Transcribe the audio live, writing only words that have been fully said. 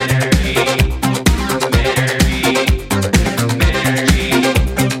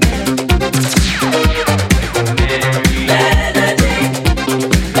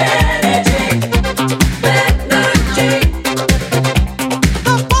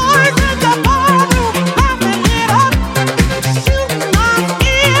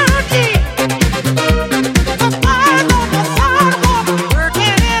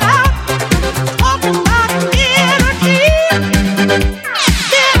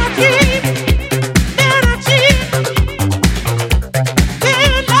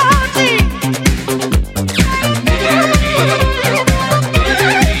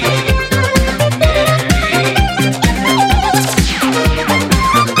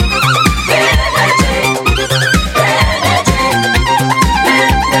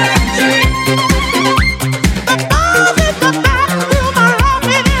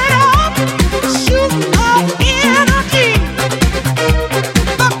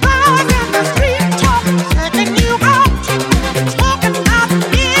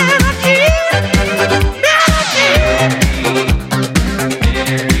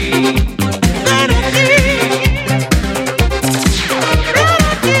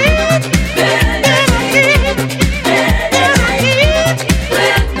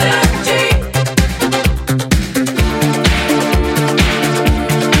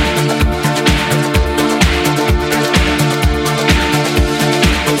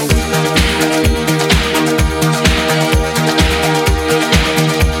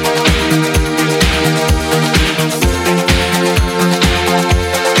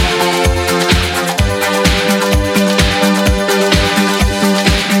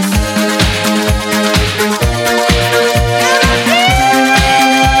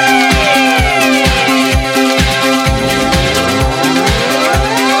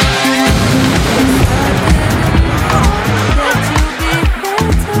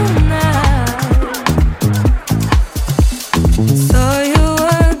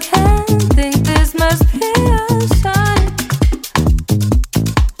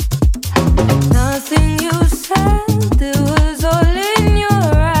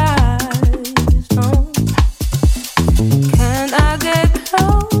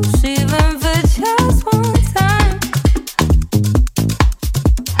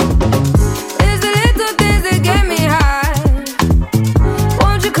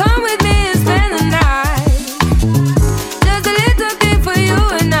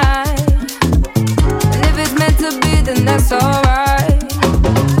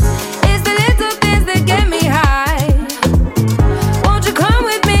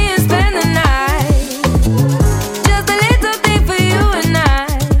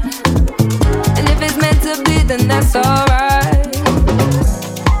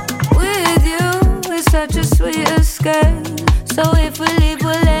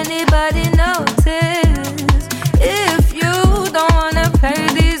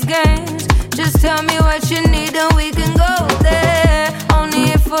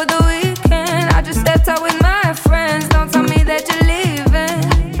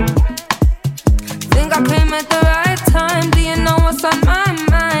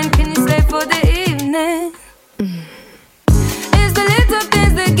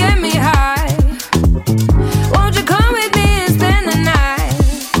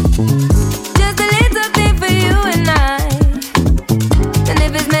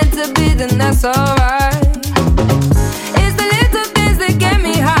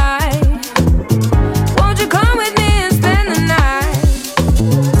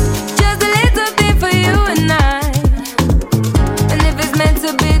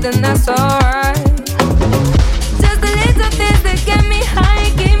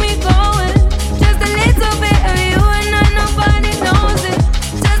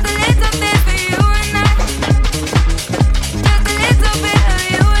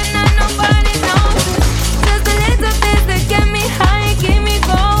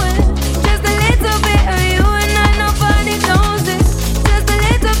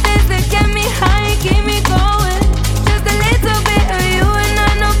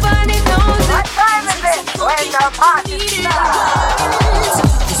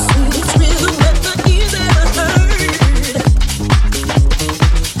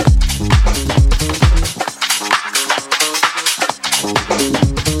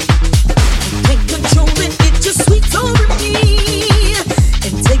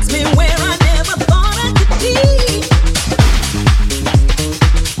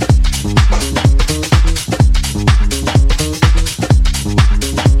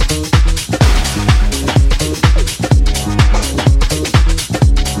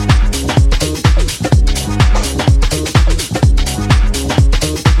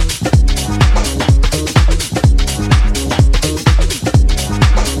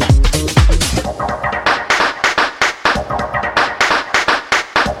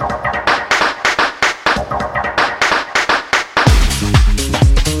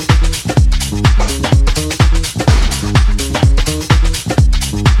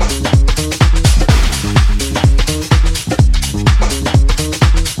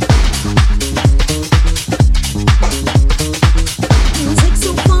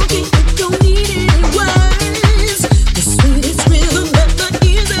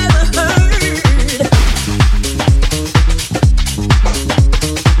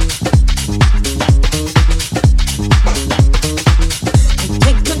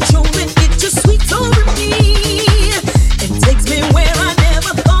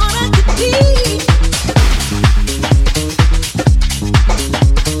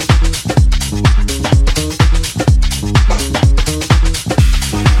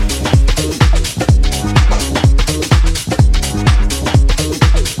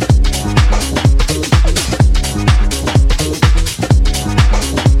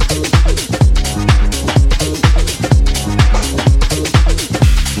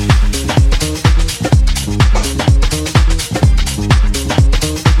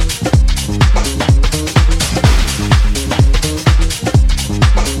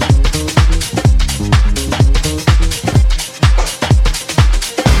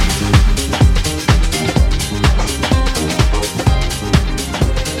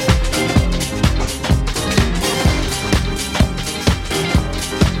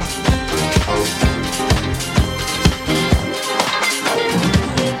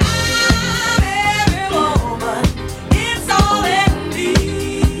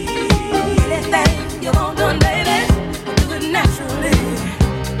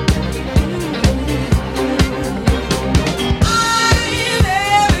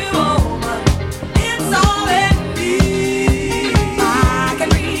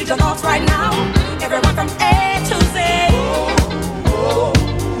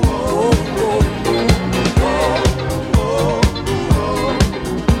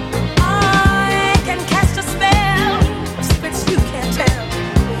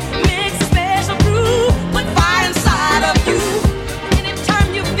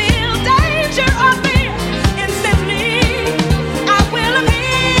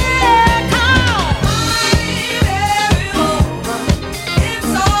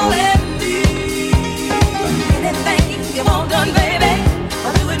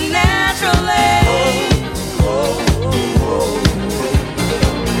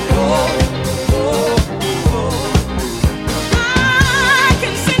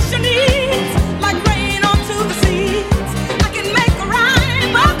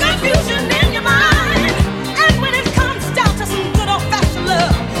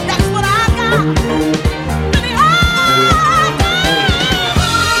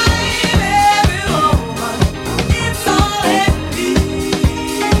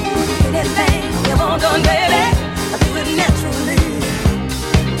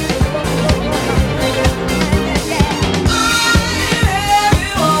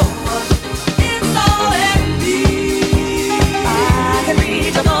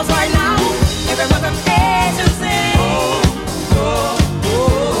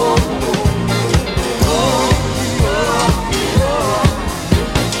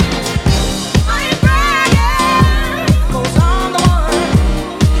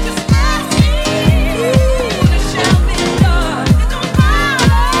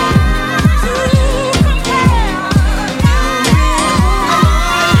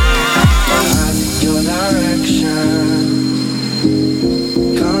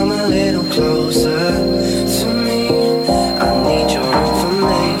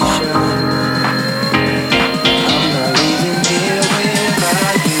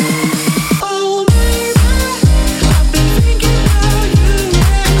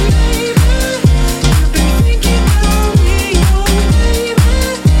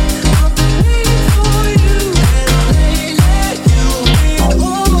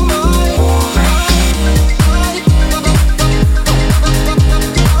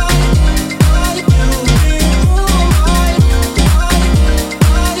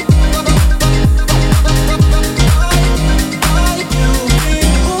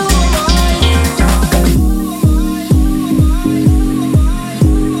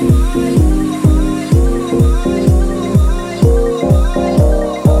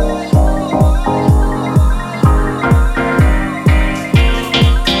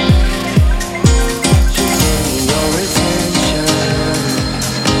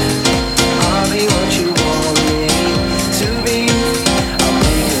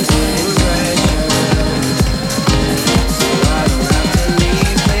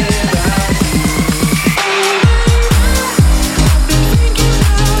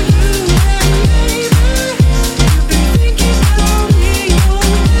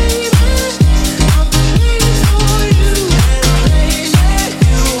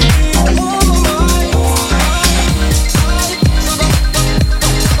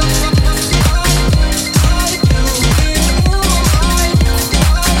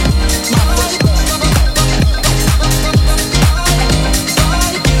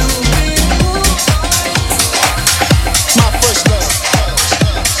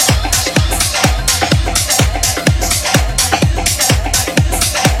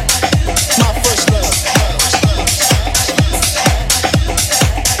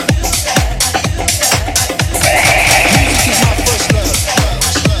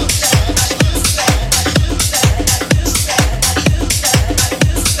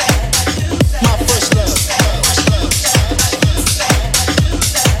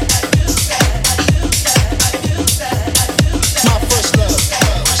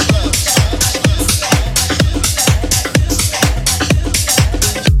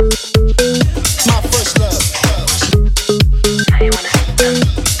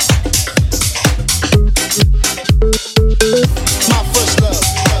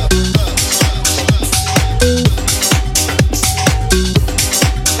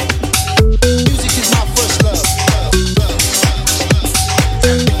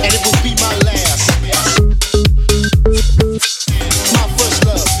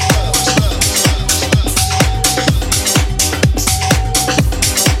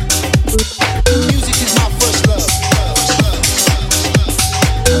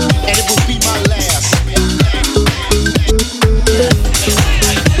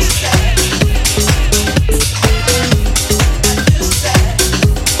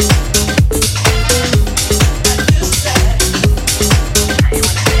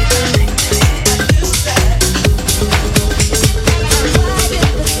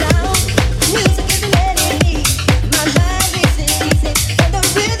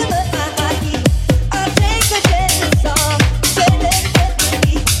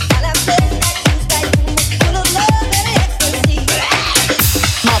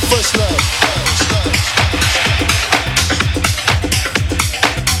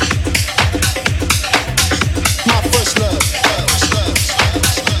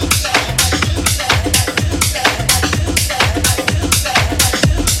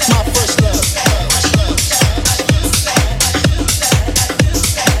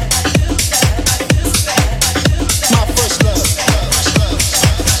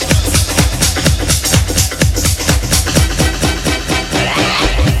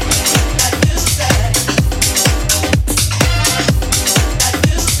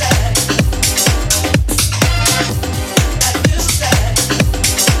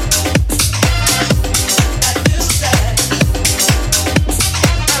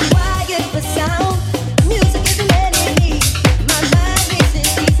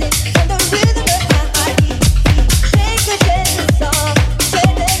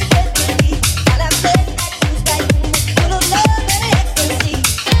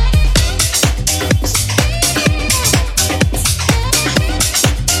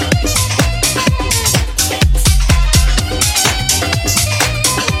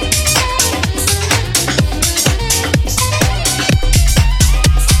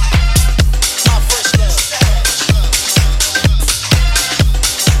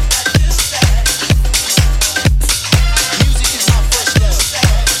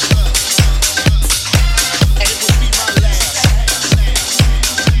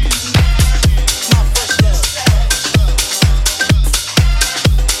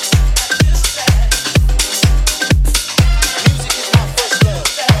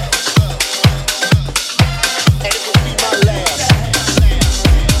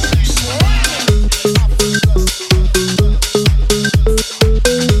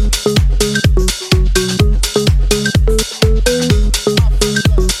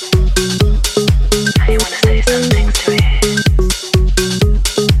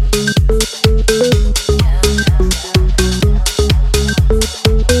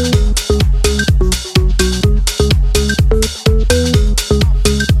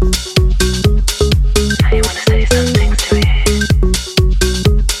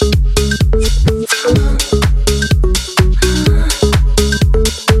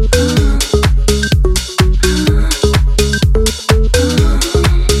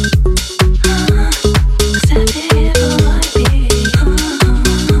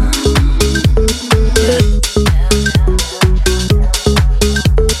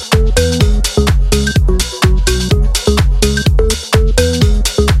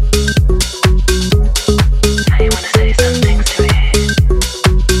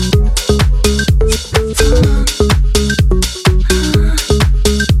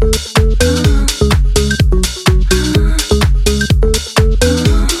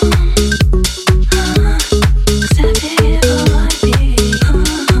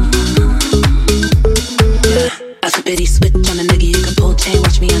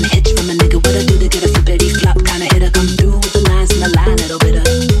me unhitched from a nigga. What I do to get a flippity flop kind of hitter? Come through with the lines and the lie, little bitter.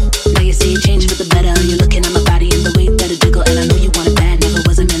 Now you see it change for the better. You're looking at my body and the way that it jiggle, and I know you want it bad. Never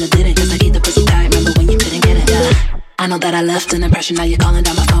was a man that didn't, 'cause I keep the pussy tight. Remember when you couldn't get it? I know that I left an impression. Now you're calling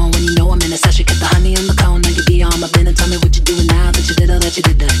down my phone when you know I'm in a session. Kept the honey on the cone. Now you be on my bin and tell me what you doing now that you did all that you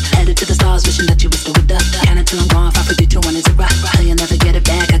did. Headed to the stars, wishing that you were still with us. Count until I'm gone. 5, 4, 3, 2, 1, is it rock? Hell, you'll never get it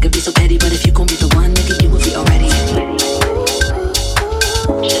back. I could be so petty, but if you gon' be the one, nigga, you will be already.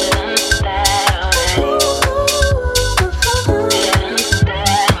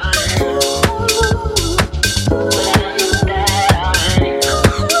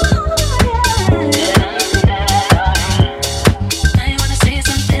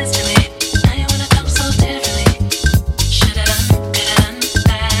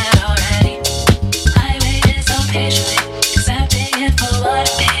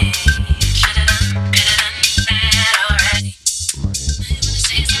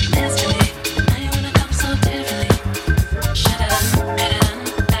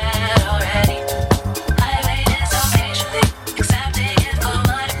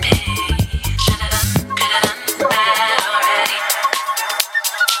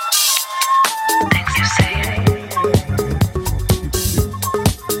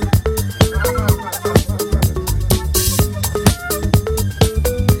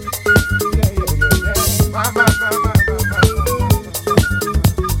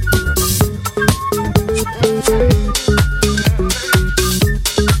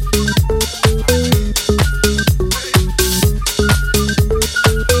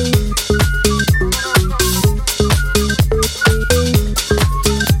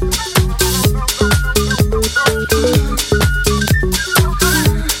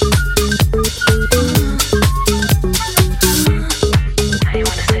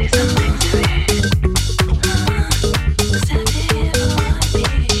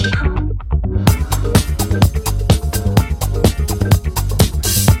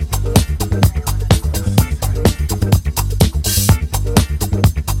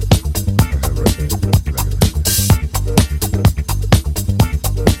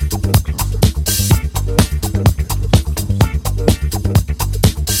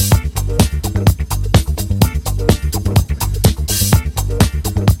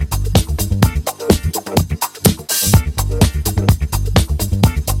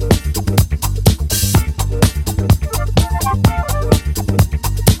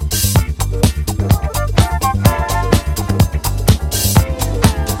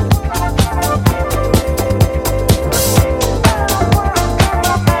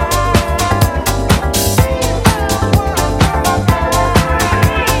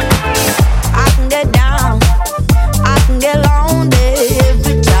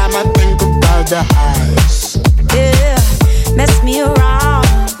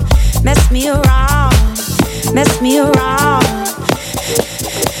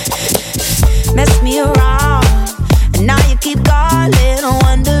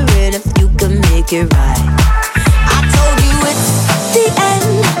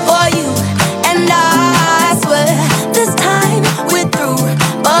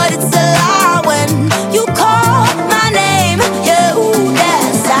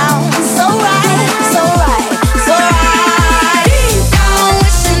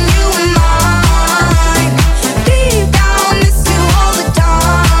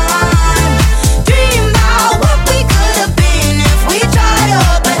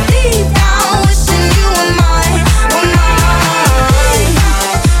 You and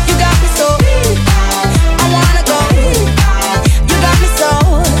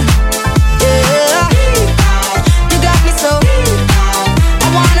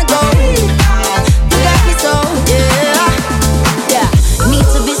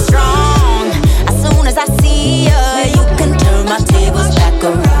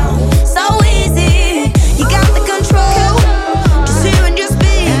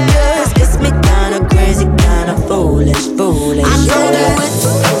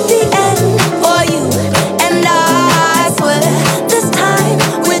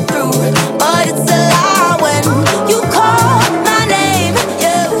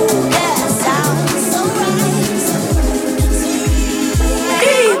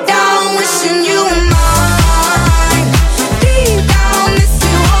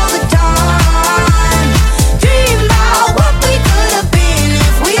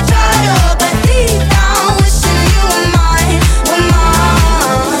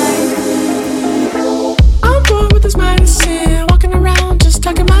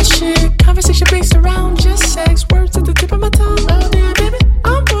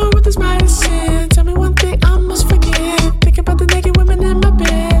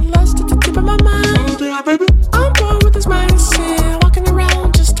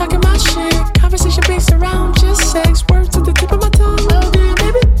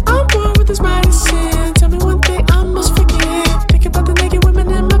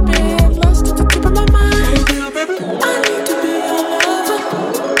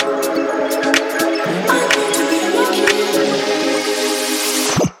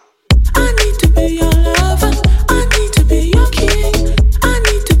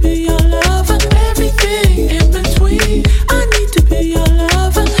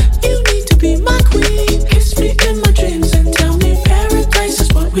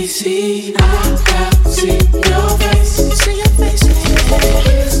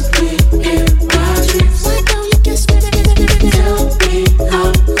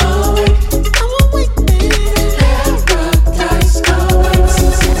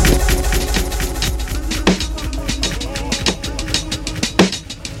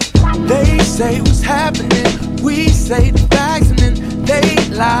say what's happening. We say the facts and then they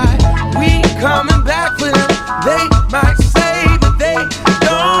lie. We coming back for them. They might say, but they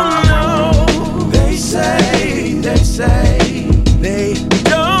don't know. They say, they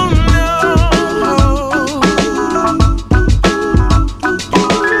don't know.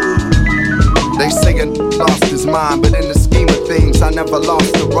 They say I lost his mind, but in the scheme of things, I never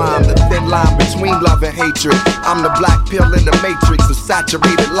lost the rhyme. The thin line between love and hatred. I'm the black pill in the matrix of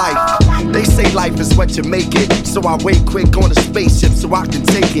saturated life. They say life is what you make it, so I wait quick on a spaceship so I can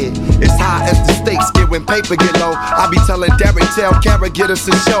take it. It's high as the stakes get when paper get low. I be telling Derek, tell Kara, get us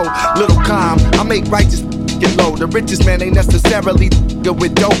a show. Little calm, I make righteous get low. The richest man ain't necessarily good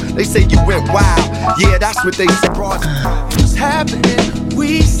with dope. They say you went wild, yeah, that's what they say. What's happening?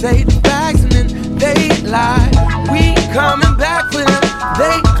 We say the facts and then they lie. We coming back for them.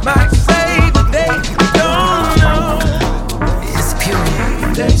 They might say, but they don't know. It's pure.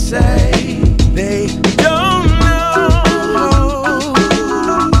 They say they don't know.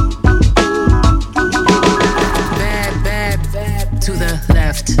 Bad to the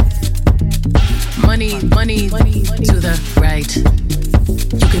left. Money to the right.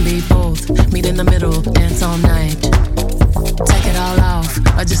 You can be both. Meet in the middle. Dance all night. Take it all off,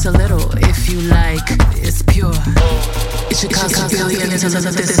 or just a little if you like. It's pure. It should cost a billion to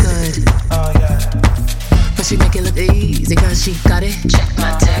look this good. Oh yeah. But she make it look easy cause she got it. Check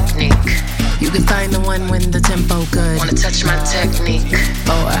my technique. You can find the one when the tempo good. Wanna touch my technique.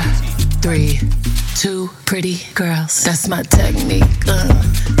 4, 3, 2 pretty girls. That's my technique.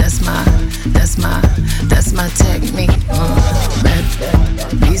 That's my technique. Bad,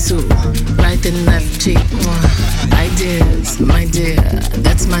 Bisou, right and left cheek. Ideas, my dear,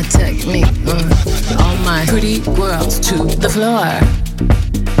 that's my technique. All my pretty girls to the floor.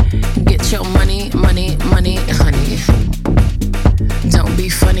 Get your money, honey. Don't be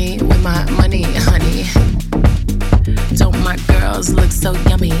funny with my money, honey. Don't my girls look so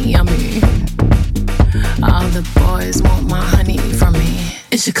yummy? All the boys want my honey from me.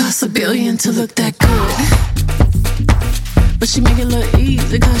 It should cost $1 billion to look that good. But she make it look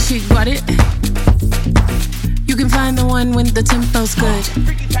easy cause she got it. You can find the one when the tempo's good.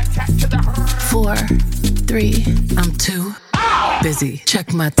 4, 3, I'm too busy.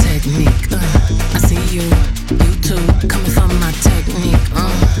 Check my technique. I see you too, coming from my technique.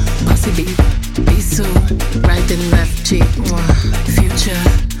 Bossy Bisou, right and left cheek. Future,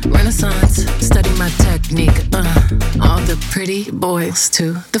 Renaissance, study my technique. All the pretty boys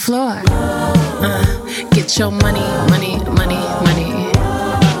to the floor. Get your money.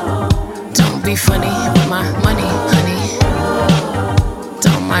 Don't be funny with my money, honey.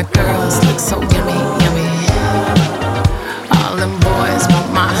 Don't my girls look so yummy? All them boys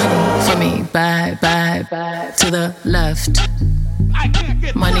want my honey for me. Bye to the left.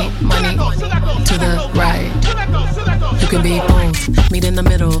 Money to the right. You can be both. Meet in the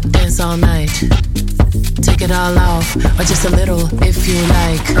middle. Dance all night. Take it all off, or just a little if you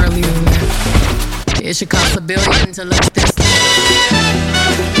like. Earlier, it should cost $1 billion to look this.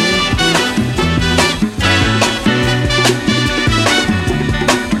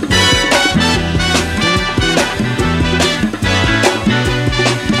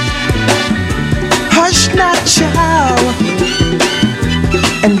 Hush now, child,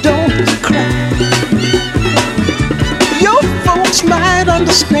 and don't cry. Your folks might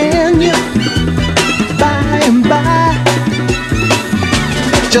understand you by and by.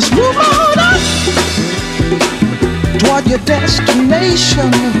 Just move on up toward your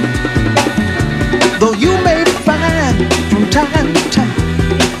destination. Though you may find from time to time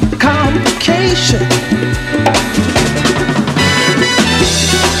complication.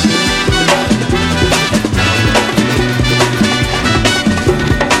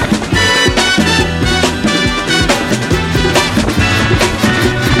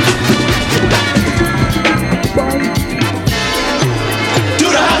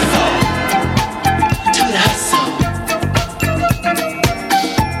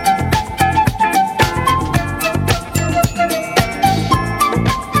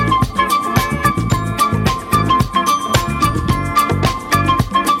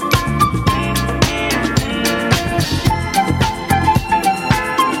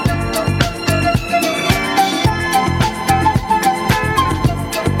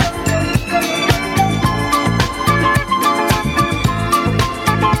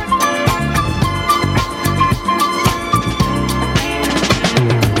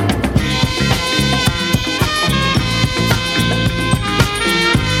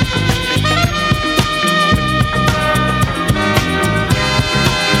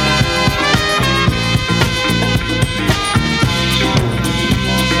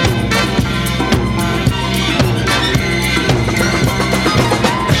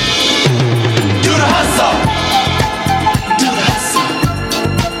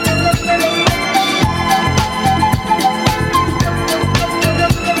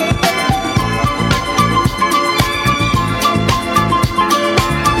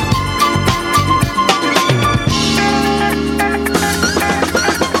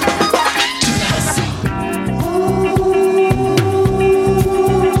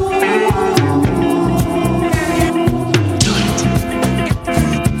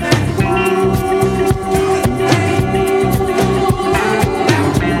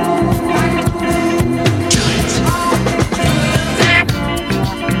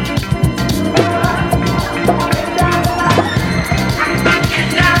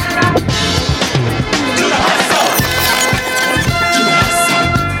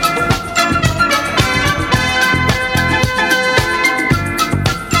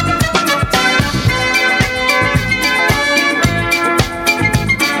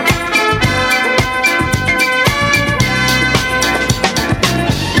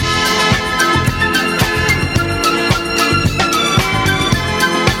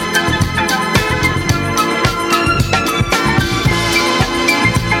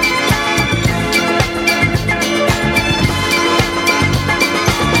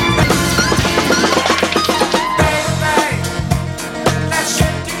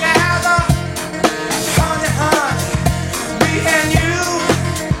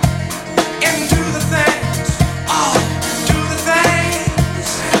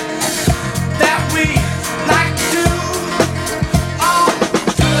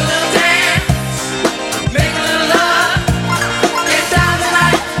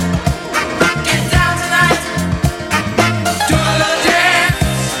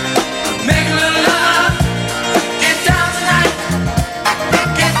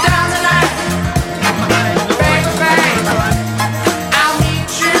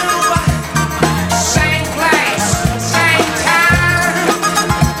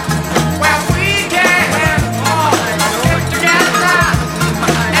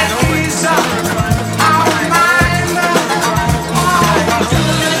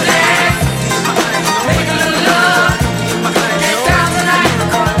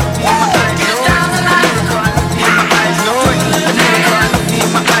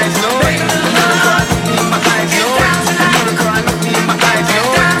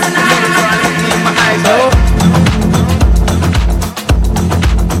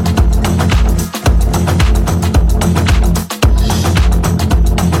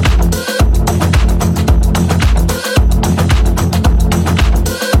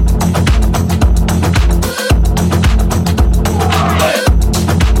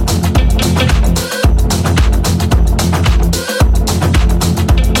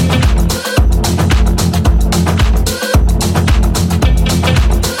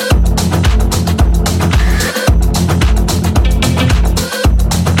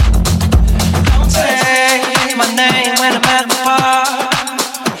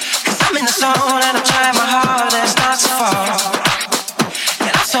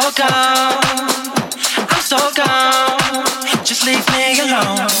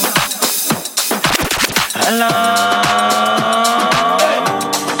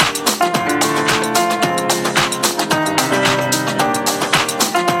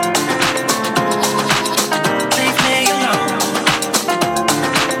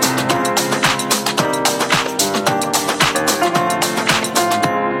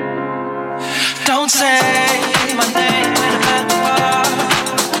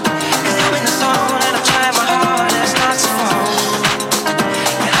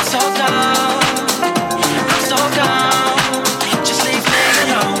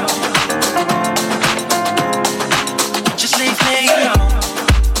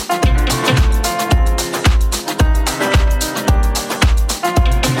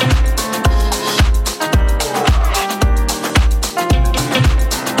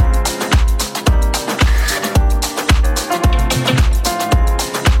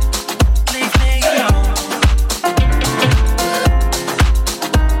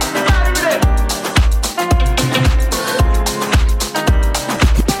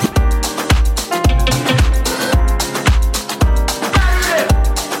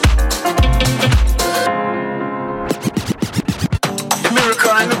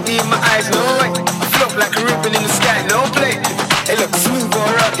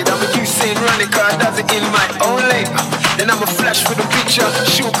 Monica does it in my own lane. Then I'm a flash with a picture.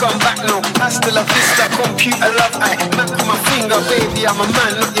 She'll come back now. Hasta la vista, computer love. I man with my finger, baby. I'm a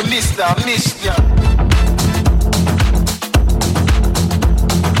man, not your mister. I missed ya.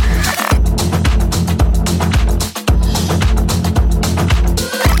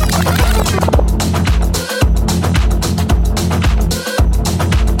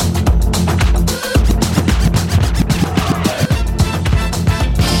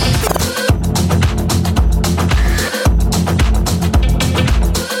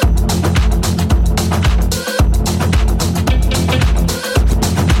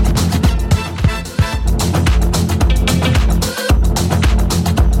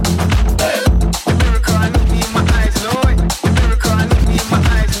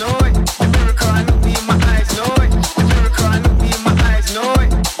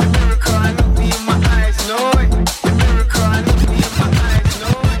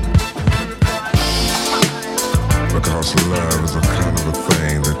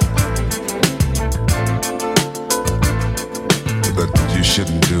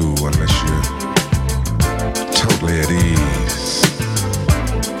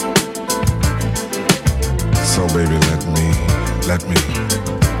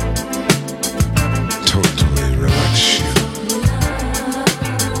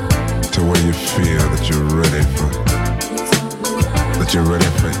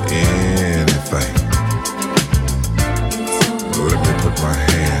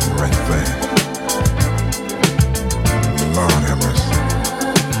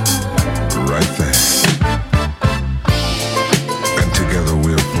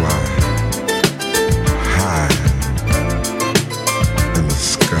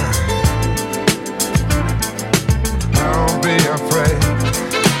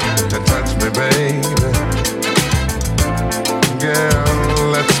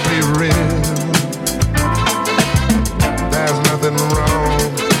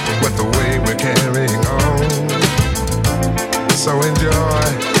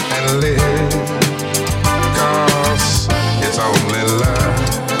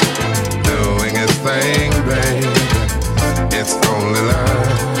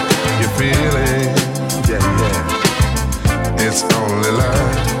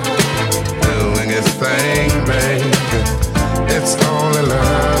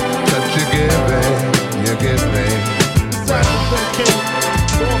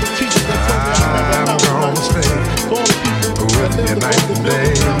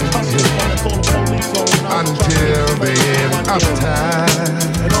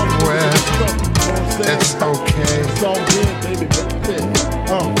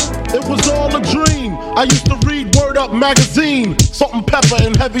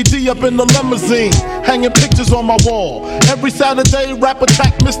 Up in the limousine, hanging pictures on my wall. Every Saturday, rap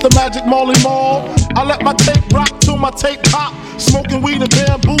attack Mr. Magic Marley Marl. I let my tape rock till my tape pop. Smoking weed and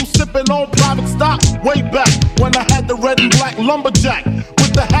bamboo, sipping on private stock. Way back when I had the red and black lumberjack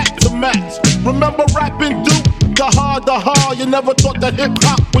with the hat to match. Remember rapping Duke? The hard, you never thought that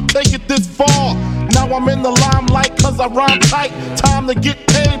hip-hop would take it this far. Now I'm in the limelight cause I rhyme tight. Time to get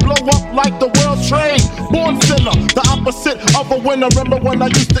paid, blow up like the world trade. Born sinner, the opposite of a winner. Remember when I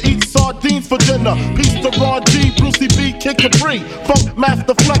used to eat sardines for dinner? Peace to Raw G, Brucey B, Kid Capri, Funk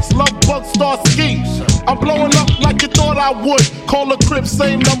Master Flex, Love Bug, Star Ski. I'm blowing up like you thought I would. Call a crib,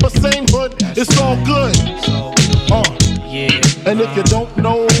 same number, same hood. It's all good. Yeah. And if you don't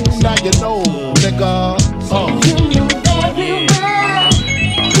know, now you know, nigga. You know very well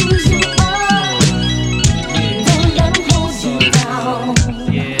who you are. Don't let them hold you down.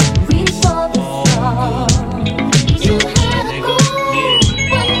 Reach for the stars. You had a goal,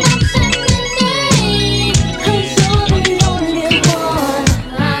 but nothing remained. 'Cause you're the only one.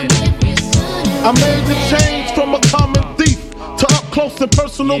 I made the change from a common thief to up close and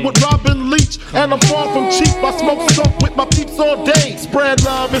personal with Robin Leach. And I'm far from cheap, I smoke skunk with my peeps all day. Spread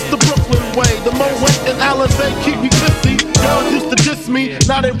love, it's the Brooklyn way. The Moet and Alizé keep me busy. Girls used to diss me,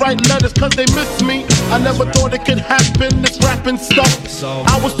 now they write letters cause they miss me. I never thought it could happen, this rapping stuff.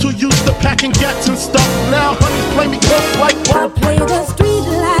 I was too used to packing gats and stuff. Now honeys play me close like I play the street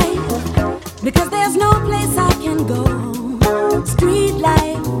life because there's no place I can go. Street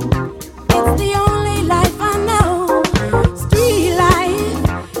life, it's the only life I know. Street life,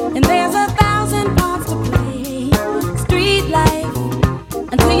 and there's 1,000 parts to play. Street life,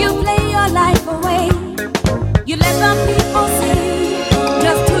 until you play your life away. You let the people see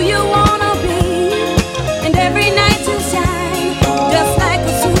just who you wanna be, and every night you shine just like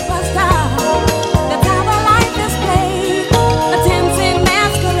a superstar. That's how the life is played, a tempting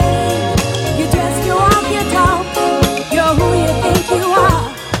masquerade. You dress, you walk, you talk, you're who you think you are.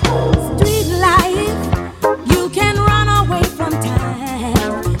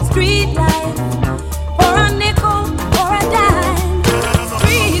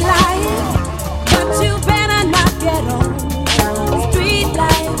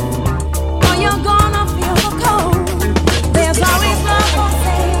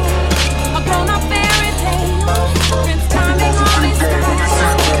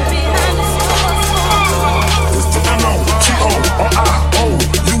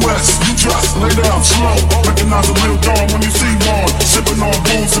 Recognize a real dawn when you see one. Sipping on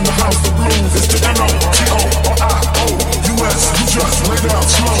booze in the house of blues. It's the N-O-T-O-R-I-O-U-S. You just lay down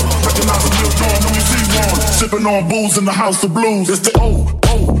slow. Recognize a real dawn when you see one. Sipping on booze in the house of blues. It's the O-O-O.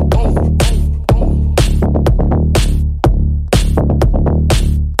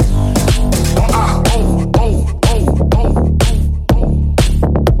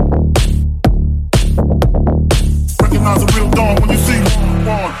 Recognize a real dawn when you see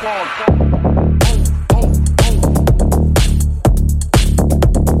one.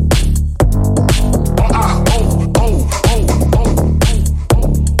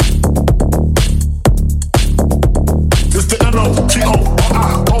 It's the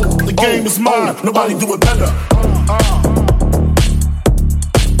N-O-T-O-R-I-O. The game is mine, nobody do it better.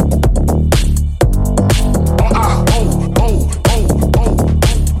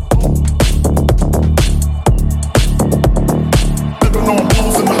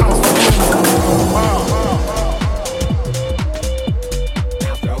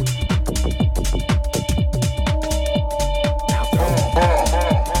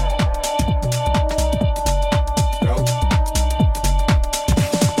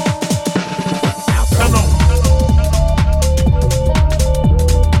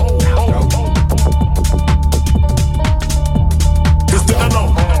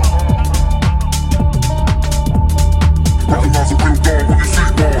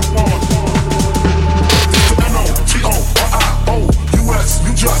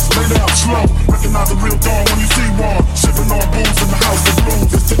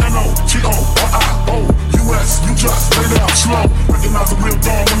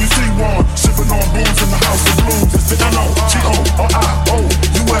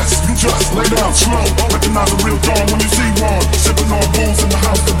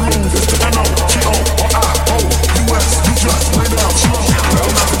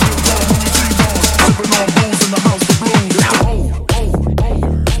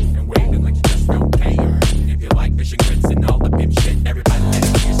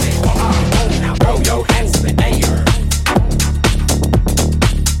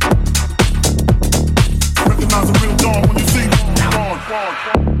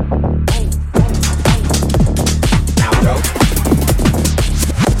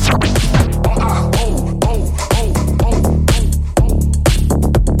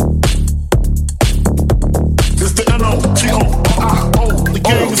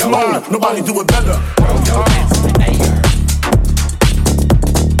 Nobody do it better.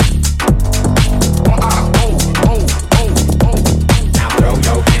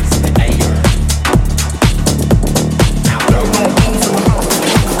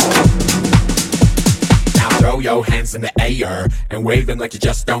 Your hands in the air and wave them like you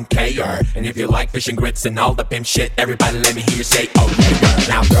just don't care. And if you like fish and grits and all the pimp shit, everybody let me hear you say, oh yeah.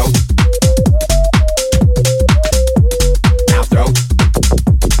 Now throw. Now throw.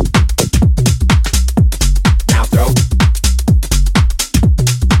 Now throw.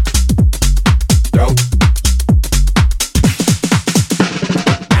 Throw.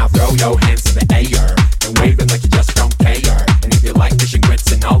 Now throw your hands in the air and wave them like you just don't care. And if you like fish and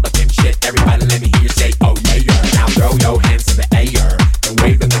grits and all the pimp shit, everybody let me hear you say, oh yeah. Throw your hands in the air and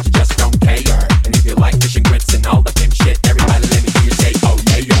wave them like you just don't care. And if you like fish and grits and all the pimp shit, everybody let me hear you say, oh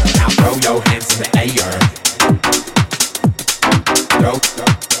yeah. Now throw your hands in the air. Throw.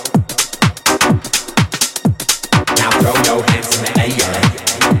 Now throw your hands in the air.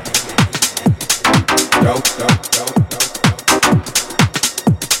 Throw.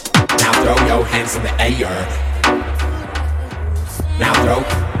 Now throw your hands in the air. Now throw.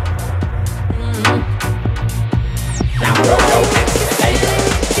 Now throw your hands in the air.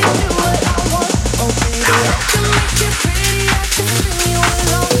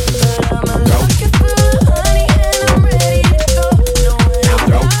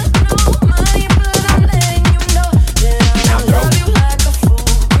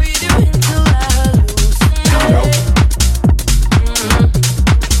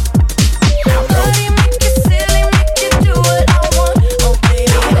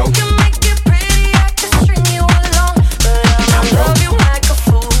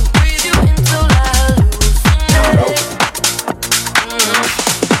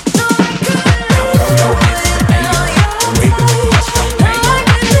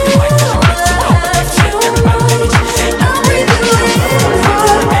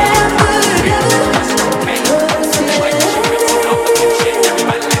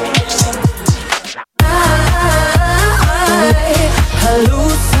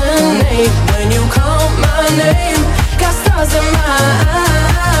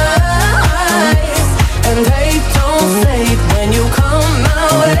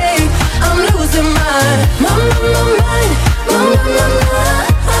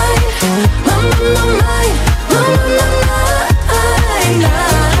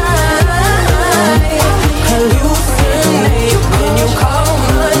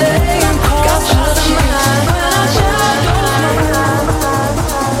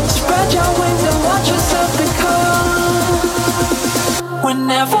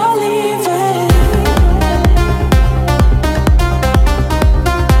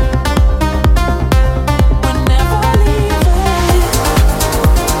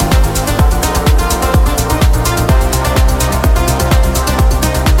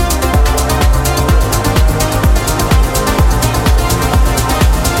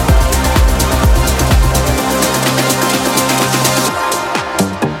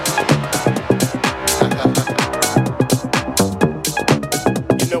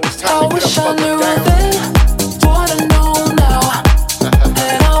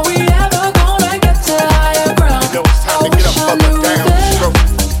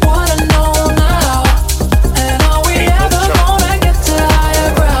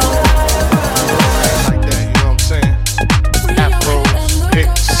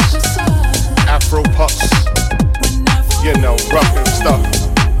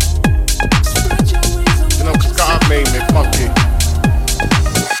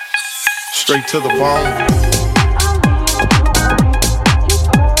 straight to the bone.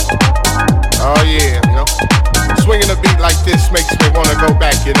 Oh yeah, you know. Swinging a beat like this makes me wanna go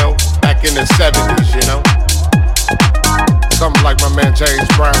back, you know. Back in the 70s, you know. Something like my man James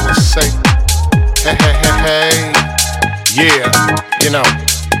Brown would say. Hey, hey, hey, hey. Yeah, you know,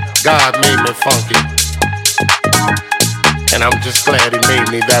 God made me funky. And I'm just glad he made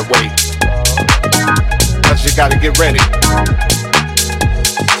me that way. Cause you gotta get ready.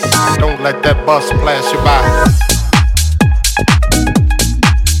 Don't let that bus pass you by.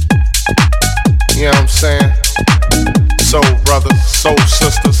 You know what I'm saying? Soul brothers, soul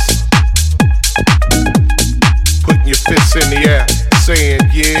sisters, putting your fists in the air, saying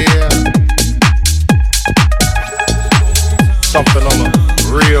yeah. Something on a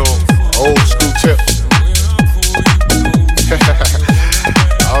real old school tip.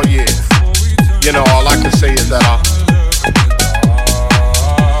 Oh yeah. You know, all I can say is that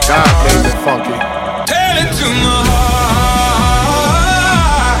God made me funky. Tell it to my heart,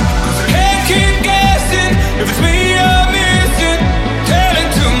 'cause I can't keep guessing if it's me you're missing. Tell it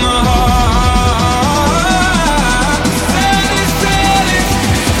to my heart. Tell it,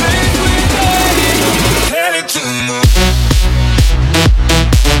 place without it. Tell it to my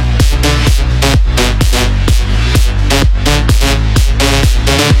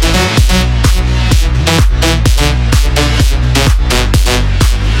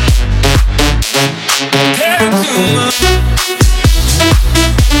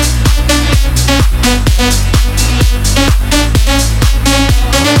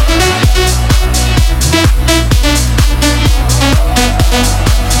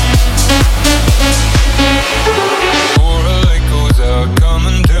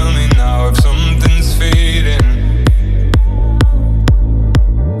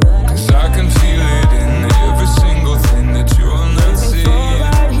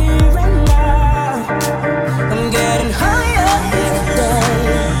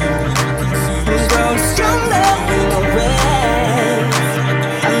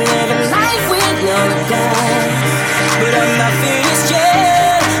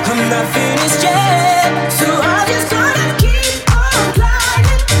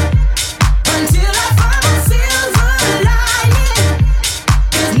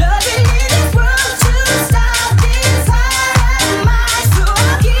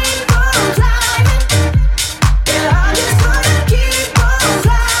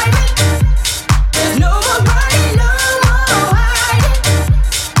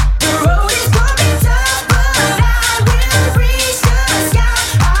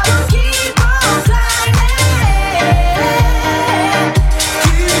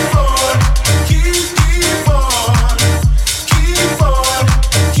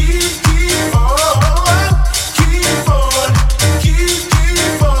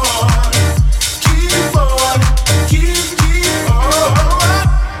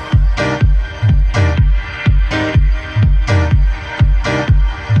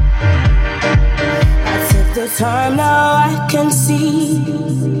time now I can see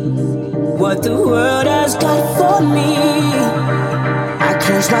what the world has got for me. I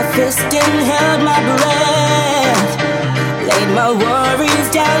clenched my fist and held my breath, laid my worries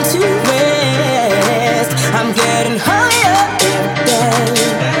down to rest. I'm getting higher every day,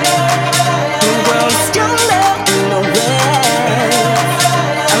 I'm growing stronger in the rest.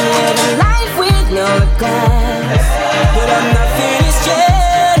 I'm living life with no regrets, but I'm not finished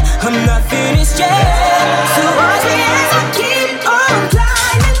yet, I'm not finished yet. So watch me as I keep on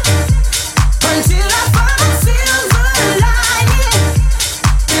climbing until I find my silver lining.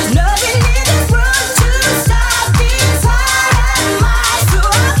 There's nothing in this world to stop this heart of mine. So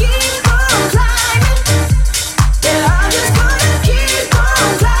I'll keep on climbing. Yeah, I'm just gonna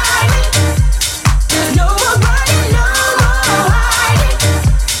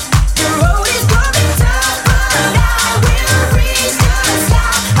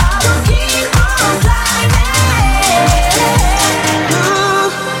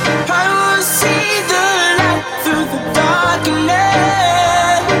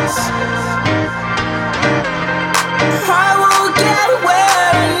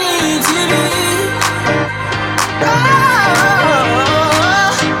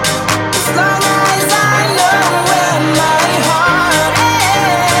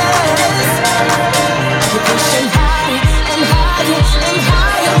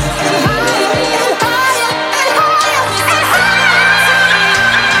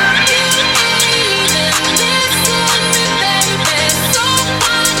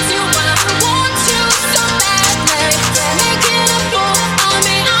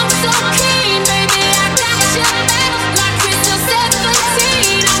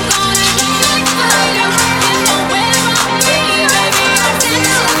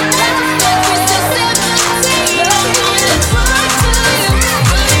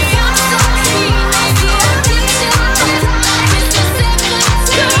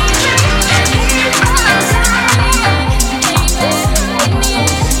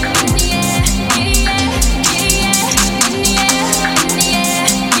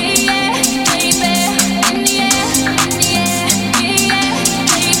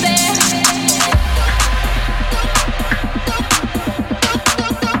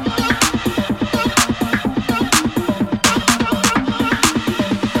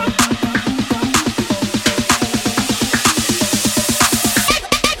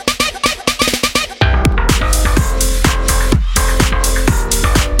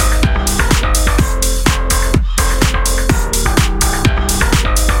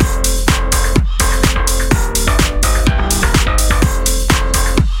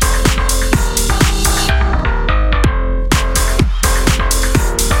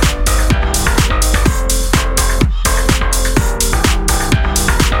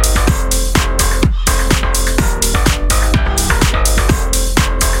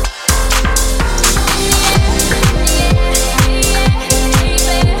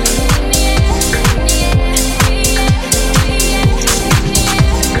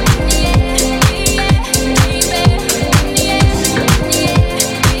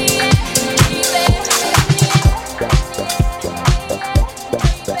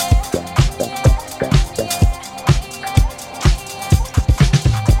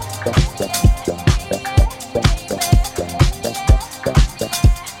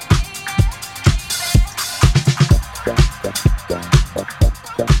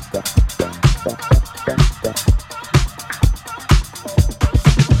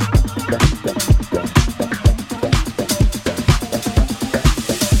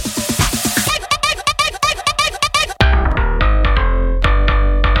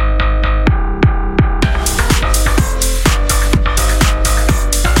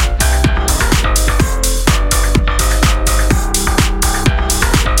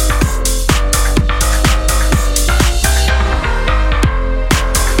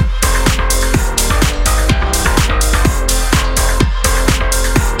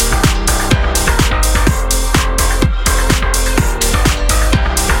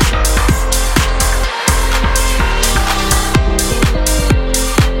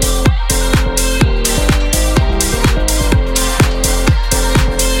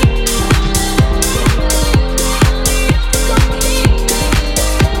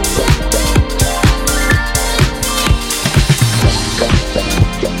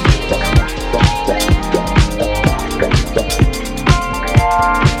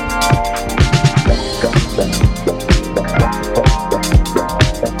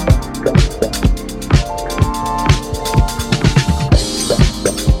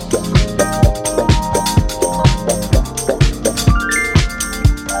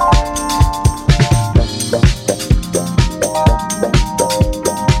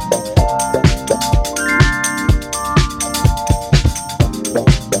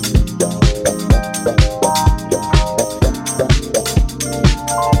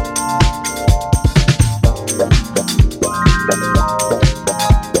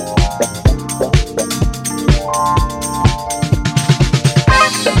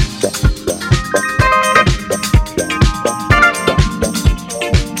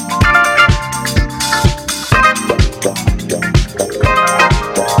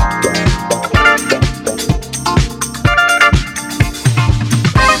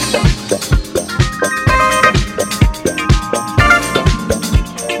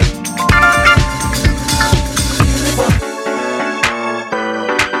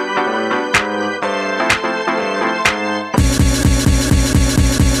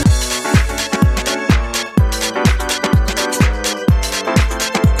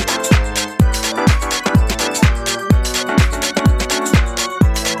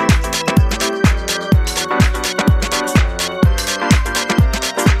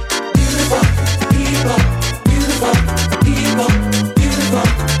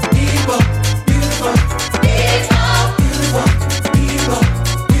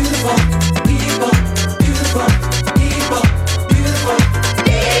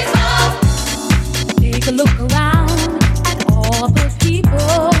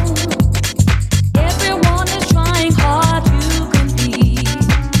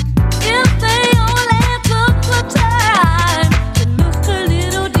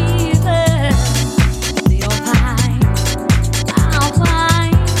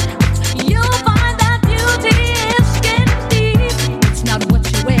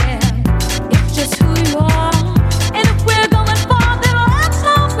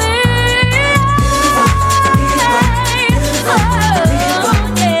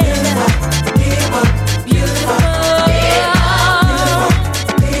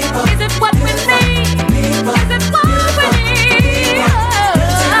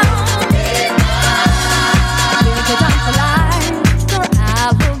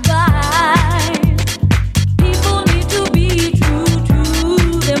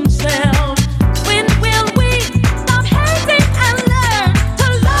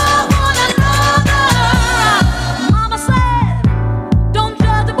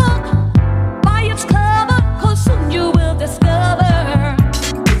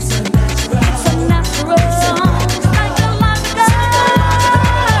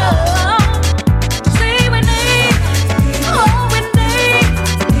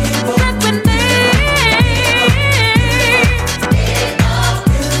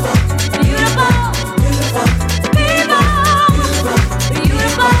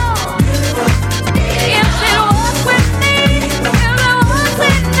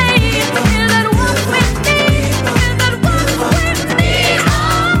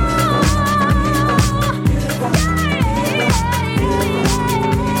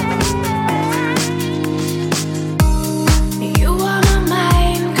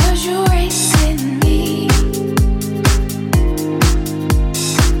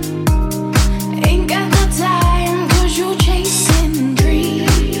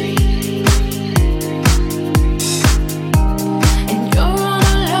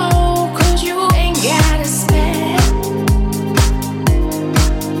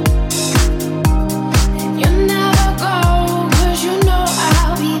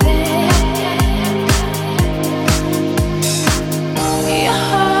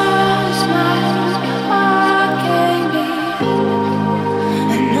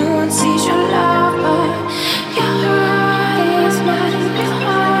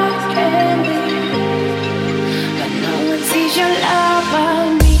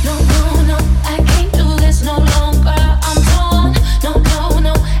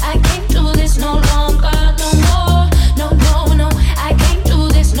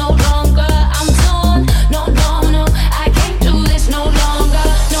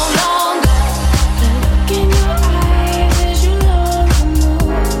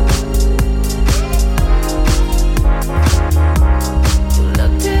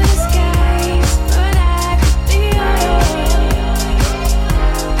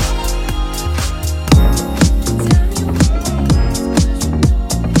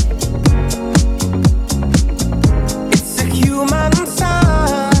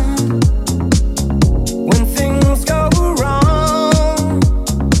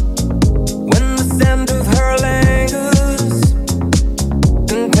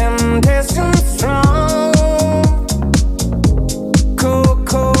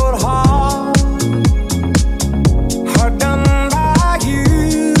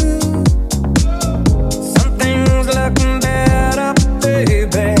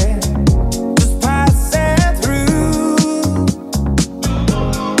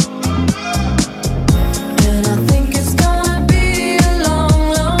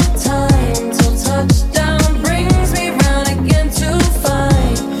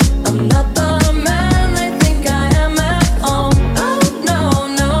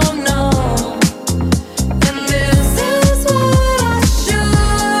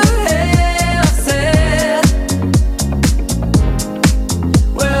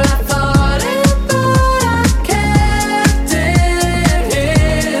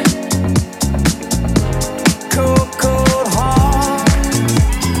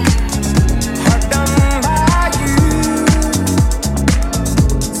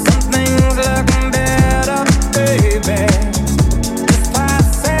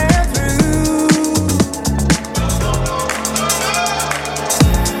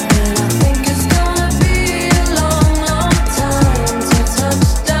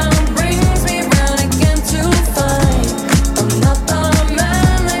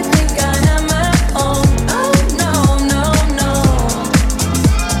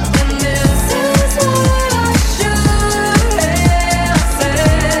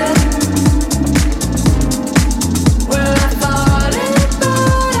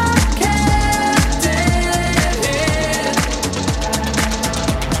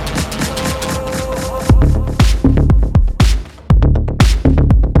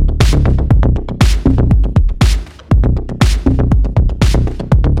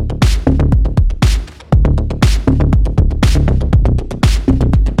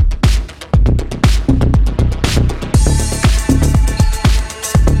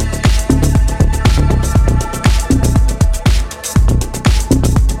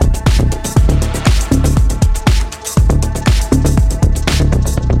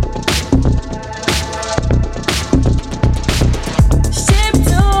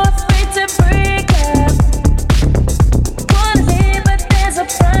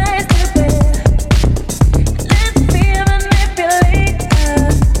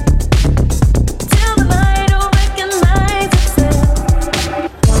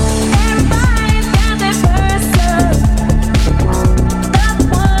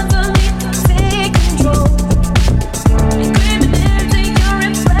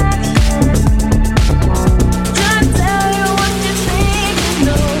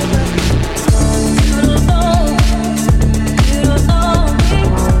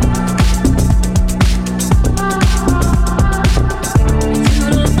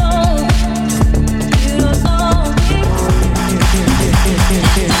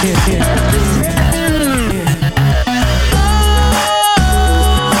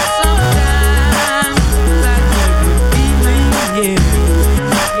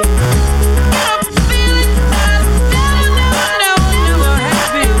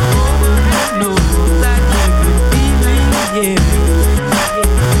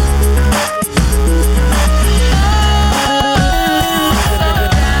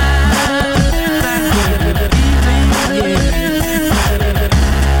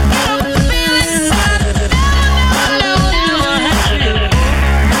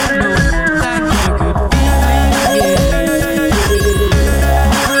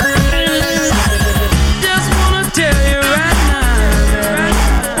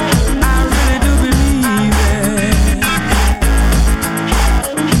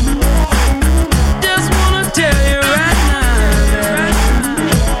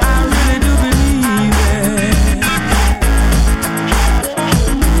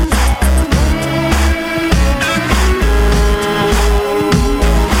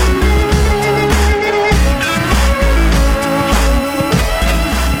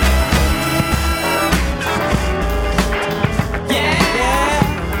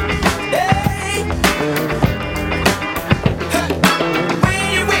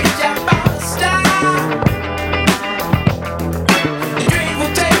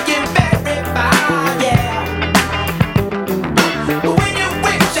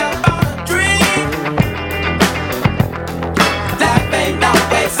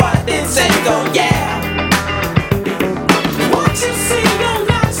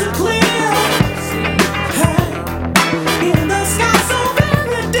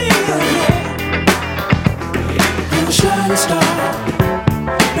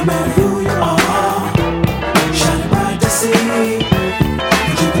no matter who you are, shining bright to see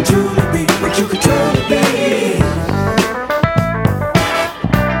what you can truly be, what you can truly be.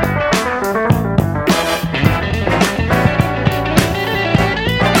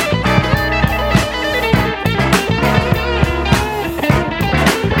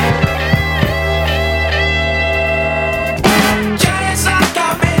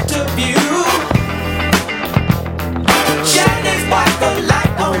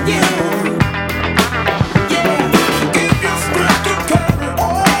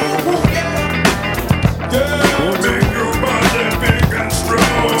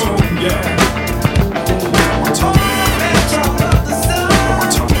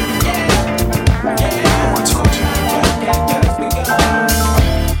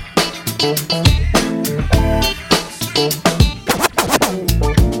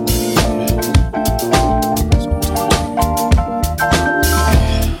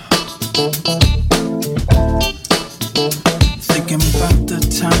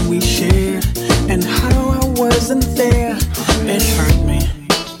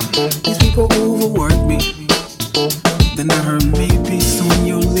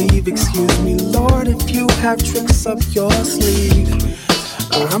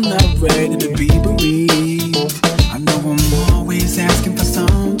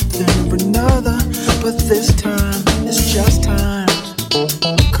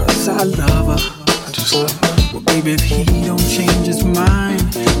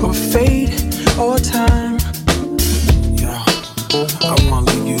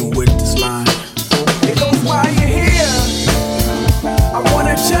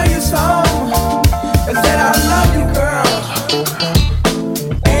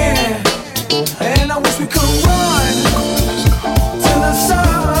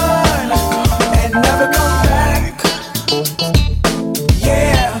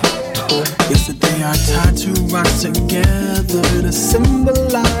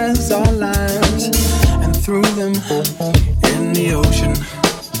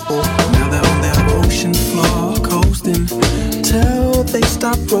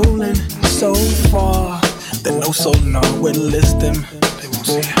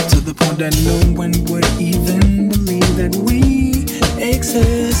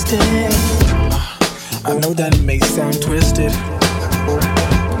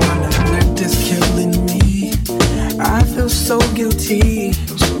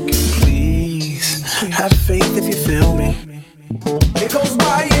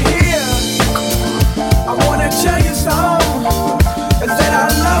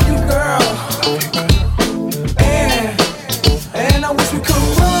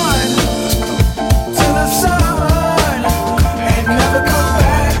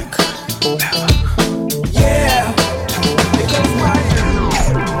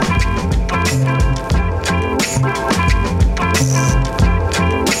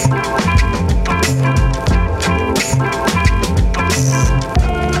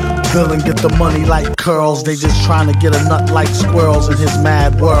 Villain get the money like curls. They just trying to get a nut like squirrels in his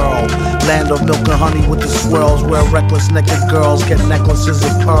mad world. Land of milk and honey with the swirls, where reckless naked girls get necklaces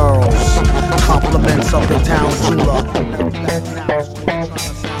of pearls. Compliments of the town jeweler.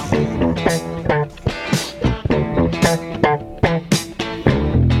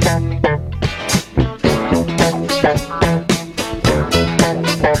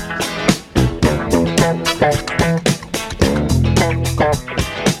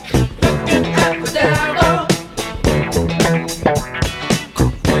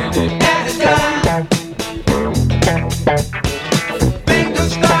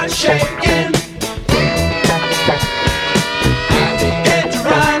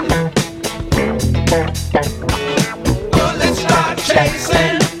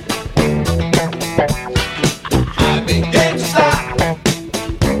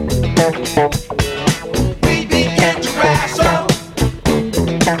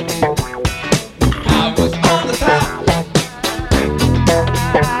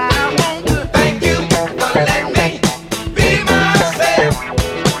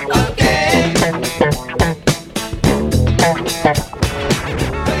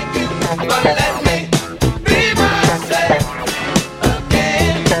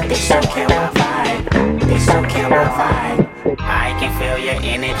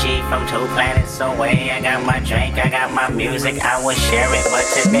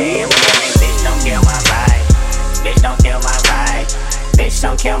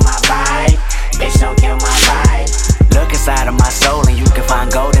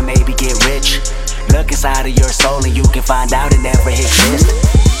 Look inside of your soul and you can find out it never exists.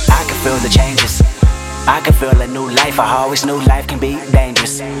 I can feel the changes. I can feel a new life, I always knew life can be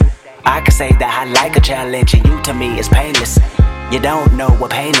dangerous. I can say that I like a challenge and you to me is painless. You don't know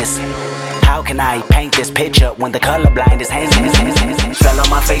what pain is. How can I paint this picture when the colorblind is hanging? Fell on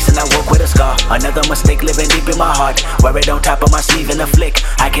my face and I woke with a scar. Another mistake living deep in my heart. Wear it on top of my sleeve in a flick.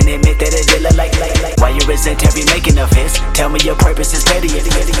 I can admit that it did look like. Why you resent every making of his? Tell me your purpose is petty.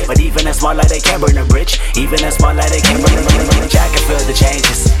 But even a small light they can burn a bridge. Even a small light they can burn a bridge. I can feel the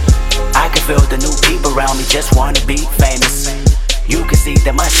changes. I can feel the new people around me just wanna be famous. You can see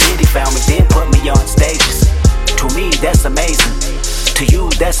that my city found me, then put me on stages. To me, that's amazing. To you,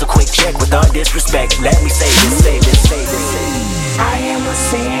 that's a quick check with all disrespect. Let me say this. I am a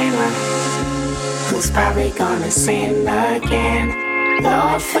sinner who's probably gonna sin again.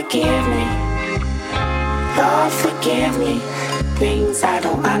 Lord, forgive me. Lord, forgive me. Things I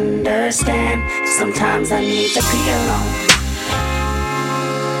don't understand. Sometimes I need to be alone.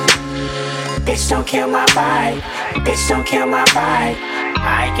 Bitch, don't kill my vibe. Bitch, don't kill my vibe.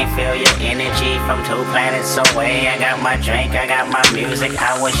 I can feel your energy from 2 planets away. I got my drink, I got my music,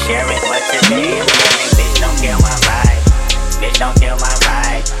 I would share it, but today I'm feeling. Bitch, don't kill my vibe. Bitch, don't kill my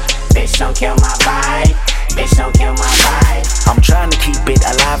vibe. Bitch, don't kill my vibe. Bitch, don't kill my vibe. I'm trying to keep it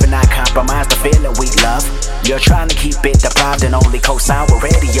alive and not compromise the feeling we love. You're trying to keep it deprived and only co-sign what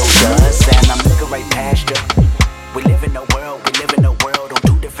radio does. And I'm looking right past you. We live in a world on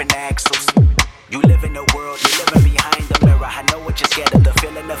 2 different axles. You live in a world, you living behind the mirror. I know what you're scared of, the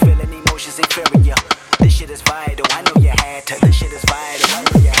feeling emotions inferior. This shit is vital, I know you had to. This shit is vital, I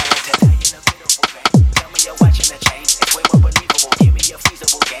know you had to. Tell me you're watching a change. It's way more believable, give me a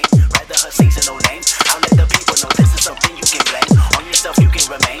feasible game. Rather her seasonal name. I'll let the people know this is something you can blame. On yourself you can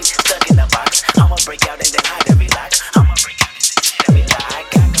remain stuck in the box. I'ma break out and then hide every lock. I'ma break out and then hide every lock. I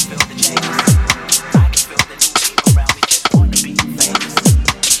can feel the changes. I can feel the new people around me just wanna be famous.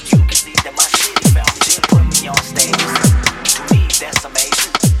 You can see that my city found me, then put me on stages. To me, that's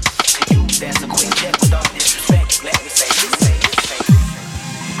amazing. To you, that's a quick check with all disrespect. Let me say this.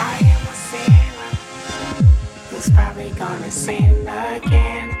 I am a sinner who's probably gonna sin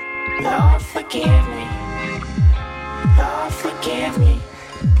again. Lord, forgive me. Lord, forgive me.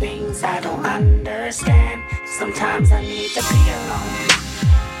 Things I don't understand. Sometimes I need to be alone.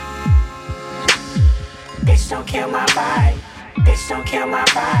 Bitch, don't kill my vibe. Bitch, don't kill my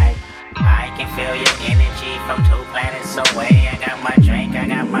vibe. I can feel your energy from 2 planets away. I got my drink, I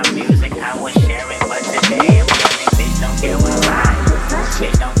got my music, I would share it, but today I'm feeling. Bitch, don't kill my vibe.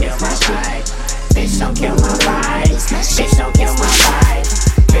 Bitch, don't kill my vibe. Bitch, don't kill my vibe. Bitch, don't kill my vibe.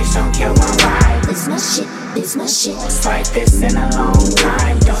 Bitch, don't kill my vibe. It's my shit, it's my shit. It's like this in a long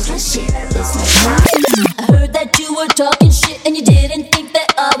time. Don't you see it? It's my shit. I heard that you were talking shit and you didn't think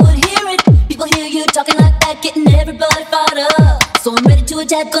that I would hear it. People hear you talking like that, getting everybody fired up. So I'm ready to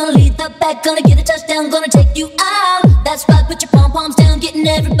attack, gonna lead the pack, gonna get a touchdown, gonna take you out. That's right, put your pom-poms down, getting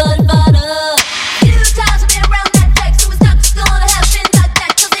everybody fired up. Few times I've been around that track, so it's not just gonna happen like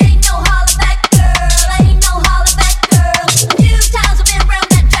that. Cause there ain't no holler back, girl, ain't no holler back, girl. Few times I've been around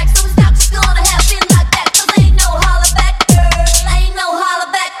that track, so it's not just gonna happen like that. Cause there ain't no holler back, girl, ain't no holler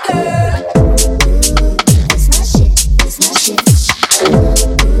back, girl. It's my shit, it's my shit.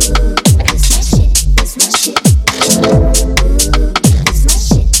 It's my shit, it's my shit.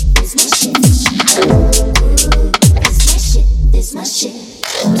 It's my shit.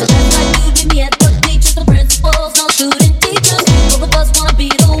 So that's why you give me at the teachers, the principals, no student teachers. Both of us wanna be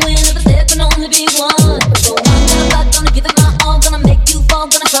the winner, but there can only be one. So I'm gonna rock, gonna give it my all, gonna make you fall,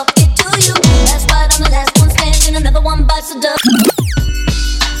 gonna suck it to you. That's right, I'm the last one standing, another one bites the dust.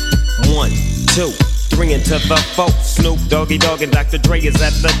 1, 2, 3 into the 4. Snoop Doggy Dogg and Dr. Dre is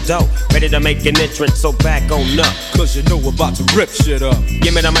at the door, ready to make an entrance, so back on up. Cause you know we're about to rip shit up.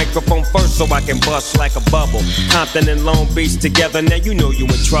 Give me the microphone first so I can bust like a bubble. Compton and Long Beach together, now you know you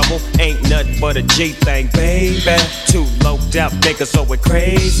in trouble. Ain't nothing but a G thing, baby. 2 loped out niggas, so we're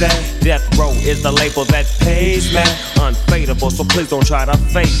crazy. Death Row is the label that pays me. Unfadable, so please don't try to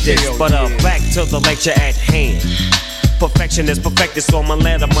fake this. But back to the lecture at hand. Perfection is perfected, so I'ma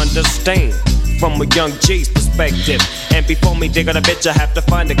let them understand from a young G's perspective. And before me dig on a bitch, I have to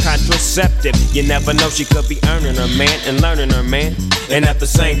find a contraceptive. You never know, she could be earning her man and learning her man, and at the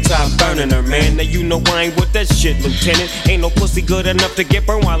same time burning her man. Now you know I ain't with that shit, Lieutenant. Ain't no pussy good enough to get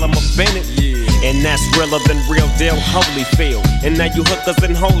burned while I'm offended. And that's realer than real deal Holyfield. And now you hookers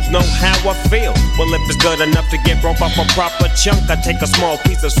and hoes know how I feel. Well, if it's good enough to get broke off a proper chunk, I take a small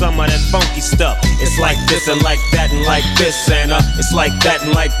piece of some of that funky stuff. It's like this and like that and like this and it's like that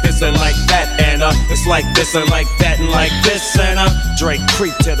and like this and like that and it's like this and like that and like this and Drake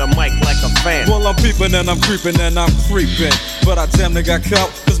creep to the mic like a fan. Well, I'm peeping and I'm creeping and I'm creeping, but I damn near got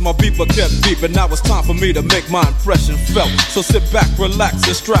caught cause my beeper kept beeping. Now it's time for me to make my impression felt. So sit back, relax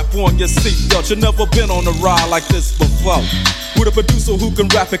and strap on your seatbelt. You've never been on a ride like this before, with a producer who can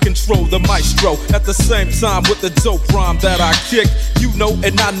rap and control the maestro. At the same time with the dope rhyme that I kick, you know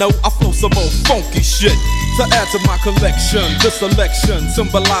and I know I flow some old funky shit. To add to my collection, this selection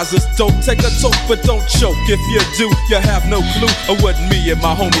symbolizes dope. Take a toke but don't choke. If you do, you have no clue of what me and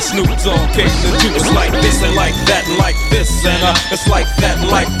my homie Snoop Dogg came to do. It's like this and like that and like this and it's like that and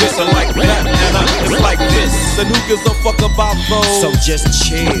like this and like that and it's like this. And who gives a fuck about those? So just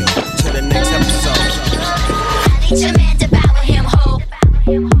chill to the next episode. I need your man to devour him whole.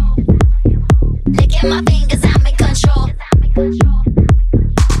 Look at my fingers, I'm in control.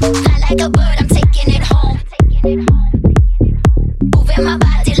 Fly like a bird, I'm taking it home. Moving my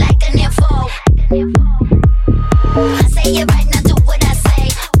body like an info. I say it right, now do what I say.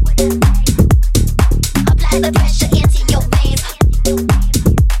 Apply the pressure into your veins.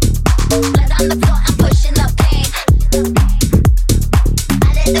 Blood on the floor, I'm pushing up pain. I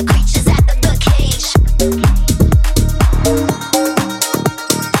let the creatures out of the cage.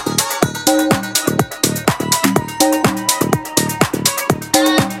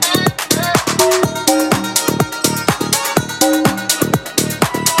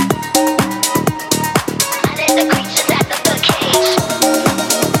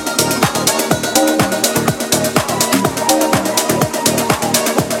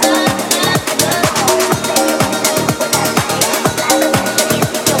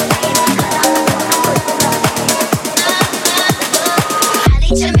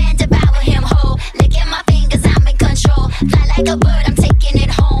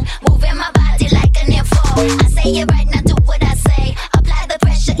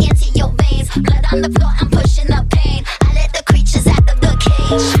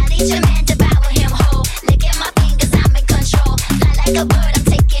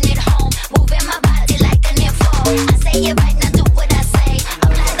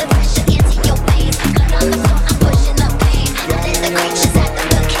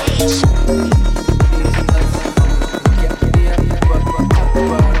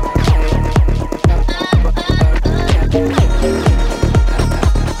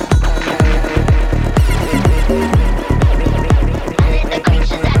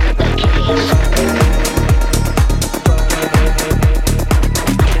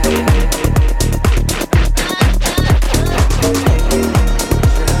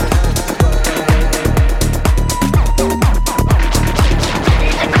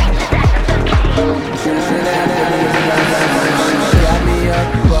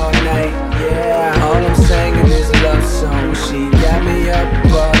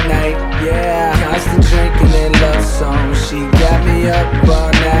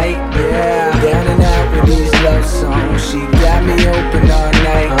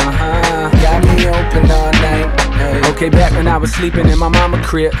 Sleeping in my mama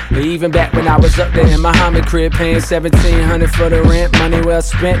crib, or even back when I was up there in my Muhammad crib, paying $1,700 for the rent, money well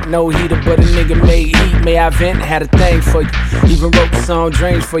spent. No heater, but a nigga made heat. May I vent? Had a thing for you. Even wrote the song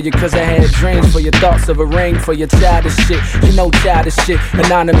Dreams for you, cause I had dreams for your thoughts of a ring for your childish shit. You know childish shit.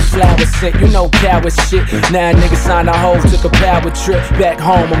 Anonymous flower scent. You know coward shit. Now a nigga signed a hoe, took a power trip back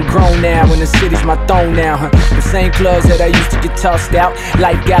home. I'm grown now, and the city's my throne now, huh? The same clubs that I used to get tossed out.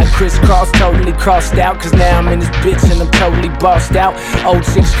 Life got crisscrossed, totally crossed out. Cause now I'm in this bitch and I'm totally bossed out. Old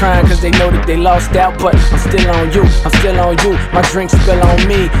chicks crying cause they know that they lost out. But I'm still on you, I'm still on you. My drink spill on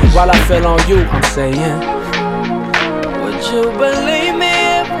me while I fell on you. I'm saying, would you believe me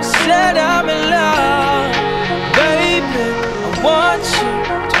if I said I'm in love? Baby, I want you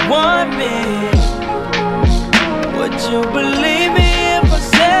to want me. Would you believe me if I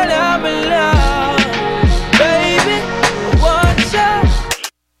said I'm in love? Baby, I want you.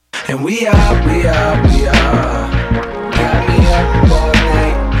 And we are got me up all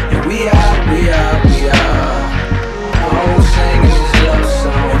night. And we are all singing this love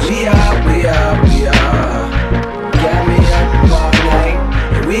song. And we are got me up all night.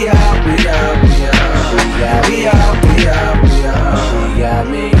 And we are she got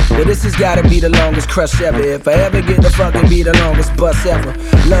me. Well, this This has gotta be the longest crush ever. If I ever get to fucking be the longest bus ever.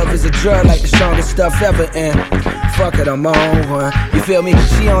 Love is a drug like the strongest stuff ever. And fuck it, I'm on one. You feel me?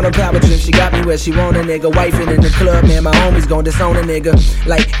 She on a power trip, she got me where she want a nigga. Wifing in the club, man, my homies gon' disown a nigga.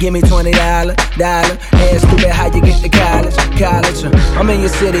 Like, give me $20, ass stupid, how you get to college? I'm in your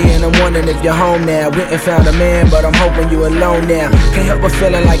city and I'm wondering if you're home now. Went and found a man, but I'm hoping you alone now. Can't help but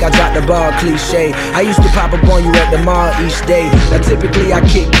feeling like I dropped the ball, cliche. I used to pop up on you at the mall each day. Now typically I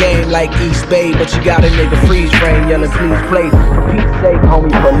kick game like East Bay, but you got a nigga freeze frame yelling please play. For Pete's sake,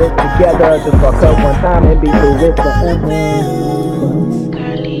 homie, pull it together. Just fuck up one time and be through with forever.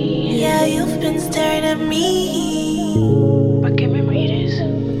 Yeah, you've been staring at me, but give me readers.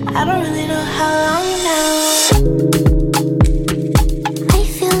 I don't really know how long now. I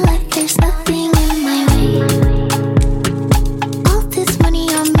feel like there's nothing in my way. All this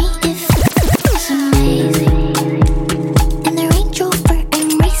money on me, it feels amazing. In the Range Rover, I'm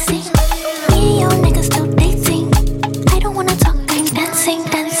racing. Me and your nigga still dating. I don't wanna talk, I'm dancing.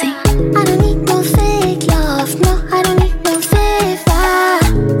 I don't need no fake love, no, I don't need no favor.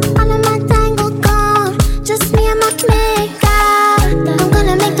 All of my tango gone, just me and my makeup. I'm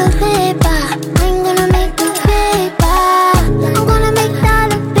gonna make the paper, I'm gonna make the paper. I'm gonna make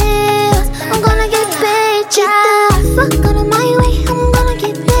dollar bills, I'm gonna get paid, yeah. Fuck out of my way, I'm gonna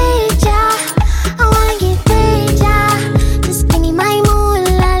get paid, yeah. I wanna get paid, yeah. Just give me my moon,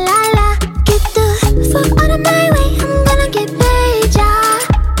 la la la. Get the fuck out of my way, I'm gonna get paid, yeah.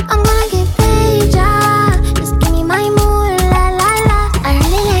 I'm gonna get paid, yeah. Just give me my moon, la la la. I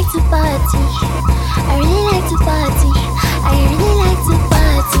really like to party. I really like to party. I really like to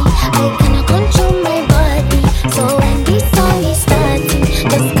party. I cannot control my body. So when this song is starting,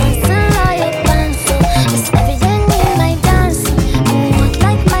 just cancel all your plans. So it's evident in my dancing. Moonwalk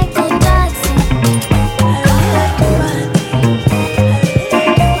like Michael Jackson. I really like to party.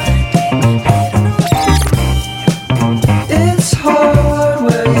 It's hard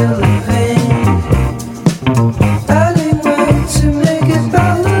where you're living. Adding weight to make it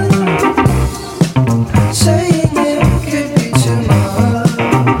balance. Saying it could be too much.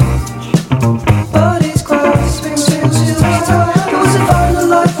 Bodies clasping too hard. It was a final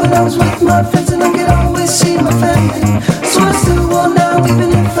life when I was with my friends and I could always see my family. So I still want now,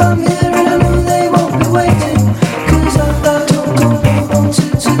 even if I'm here and I know they won't be waiting. 'Cause I don't want to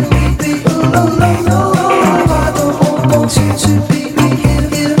be alone, no. I don't want you to be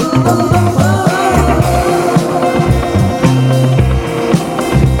here alone.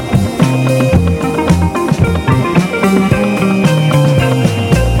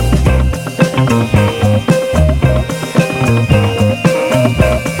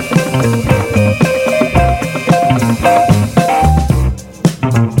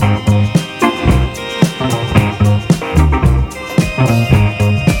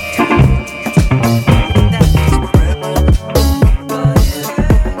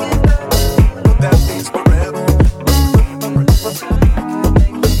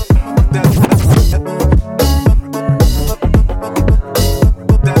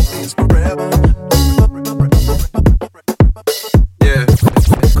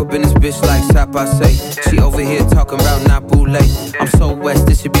 Up in this bitch like Sap, I say. She over here talking about not boule. I'm so west,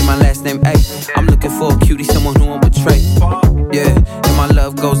 this should be my last name, A. I'm looking for a cutie, someone who won't betray. Yeah, and my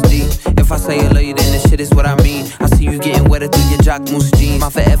love goes deep. If I say I love you, then this shit is what I mean. I see you getting wetter through your jock moose jeans. My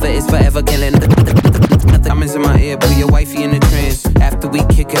forever is forever, can't let nothing. Diamonds in my ear, put your wifey in the trance. After we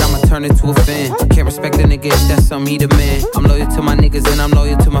kick it, I'ma turn into a fan. Can't respect a nigga if that's something he demand. I'm loyal to my niggas and I'm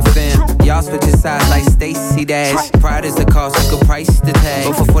loyal to my fam. Y'all switching sides like Stacey Dash. Pride is the cost, you could price the tag.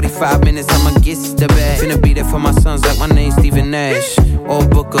 But for 45 minutes, I'ma get the bag. Finna be there for my sons like my name's Stephen Nash. Or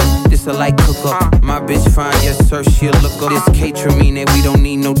Booker, this a light cooker. My bitch fine, yes sir, she a looker. This catering mean that we don't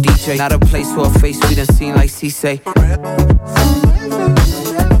need no DJ. Not a place for a face we done seen like C-Say.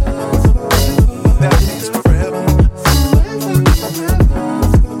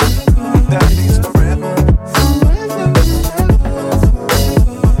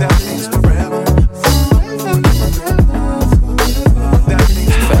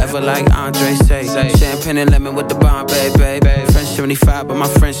 Like Andre say, champagne and lemon with the Bombay, babe. French 75, but my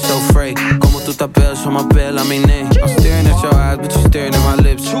French so free. Como tu tapel, show my bill, I mean name. I'm staring at your eyes, but you staring at my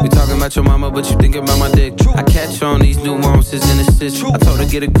lips. We talking about your mama, but you thinking about my dick. I catch on these nuances in the stitch. I told her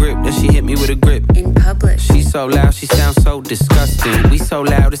get a grip, then she hit me with a grip. In public. She so loud, she sounds so disgusting. We so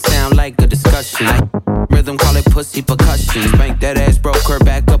loud, it sound like a discussion. Rhythm, call it pussy percussion. Spank that ass, broke her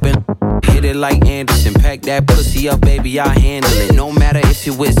back up and hit it like Anderson. Pack that pussy up, baby, I handle it. No matter if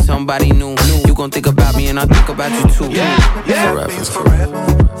you're with somebody new, you gon' think about me and I think about you too. Forever.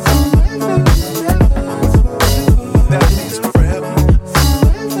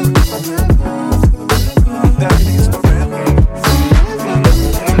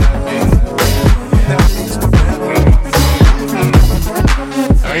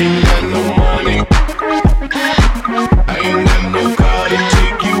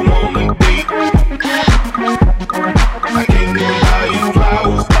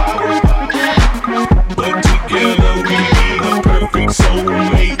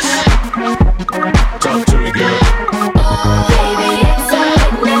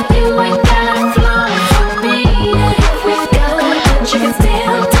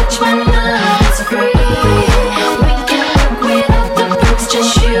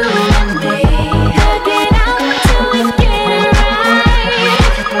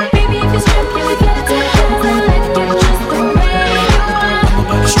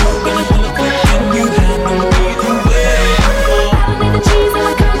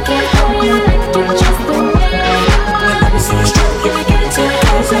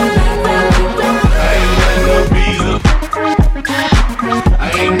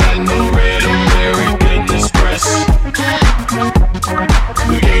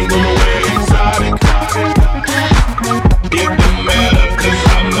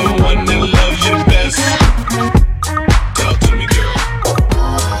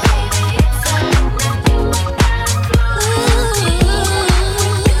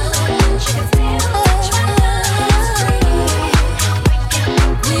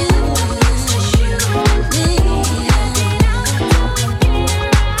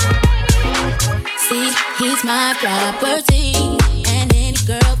 my property. And any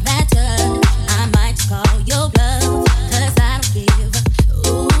girl that does, I might call your bluff. 'Cause I don't give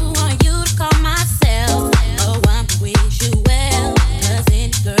want you to call myself. Oh, I'm to wish you well. 'Cause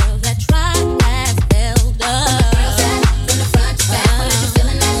any girl that tried has failed us. From the front to back, what are you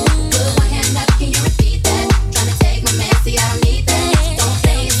feeling that? Put one hand up, can you repeat that? Trying to take my man, see I don't need that. Don't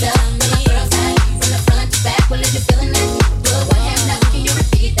play yourself, when my girl's hot. From the front to back, what are you feeling that? Put one hand up, can you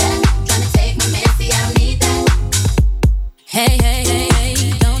repeat that? Trying to take my man, see I don't need that. Hey, hey, hey, hey,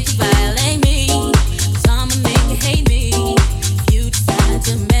 don't you violate me. 'Cause I'ma make you hate me. If you decide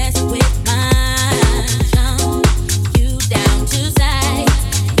to mess with mine, you down to size.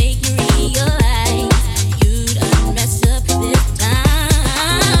 Make you realize you done messed up this time.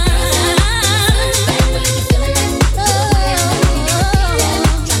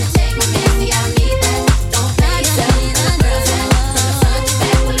 Trying to take my man, see I don't need that. Don't play yourself, my girl's hot. From the front to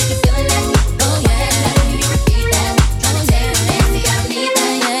back, what are you feeling that? Oh yeah, can you repeat that? Trying to take my man, see I don't need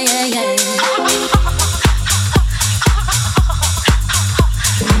that. Yeah, yeah, yeah.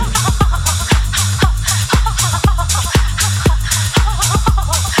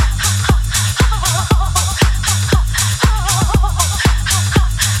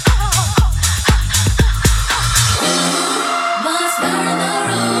 What's there in the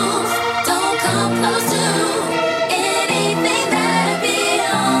roof? Don't come close to anything that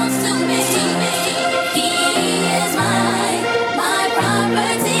belongs to me. He is my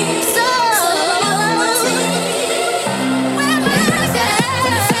property. So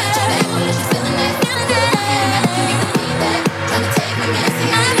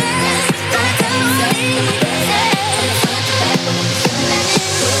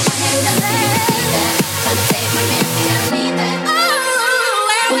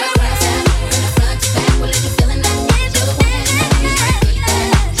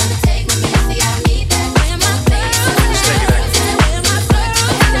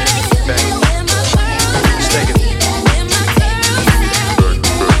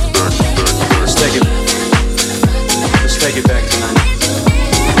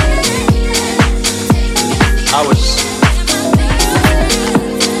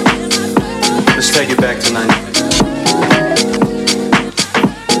Let's take it back tonight.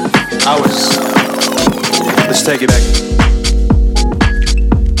 Let's take it back tonight.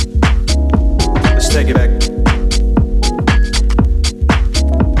 Let's take it back.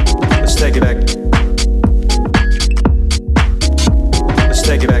 Let's take it back. Let's take it back. Let's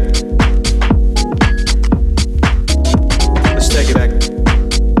take it back. Let's take it back.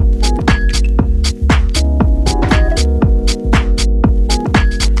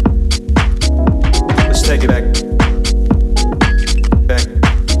 Let's take it back. Back.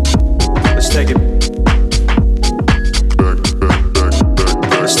 Let's take it.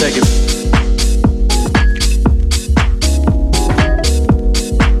 Let's take it.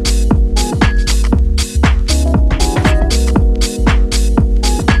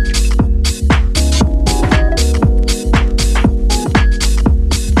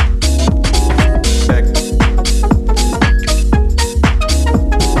 Back.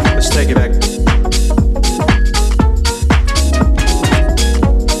 Let's take it back.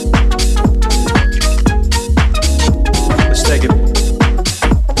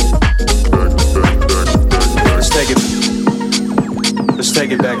 Let's take it. Let's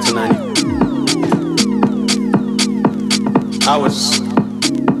take it back to 90.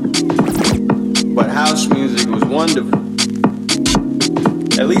 But house music was wonderful,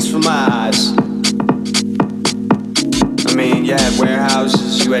 at least for my eyes. I mean, you had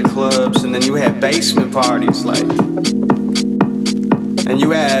warehouses, you had clubs, and then you had basement parties, like, and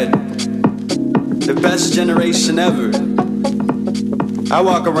you had the best generation ever. I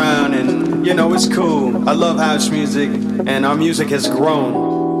walk around and, you know, it's cool. I love house music, and our music has grown.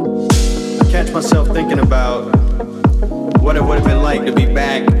 I catch myself thinking about what it would have been like to be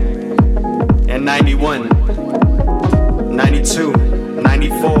back in 91, 92,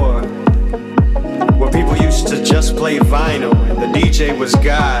 94, where people used to just play vinyl, and the DJ was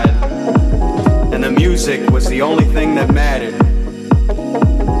God, and the music was the only thing that mattered.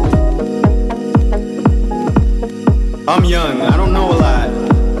 I'm young, I don't know a lot.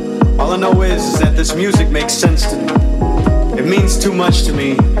 All I know is that this music makes sense to me. It means too much to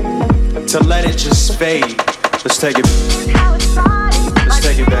me to let it just fade. Let's take it. Let's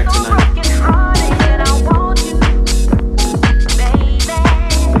take it back tonight.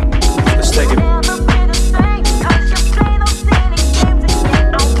 Let's take it.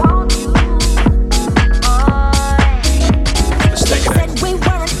 Let's take it back.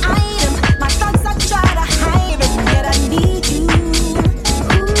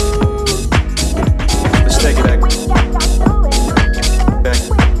 Let's take it back.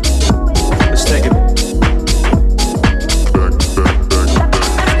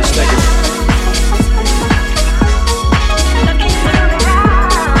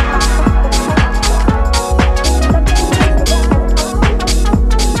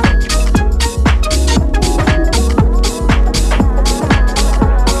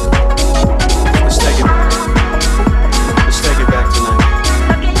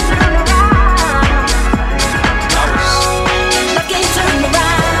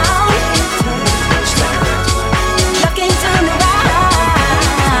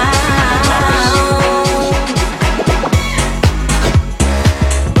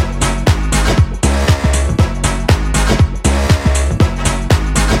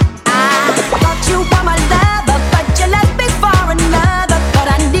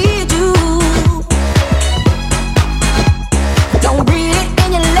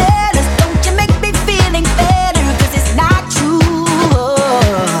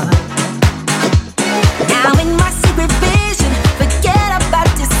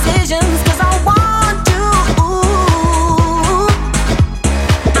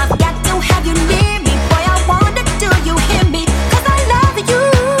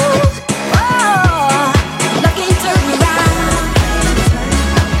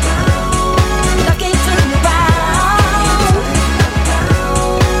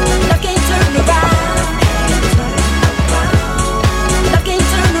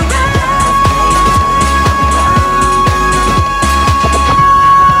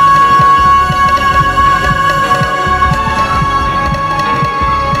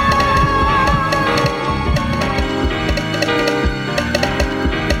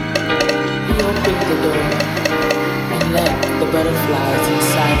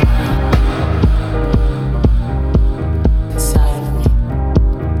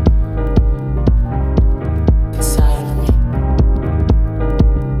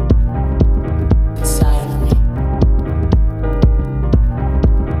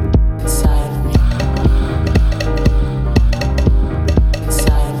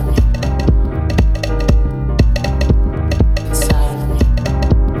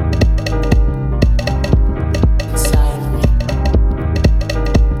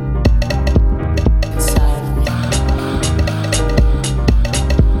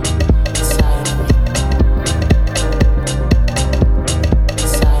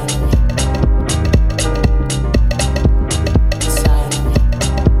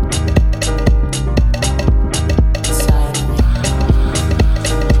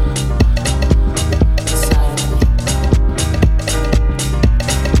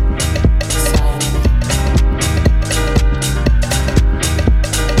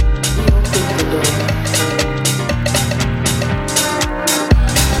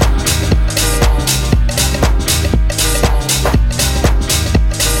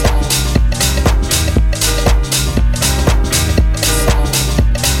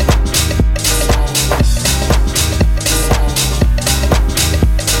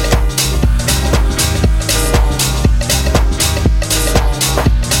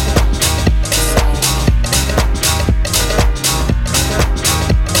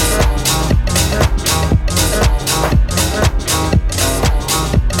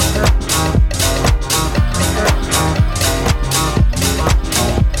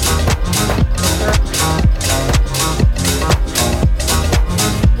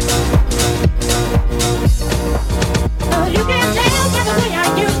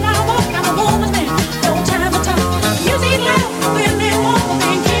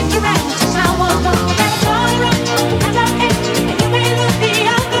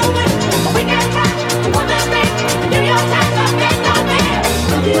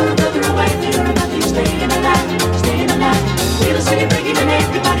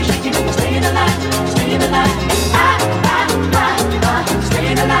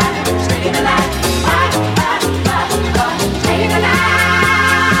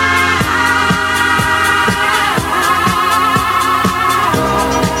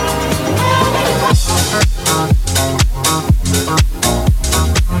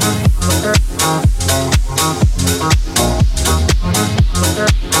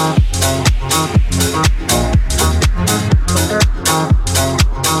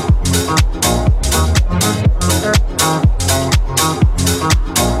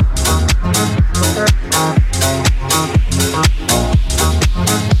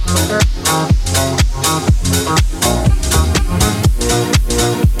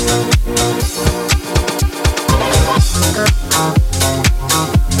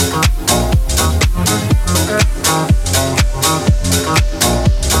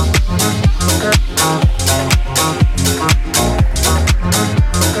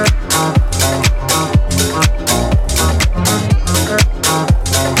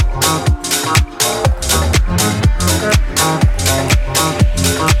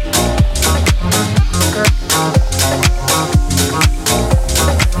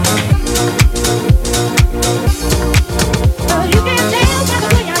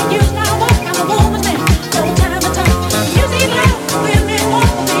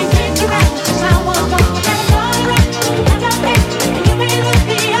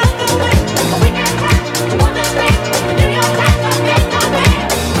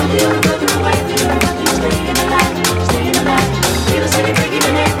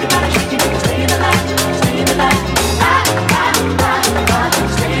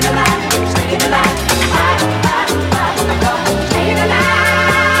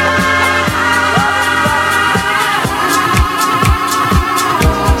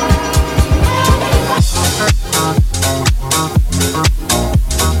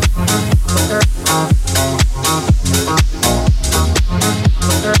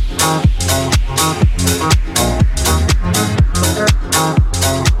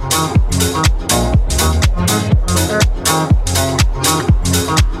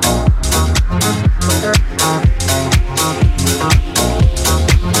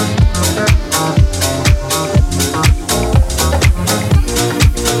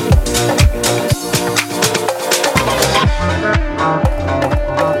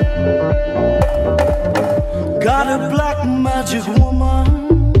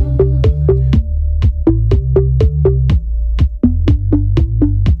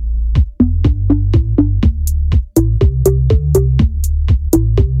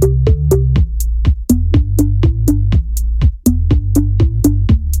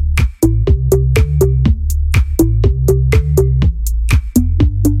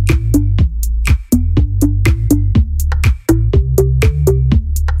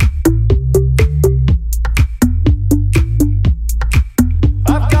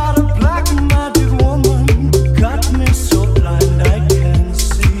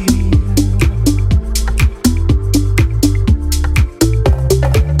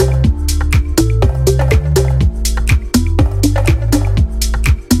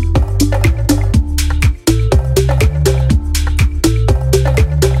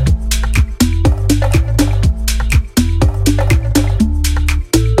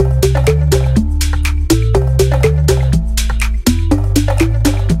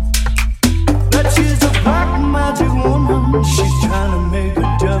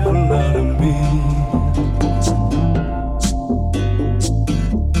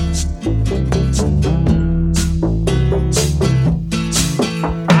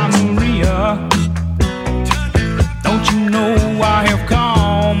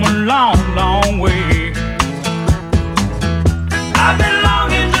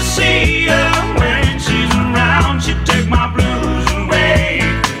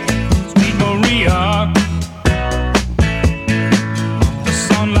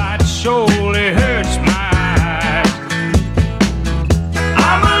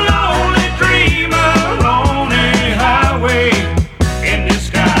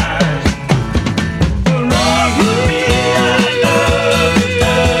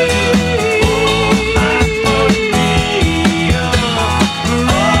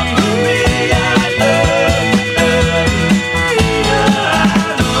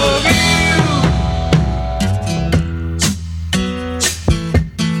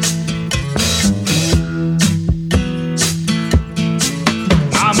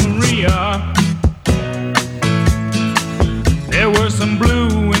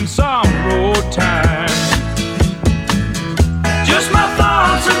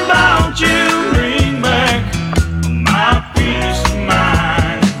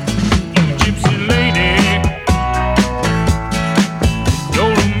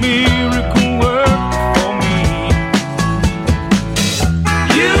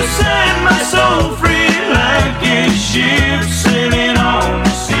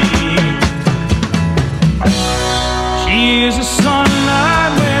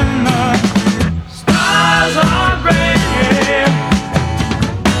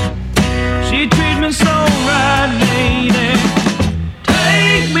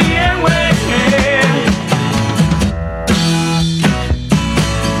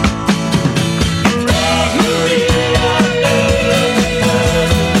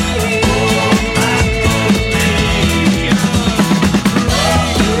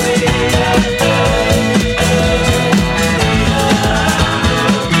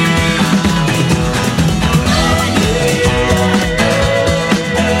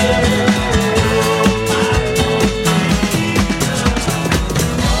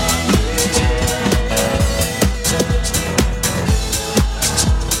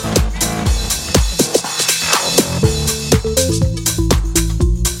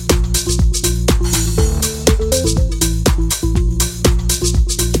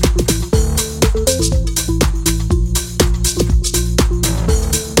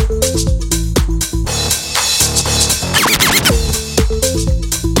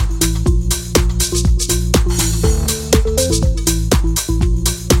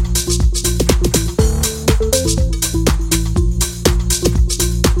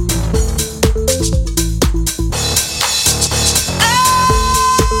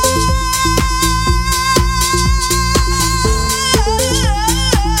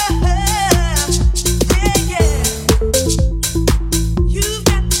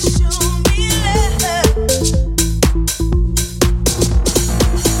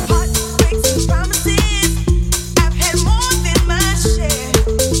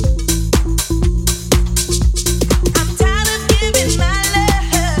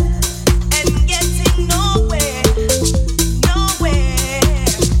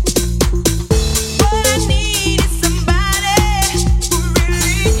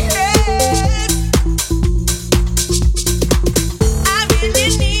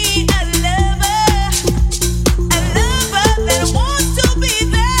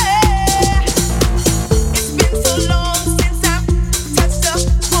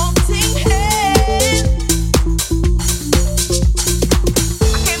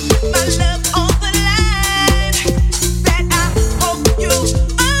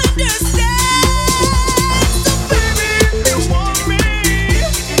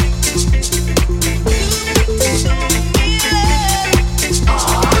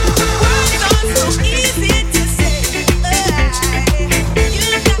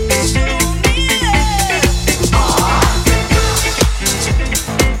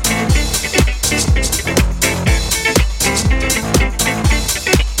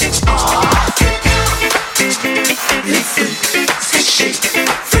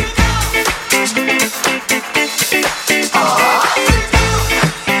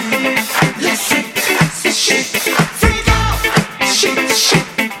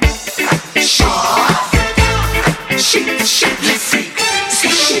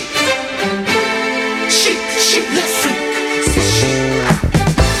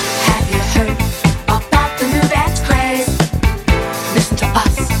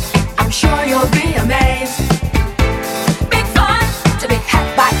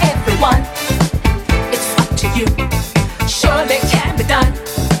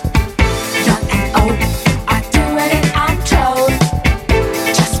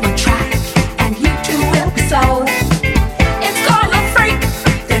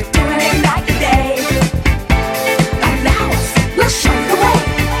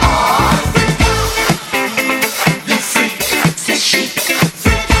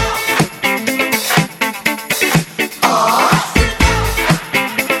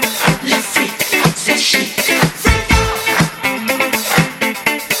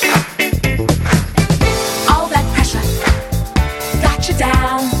 put you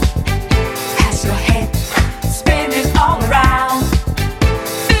down. Pass your head, spinning all around.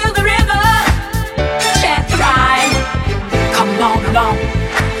 Feel the rhythm, chant the rhyme. Come on along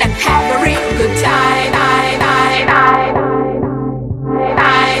and have a real good time.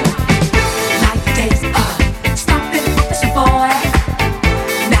 Night days are stomping as a boy.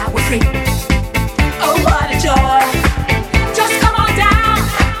 Now we're free. Oh, what a joy. Just come on down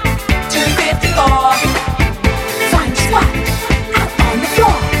to 54. Find your spot out on the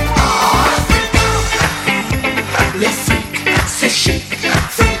floor. Let's freak, say chic, freak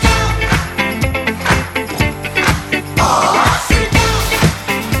out. Freak out.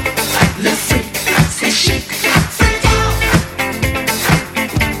 Let's freak, say chic, freak out.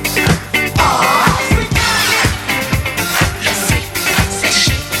 Freak out. Let's freak, say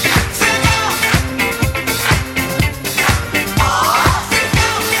chic, freak out. Freak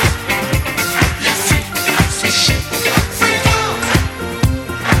out. Let's freak, say chic, freak out.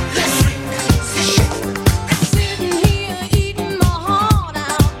 Let's freak, say chic. Sitting here eating my heart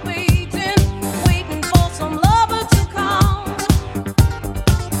out, waiting for some lover to call.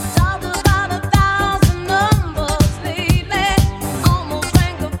 Talked about 1,000 numbers lately, almost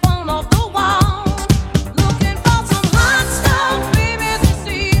rang the phone off the wall. Looking for some hot stuff, baby, this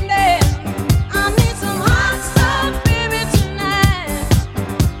evening. I need some hot stuff, baby, tonight.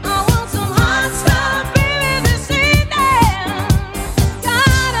 I want some hot stuff, baby, this evening.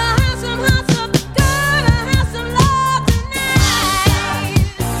 Gotta have some hot stuff, gotta have some love tonight.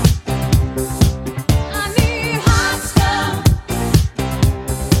 I need hot stuff.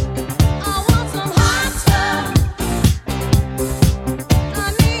 I want some hot stuff. I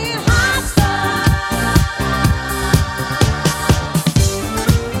need hot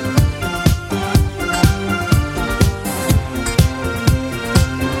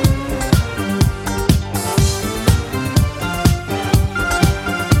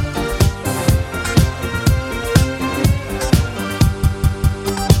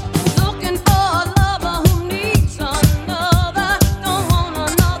Looking for a lover who needs another. Don't want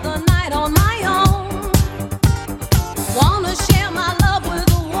another night on my own. Wanna share my love with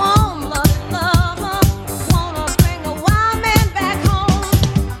a warm-blooded lover. Wanna bring a wild man back home.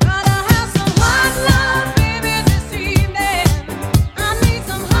 Gotta have some hot love, baby, this evening. I need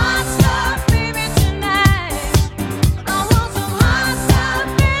some hot stuff, baby, tonight. I want some hot stuff,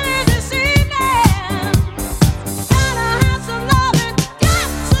 baby, this evening. Gotta have some loving, got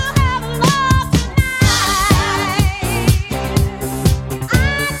to have love tonight. I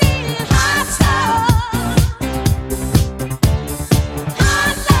need hot stuff,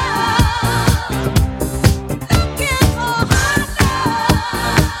 hot love. Looking for hot love.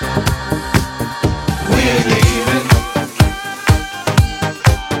 We're leaving.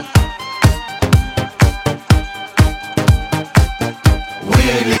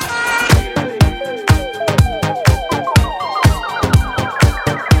 We're leaving.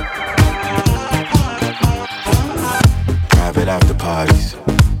 Private after parties,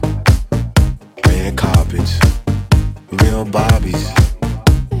 red carpets, real Barbies,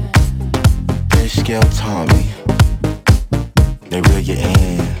 fish scale Tommy. They reel you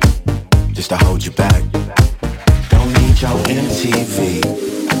in just to hold you back. Don't need your MTV,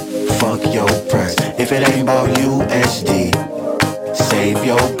 fuck your press. If it ain't about USD, save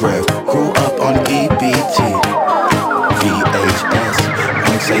your breath. Grew up on EBT, VHS.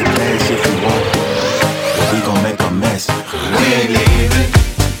 Unsay plans if you want, but we gon' make a mess. We're leaving.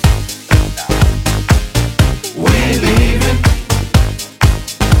 We're leaving.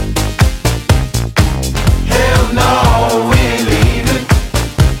 Hell no, we ain't leaving.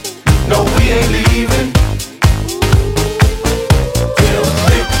 No, we ain't leaving. Till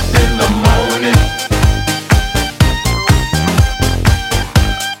 6 in the morning.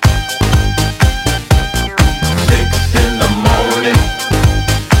 6 in the morning.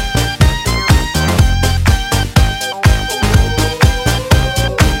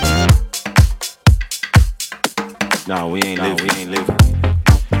 No, we ain't living.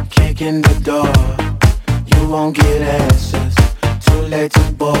 Kick in the door, you won't get answers. Too late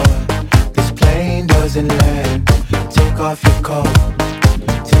to board, this plane doesn't land. Take off your coat,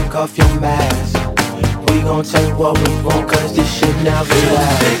 take off your mask. We gon' take what we want, cause this shit never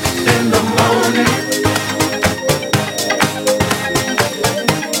lasts. 6 in the morning.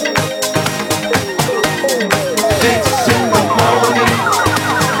 6 in the morning.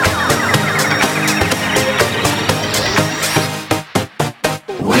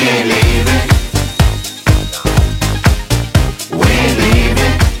 We ain't leaving. We ain't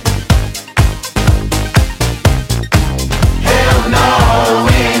leaving. Hell no,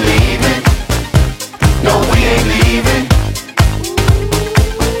 we ain't leaving. No, we ain't leaving.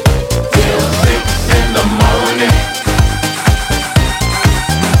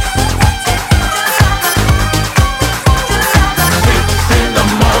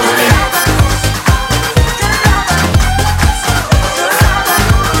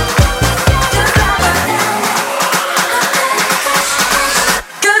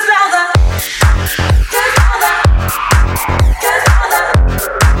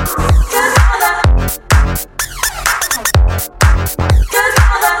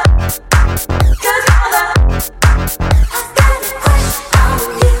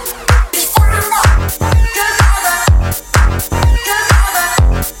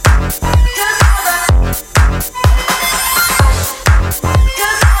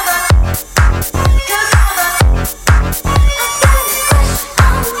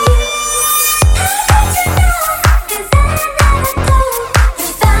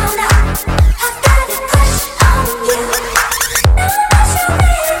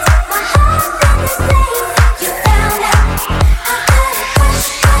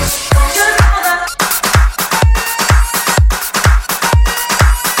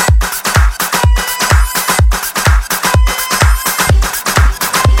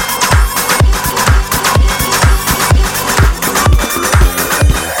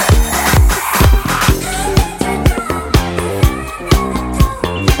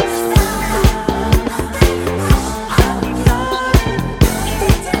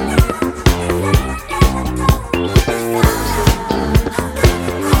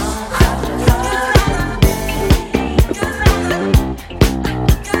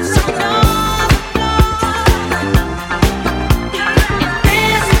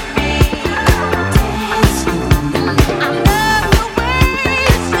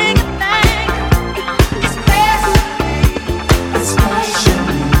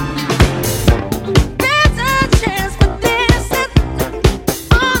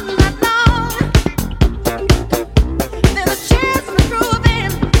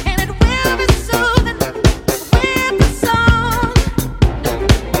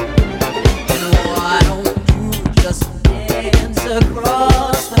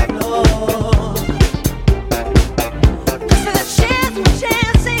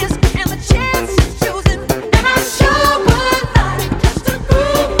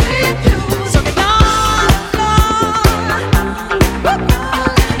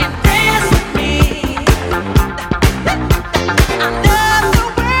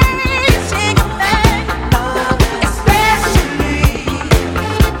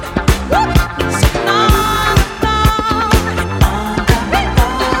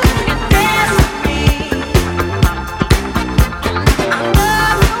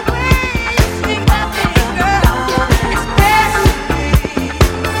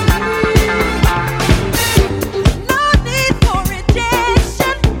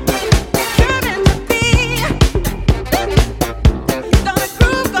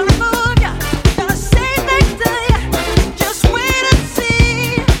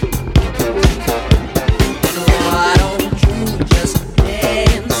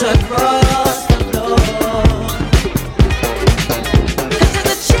 across the floor. 'Cause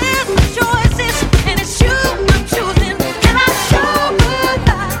there's a chance of choices, and it's you I'm choosing, and I sure would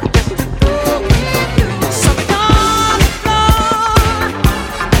like just to prove with you. So we're on the floor,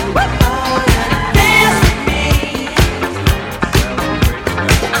 dance with me.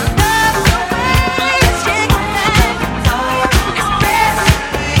 I love the way you shake your thing, express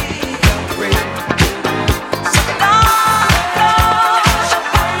me. So we're on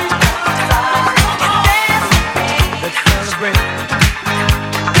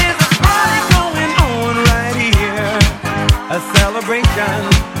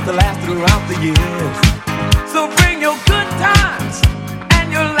to last throughout the years. So bring your good times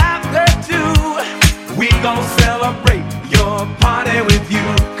and your laughter too. We gon' celebrate your party with you.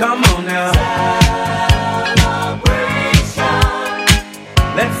 Come on now. Celebration.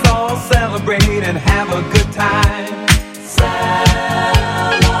 Let's all celebrate and have a good time. Celebration.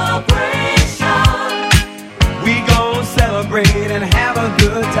 We gon' celebrate and have a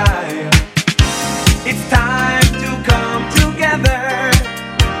good time. It's time to come together.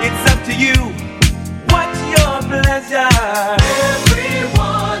 It's up to you. What's your pleasure?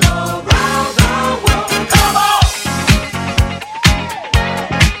 Everyone around the world, come on!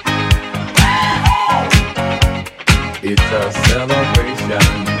 It's a celebration.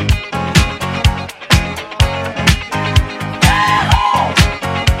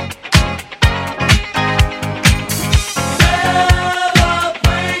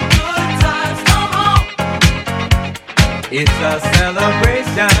 Celebrate good times, come on! It's a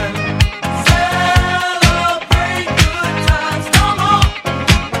celebration. Celebrate good times, come on.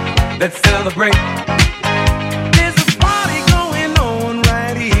 Let's celebrate. There's a party going on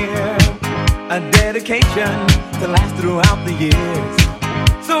right here. A dedication to last throughout the years.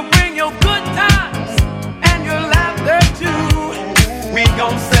 So bring your good times and your laughter too. We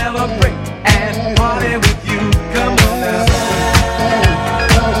gon' celebrate and party with you. Come on now.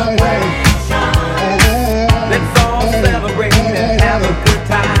 Let's all celebrate and have a good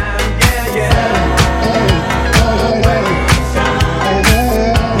time. Yeah, yeah.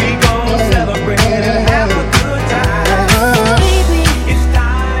 We gon' celebrate and have a good time. Baby, it's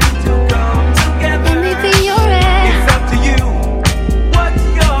time to come together. let me be your air. It's up to you. What's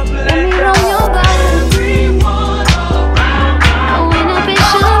your pleasure? Let me roll your body. Everyone around. No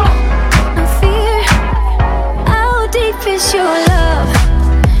inhibition, no fear.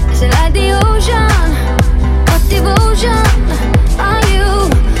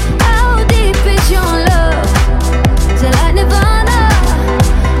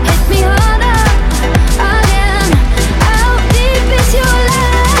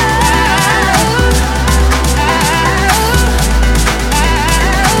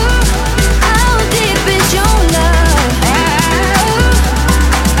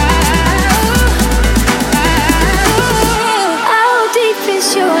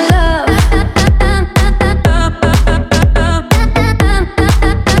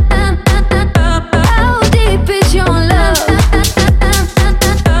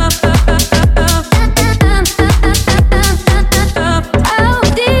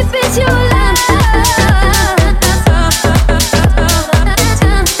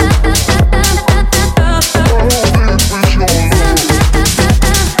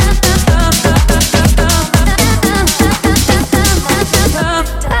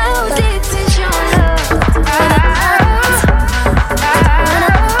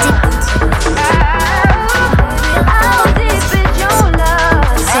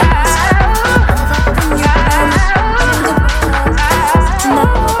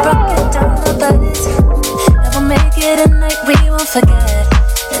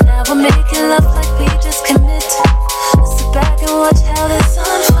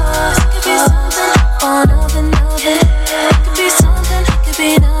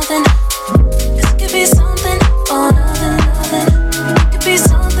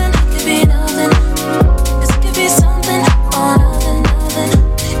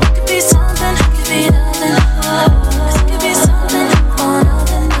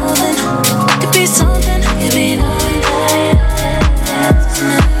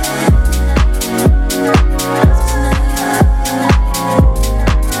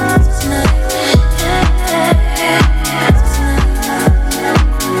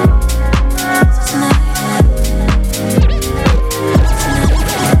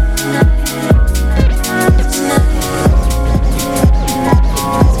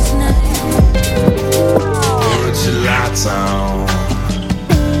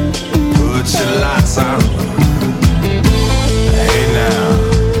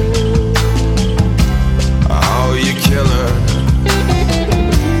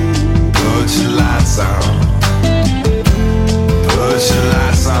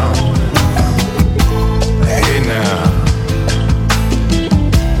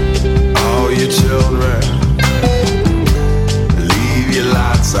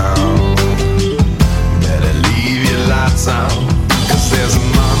 sound. Better leave your lights on, 'cause there's a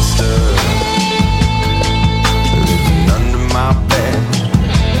monster living under my bed,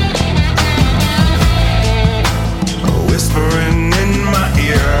 whispering in my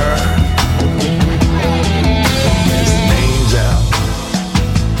ear. There's an angel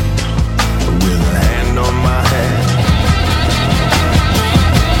with a hand on my head.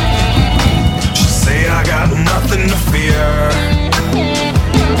 She say I got nothing to fear.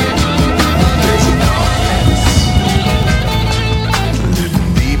 There's a darkness living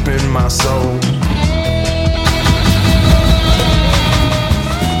deep in my soul.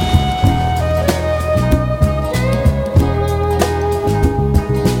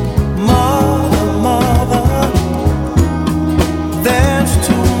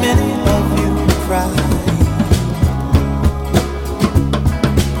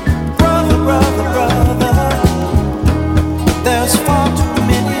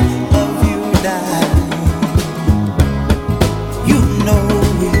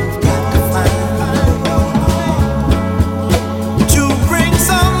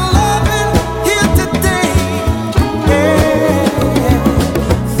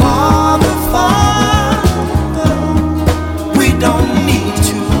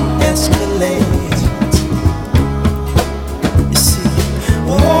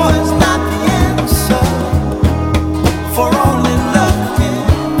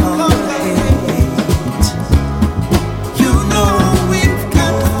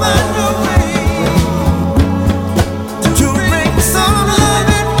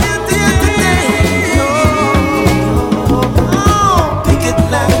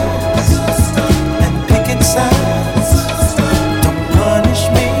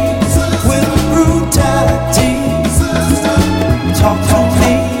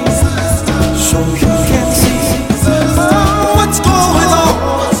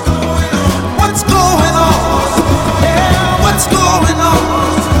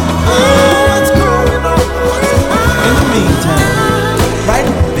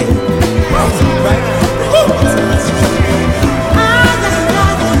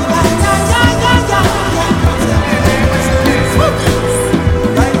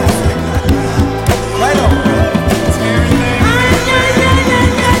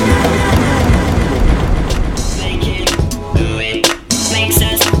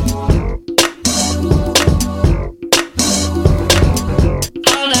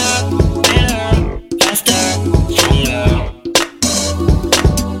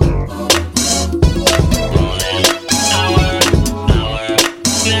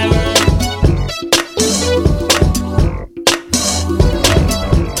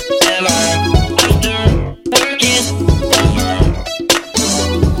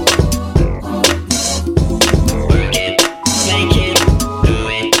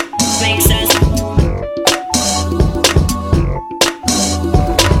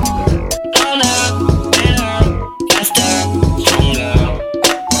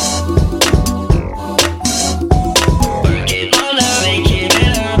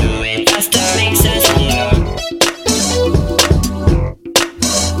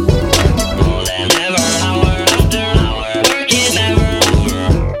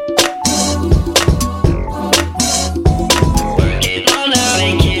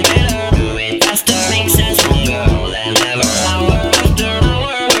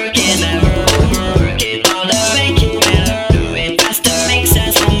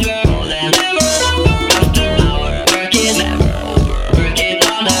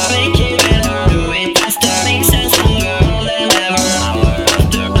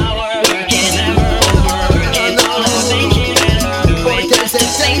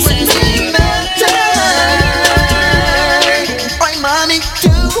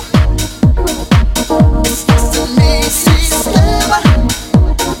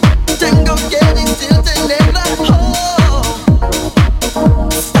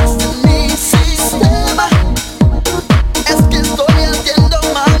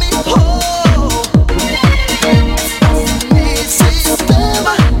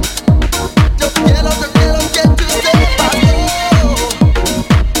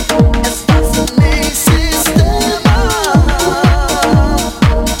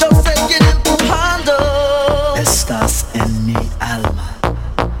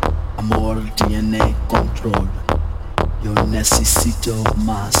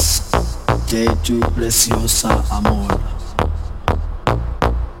 tu preciosa amor.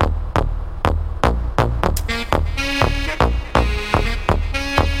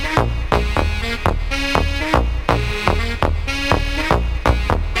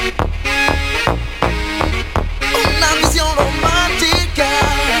 Una visión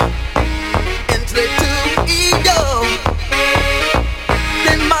romántica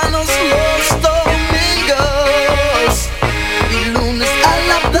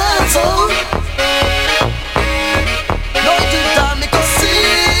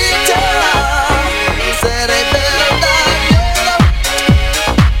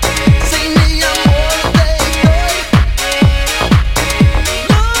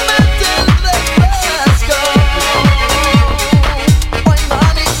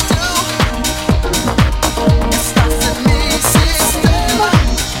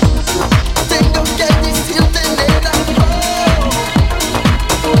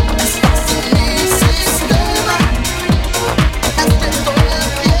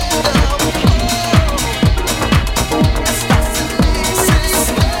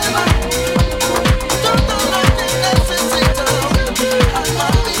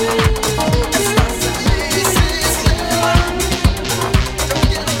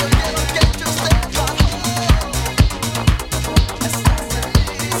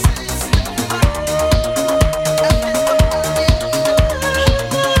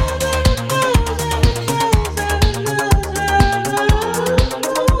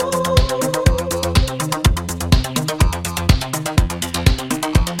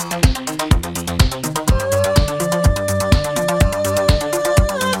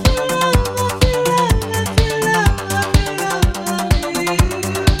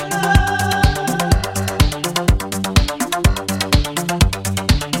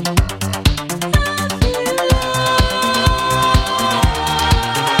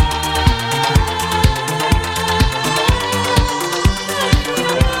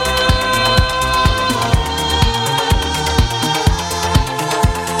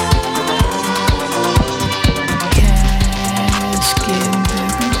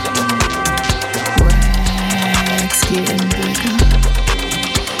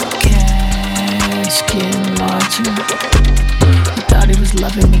you. He thought he was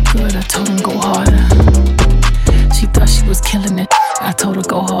loving me good, I told him go harder. She thought she was killing it, I told her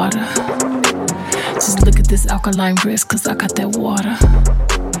go harder. Just look at this alkaline wrist, cause I got that water.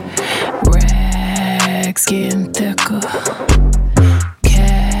 Rags getting thicker,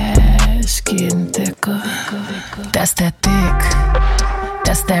 cash getting thicker. That's that thick,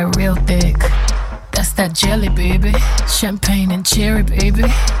 that's that real thick. That's that jelly, baby. Champagne and cherry, baby.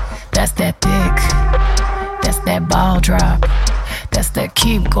 That's that thick. That's that ball drop. That's that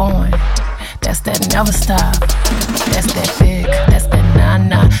keep going. That's that never stop. That's that thick. That's that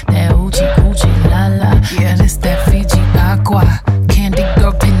na-na. That oochie coochie la la. Yeah, this that Fiji agua. Candy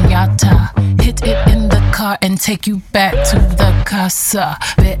girl pinata. Hit it in the car and take you back to the casa.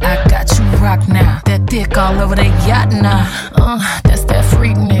 Bet I got you rock now. That dick all over the yacht now. That's that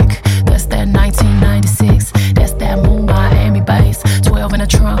freak Nick. That's that 1996. That's that Moon Miami bass. 12 in the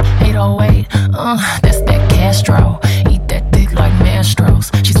trunk, 808. That's that Castro. Eat that dick like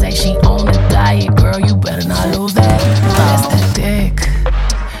Mastros. She say she on a diet, girl. You better not lose that. That's that dick.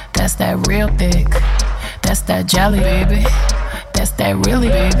 That's that real thick. That's that jelly, baby. That's that really,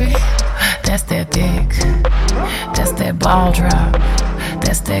 baby. That's that dick. That's that ball drop.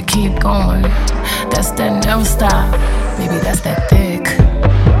 That's that keep going. That's that never stop. Baby, that's that thick.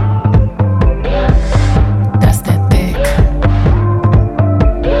 That's that thick.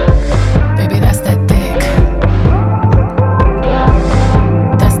 Baby, that's that thick.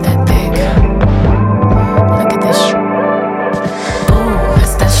 That's that thick. Look at this. Ooh,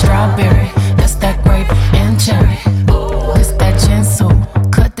 that's that strawberry. That's that grape and cherry. That's that ginseng.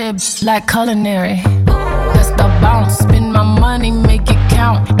 Cut that like culinary. That's the bounce. Spend my money, make it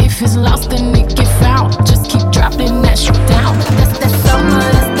count. If it's lost, then it get found. Just keep dropping that shit down. That's that summer,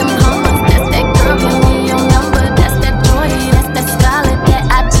 that's them hummers. That's that girl, give me your number. That's that joy, that's that scholar that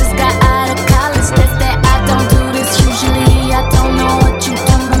I just got out of college. That's that I don't do this usually. I don't know what you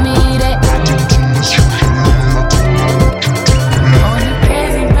do to me. That I don't do this usually. Oh, you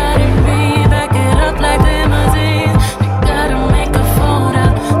crazy about me. Back it up like limousine. We gotta make a photo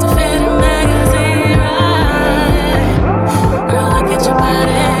to fit a magazine, right? Girl, look at your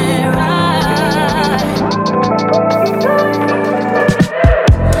body, right?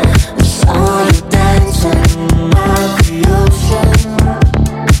 I saw you dancing by the ocean,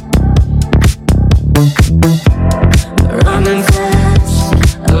 running fast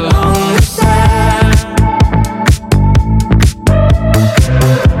along the sand.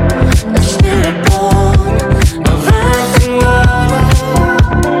 A spirit born of earth and water.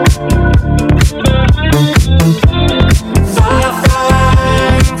 Fire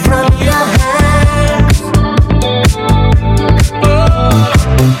flying from your hands.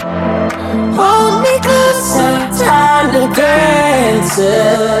 Hold me closer, time to dance.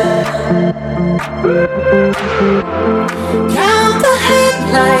 Count the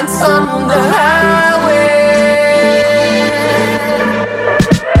headlights on the highway.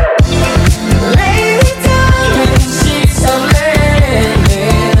 Lay me down in sheets of linen.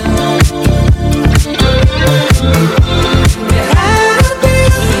 You had a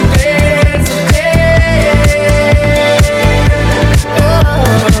busy day today.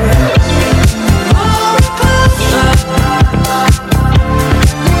 Hold closer,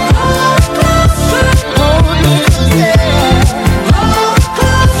 hold closer, hold me closer.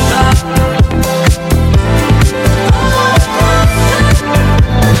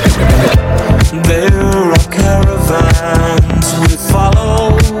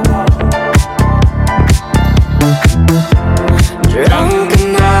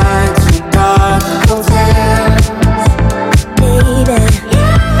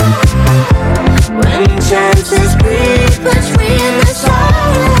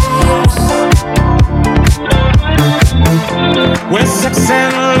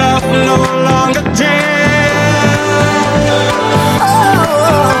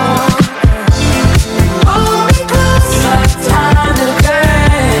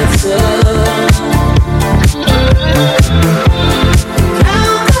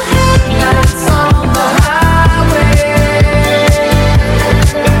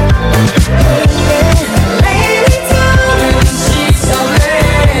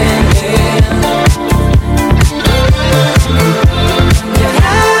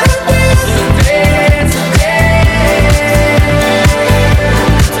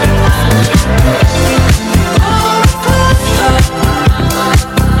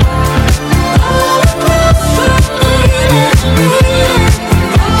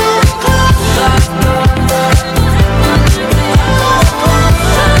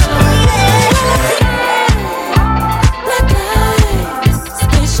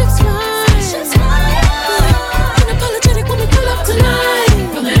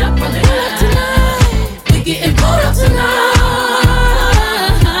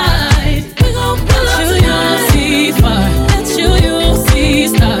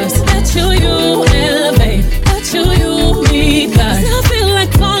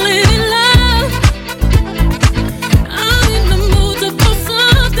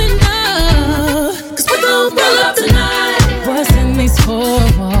 four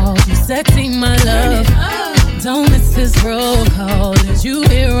walls. You sexy, my love. Don't miss this roll call. Did you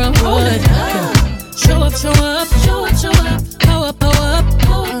hear a word? Show up, show up, show up, show up. Pull up, pull up,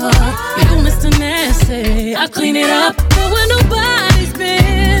 pull up. You Mr. Nasty, I clean it up. Go where nobody's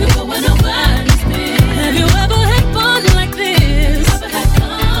been. Go where nobody's been. Have you ever had fun like this? I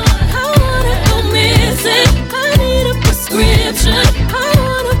wanna go missing. I need a prescription. I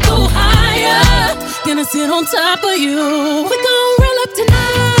wanna go higher. Gonna sit on top of you. We gon' roll up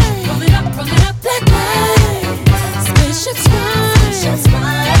tonight. Roll it up, black light. Spaceship smile.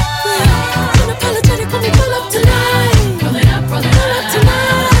 Unapologetic when we pull up tonight. Roll it up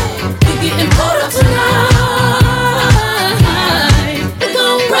tonight. We getting pulled up tonight. We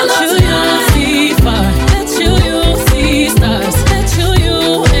gon' roll up tonight. See far. Bet you'll see stars. Bet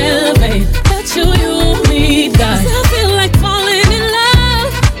you'll elevate. Bet you'll meet God. 'Cause I feel like falling in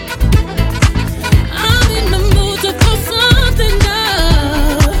love. I'm in the mood to throw something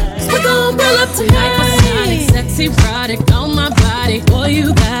up. So we gon' roll up tonight. Sexy product on my body. Boy,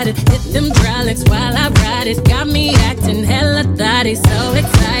 you got it. Hit them hydraulics while I ride it. Got me acting hella thotty. So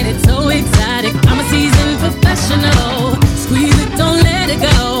excited, so exotic. I'm a seasoned professional. Squeeze it, don't let it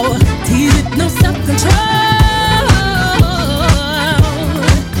go. Tease it, no self-control.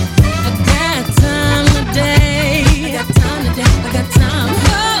 I got time today. I got time today. I got time.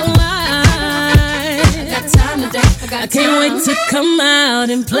 Oh, I got time today. I can't wait to come out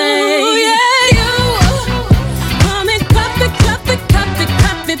and play. Ooh, yeah, you. Cup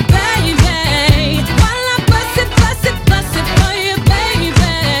it, baby. While I bust it for you, baby.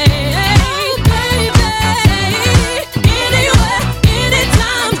 Oh, baby. Anywhere,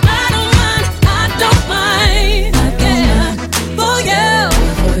 anytime, I don't mind. Yeah, for you.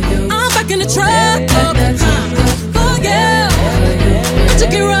 I'm back in the truck. For you. I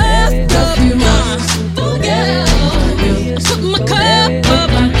took it rough. For you. I put my cup up.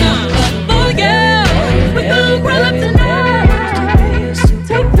 For you. We gon' roll up tonight.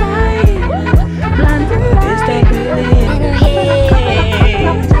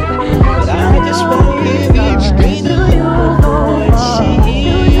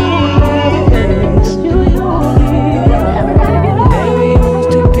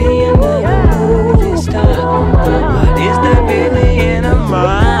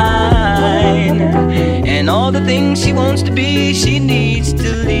 She wants to be, she needs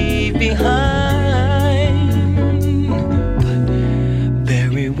to leave behind. But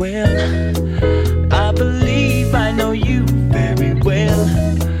very well, I believe I know you very well.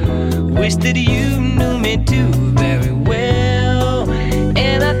 Wish that you knew me too very well.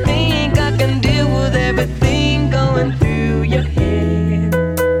 And I think I can deal with everything going through your head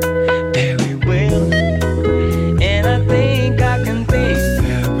very well. And I think I can think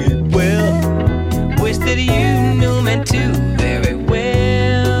very well. Wish that you too very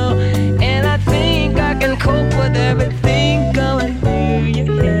well, and I think I can cope with everything going through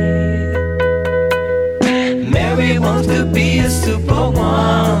your head. Mary wants to be a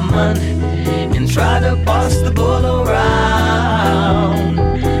superwoman and try to boss the bull around,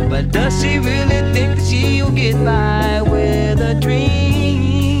 but does she really think that she'll get by with a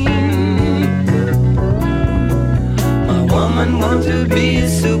dream? My woman wants to be a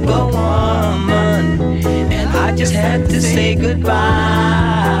superwoman, I just had to say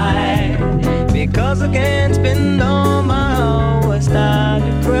goodbye, because I can't spend all my hours starting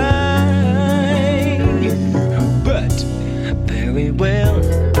to cry. But very well,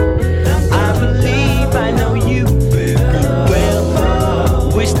 I believe I know you very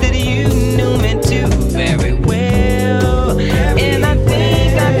well. Wish that you knew me too very well. And I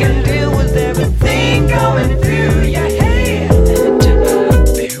think I can deal with everything going through your head.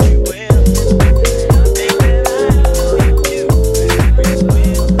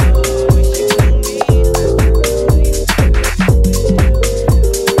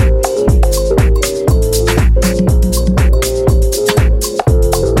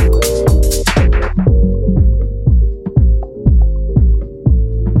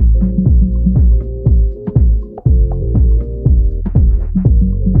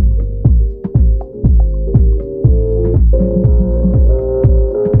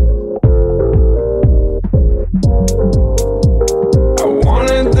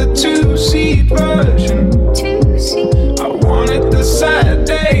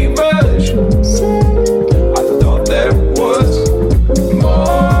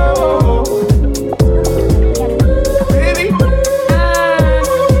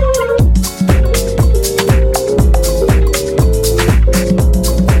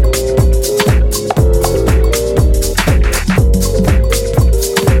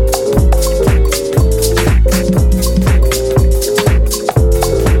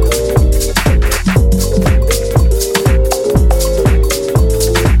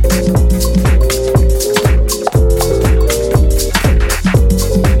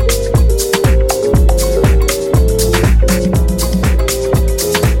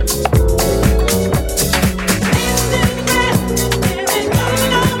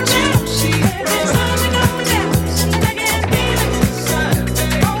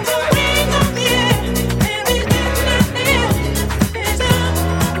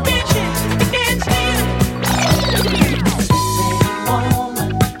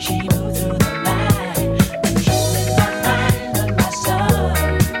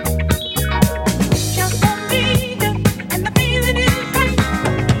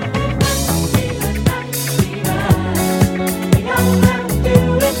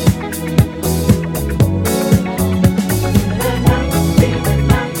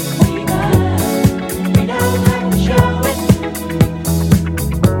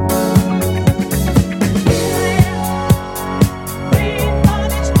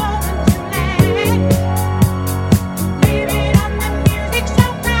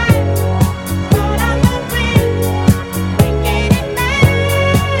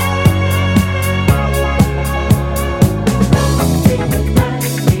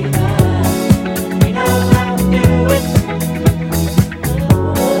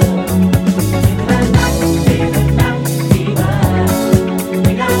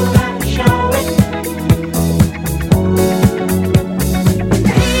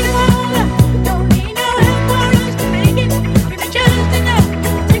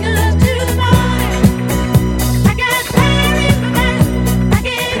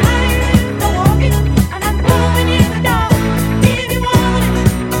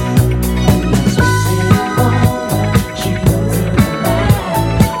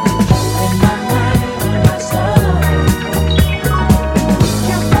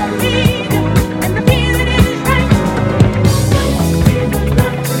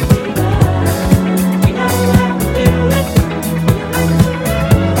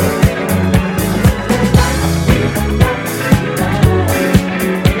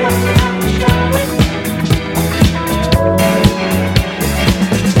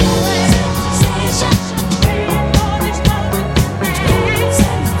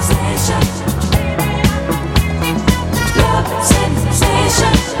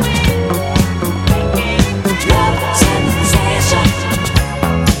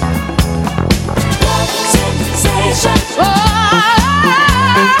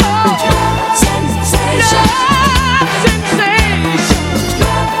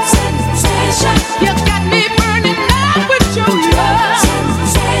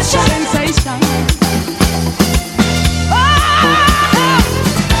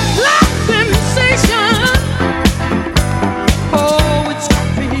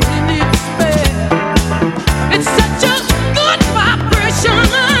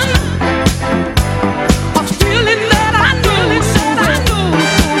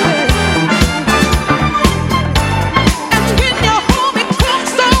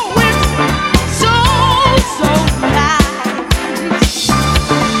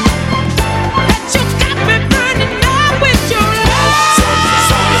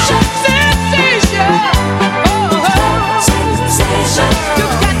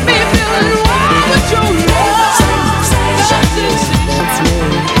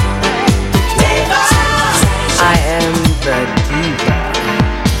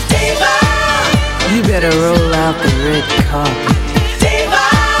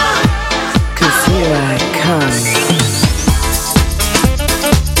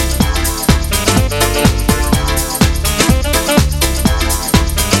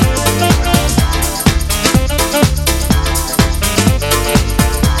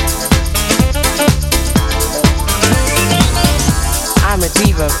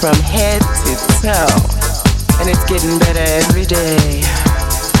 diva from head to toe, and it's getting better every day.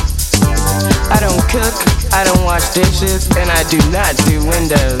 I don't cook, I don't wash dishes, and I do not do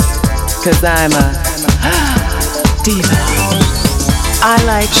windows, 'cause I'm a diva. I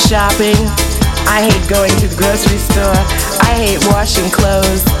like shopping, I hate going to the grocery store, I hate washing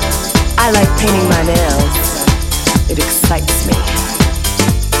clothes, I like painting my nails. It excites me.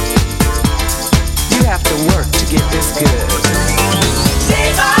 You have to work to get this good.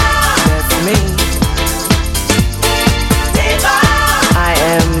 Diva! That's me. Diva! I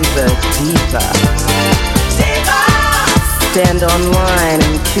am the diva. Diva! Stand online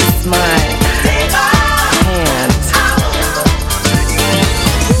and kiss my diva hand.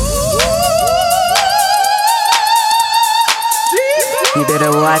 You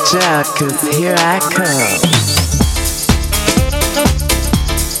better watch out, 'cause here I come.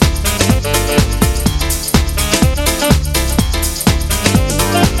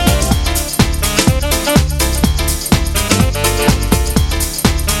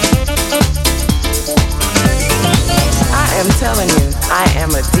 I'm telling you, I am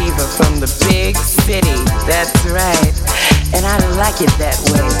a diva from the big city, that's right, and I like it that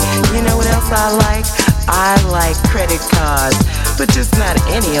way. You know what else I like? I like credit cards, but just not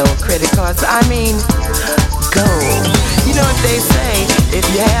any old credit cards. I mean, gold. You know what they say, if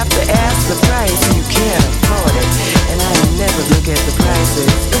you have to ask the price, you can't afford it, and I never look at the prices.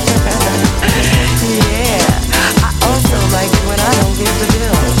 Yeah, I also like when I don't get the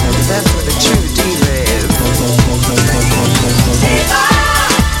bill, that's what a true diva is. Diva!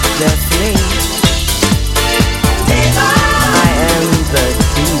 That's me. Diva! I am the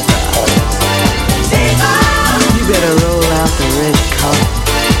diva. Diva! You better roll out the red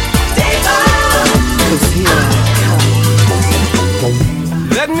carpet. Diva! 'Cause here I come.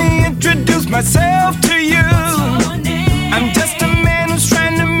 Let me introduce myself to you. I'm just a man who's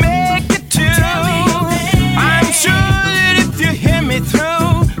trying to make it too. I'm sure that if you hear me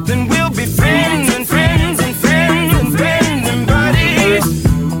through, then we'll be friends and friends and friends and friends and buddies.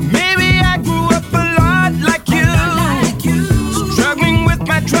 Maybe I grew up a lot like you, struggling with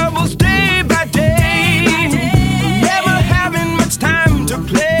my troubles day by day, never having much time to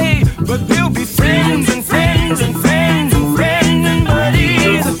play, but we'll be friends and friends and friends and friends and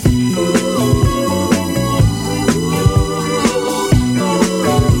buddies.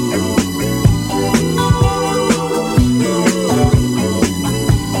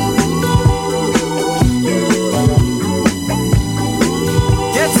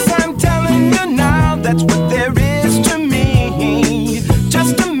 Yes, I'm telling you now, that's what there is to me.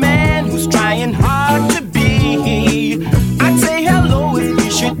 Just a man who's trying hard to be. I'd say hello if we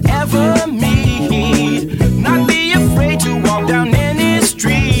should ever meet. Not be afraid to walk down any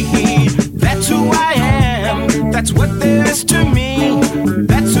street. That's who I am, that's what there is to me.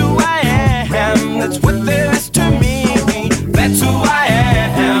 That's who I am, that's what there is to me. That's who I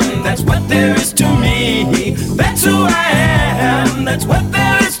am, that's what there is to me. That's who I am, that's what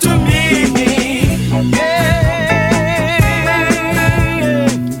there is to me. Yeah.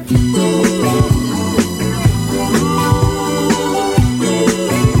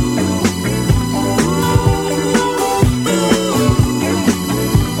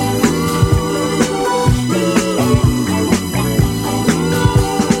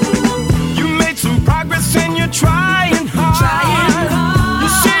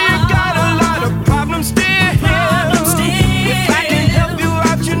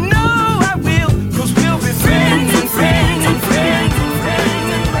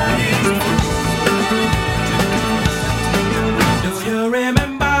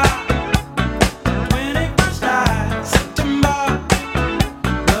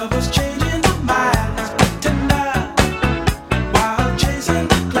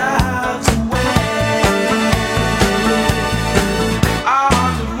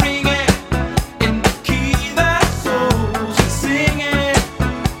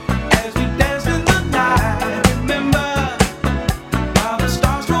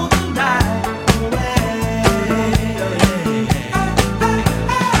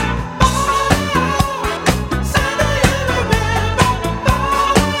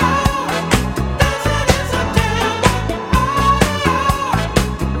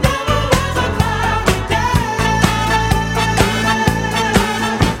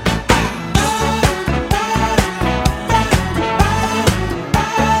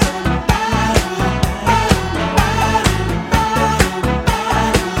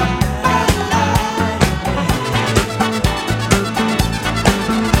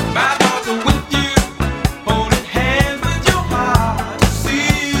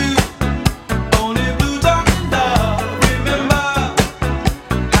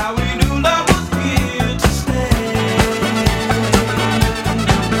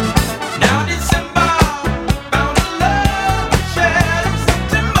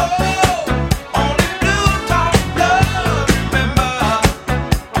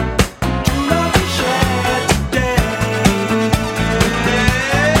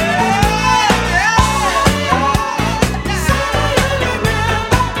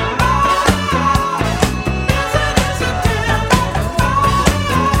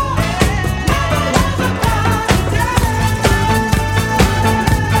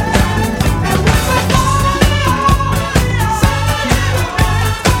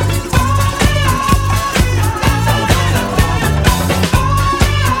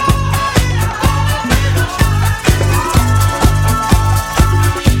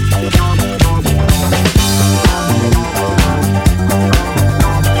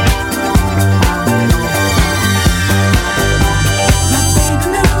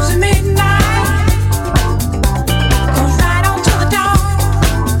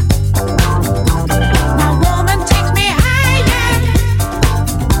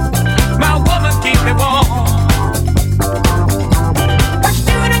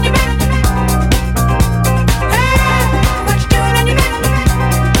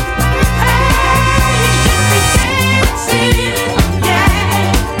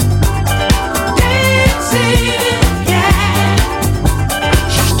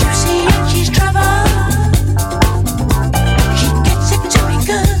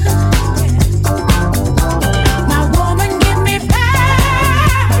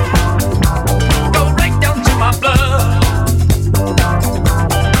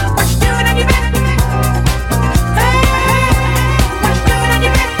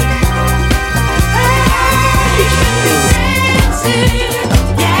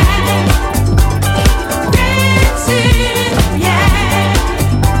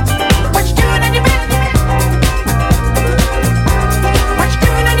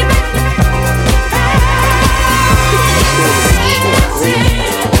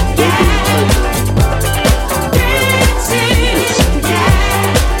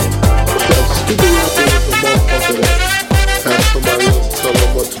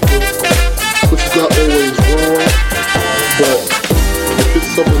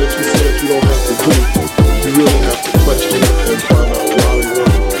 something that you feel like you don't have to do, you really have to question it and find out why you want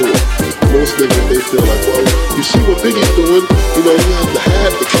to do it. Most niggas, they feel like, well, you see what Biggie's doing, you know, he has the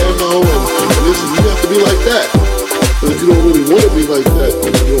hat, the camo, and this, you have to be like that. But if you don't really want to be like that,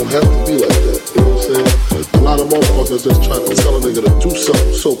 you don't have to be like that. You know what I'm saying? A lot of motherfuckers just try to tell a nigga to do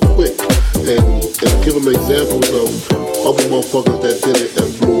something so quick and give them examples of other motherfuckers that did it and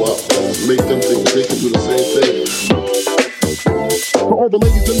blew up and make them think they can do the same thing. For all the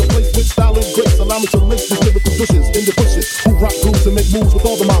ladies in the place with style and grace, allow me to lace these lyrical douches in the bushes who rock grooves and make moves with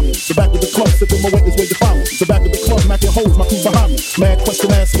all the mommies. The back of the club, sipping my wet is where you find me. The back of the club, macking holes, my crew behind me. Mad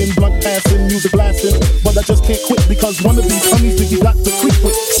question asking, blunt passing, music blasting, but I just can't quit because one of these honeys that you got to creep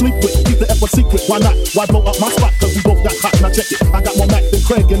with, sleep with, keep the F a secret. Why not? Why blow up my spot? Cause we both got hot. Now check it. I got more Mac than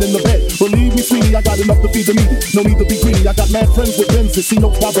Craig and in the bed. Believe me, sweetie, I got enough to feed the needy. No need to be greedy. I got mad friends with Benzes, see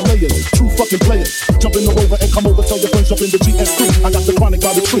notes by the layers. True fucking players. Jump in the Rover and come over, tell your friends, jump in the GS3. I got the chronic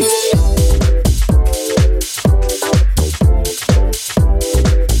by the tree.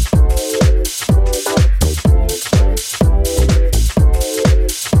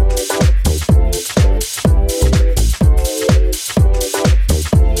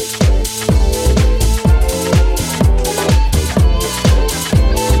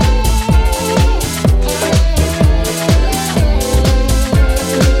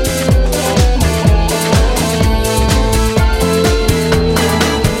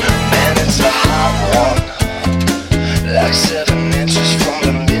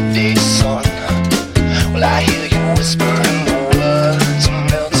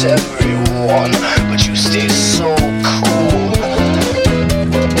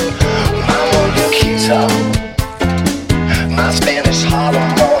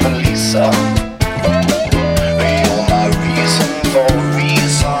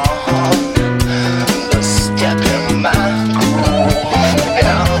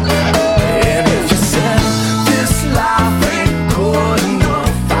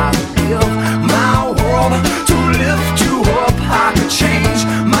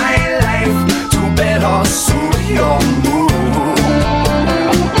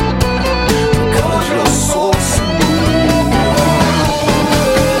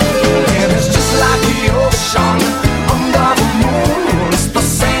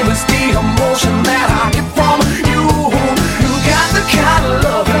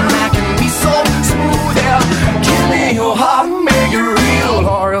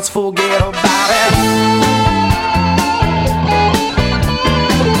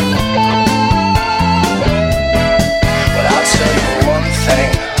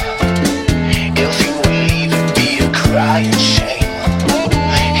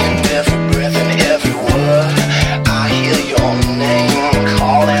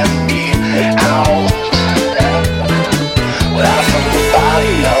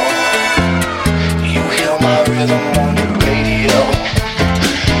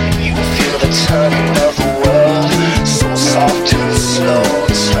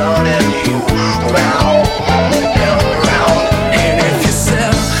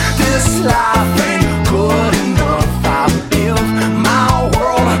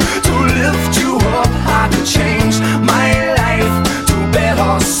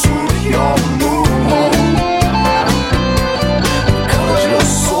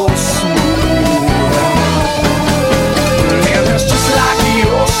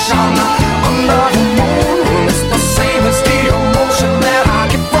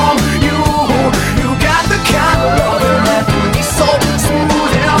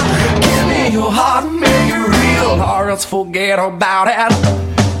 Forget about it.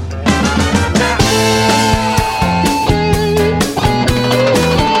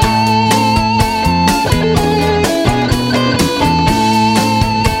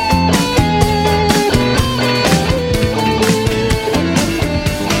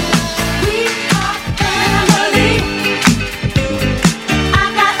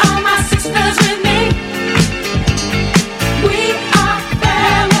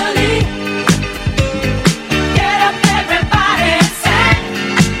 Get up, everybody, say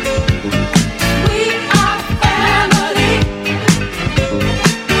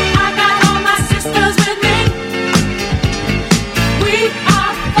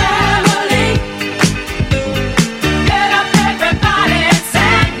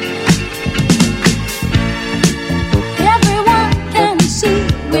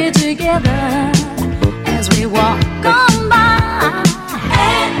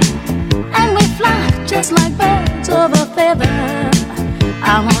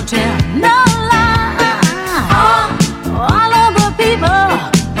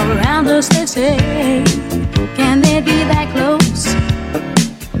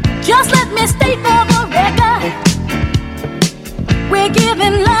Just let me state for the record, we're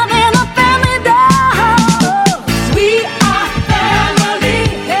giving love in a family dose. We are family.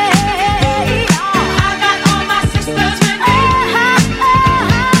 Hey, I got all my sisters with me.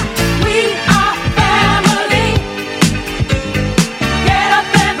 We are family. Get up,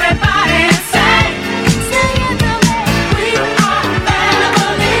 everybody, and sing. Sing it to me. We are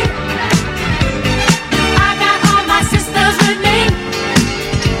family. I got all my sisters with me.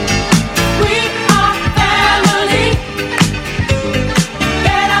 We are family.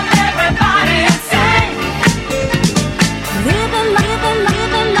 Get up.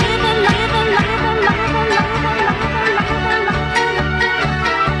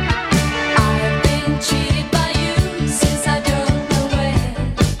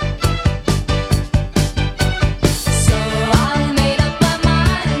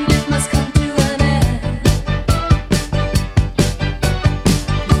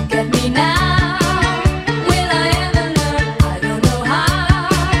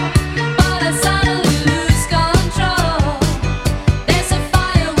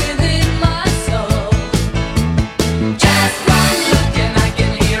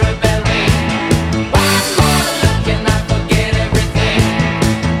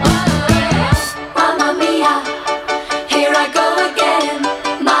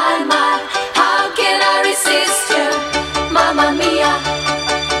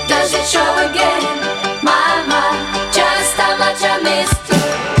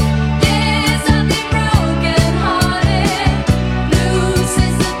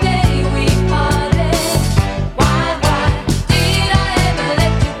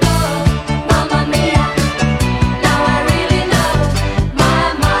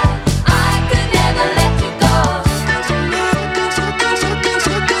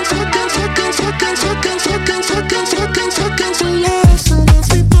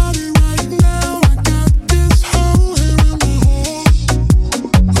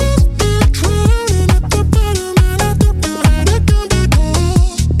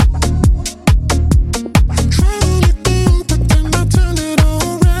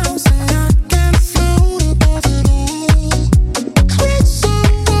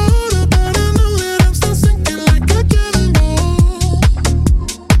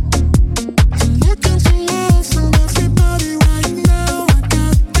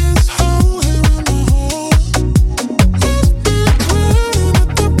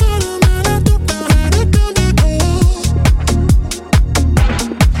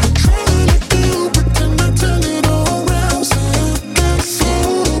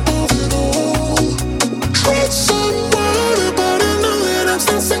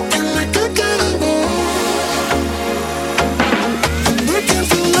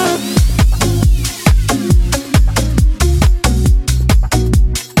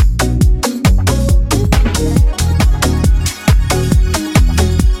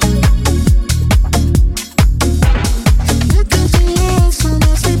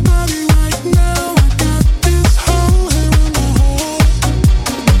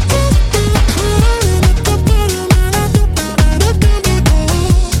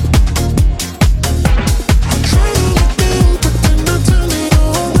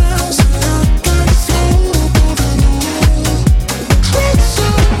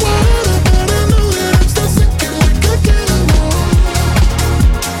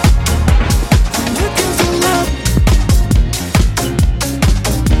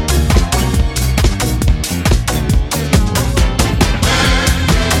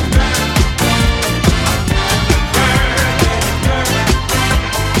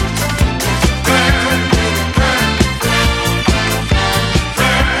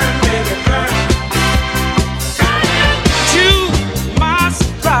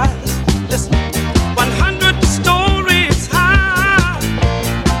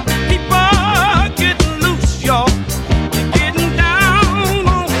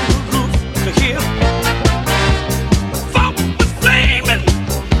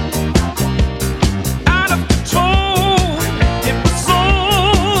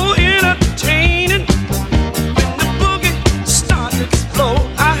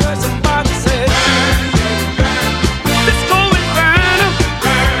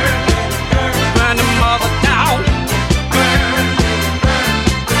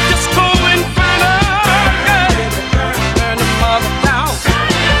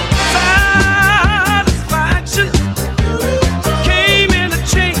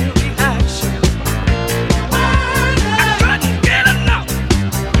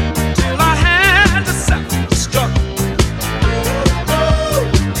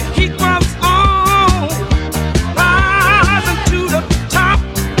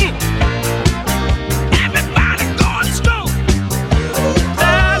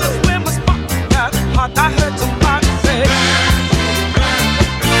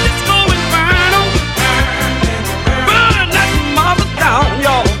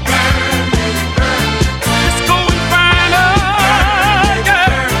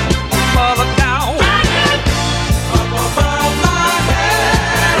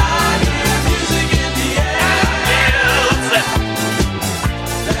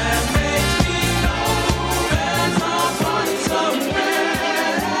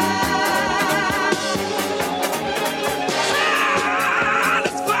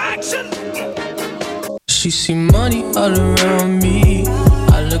 She see money all around me.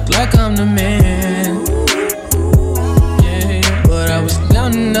 I look like I'm the man. Yeah, but I was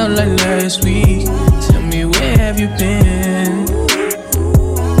down and out like last week. Tell me, where have you been?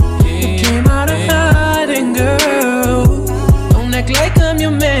 Yeah, came out of hiding, girl. Don't act like I'm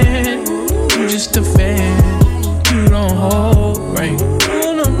your man. You just a fan. You don't hold right.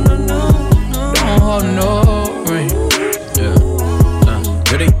 No, no, no, no, no. Don't hold no right. Yeah.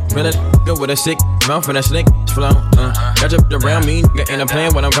 Really good with a sick mouth and a snake flow. Got you around me, nigga, and I'm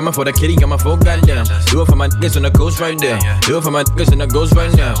playing when I'm coming for the kitty. Got my full goddamn. Do it for my niggas in the coast right there. Do it for my niggas in the ghost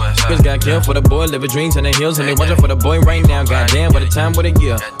right now. Niggas got killed for the boy, living dreams in the hills, and they watching for the boy right now. Goddamn, what a time, what a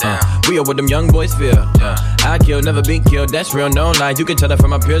year. We are what them young boys feel. I kill, never be killed. That's real, no lie. You can tell that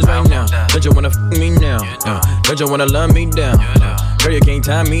from my peers right now. Don't you wanna f me now? Don't you wanna love me down? Girl, you can't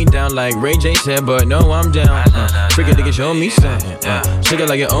tie me down like Ray J said, but no, I'm down. Freaking nigga, show me something. Shake it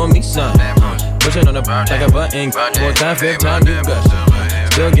like you owe me something. Pushing on the like a button. Fourth time, fifth time, you got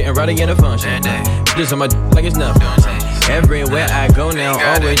still getting rowdy in the function. Just on my like it's nothing. Everywhere I go now,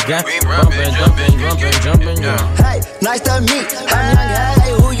 always got bumping, jumping. Hey, nice to meet. I'm young,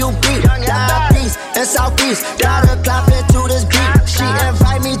 hey, who you be? Down east and southeast. Gotta clap into this beat. She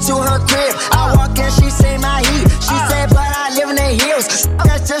invite me to her crib. I walk in, she say my heat. She said, but I live in the hills.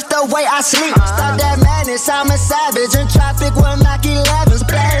 That's just the way I sleep. Stop that madness, I'm a savage. In traffic with Mac 11s.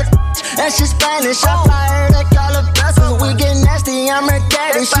 Bad and she Spanish. I fire her, they call her vessels. We get nasty, I'm her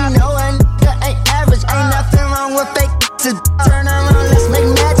daddy. She know a nigga ain't average. Ain't nothing wrong with fake. Turn around, let's make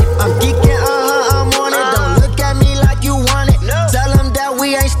magic. I'm geeking, I'm on it. Don't look at me like you want it. Tell them that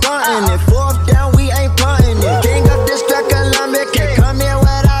we ain't starting it. Fourth down, we ain't punting it. King of District Columbia, can't come here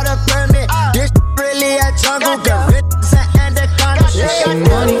without a permit. This really a jungle, gorillas and anacondas. She see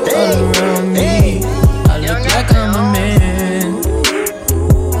money all around me. I look like I'm a man.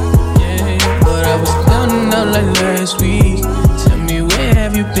 Yeah, but I was down and out like last week. Tell me, where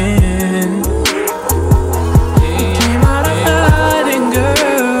have you been?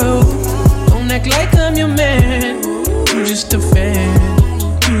 Like I'm your man, you just a fan.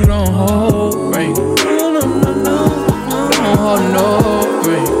 You don't hold right. No, no, no, no, don't hold no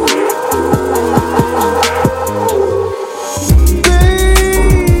right.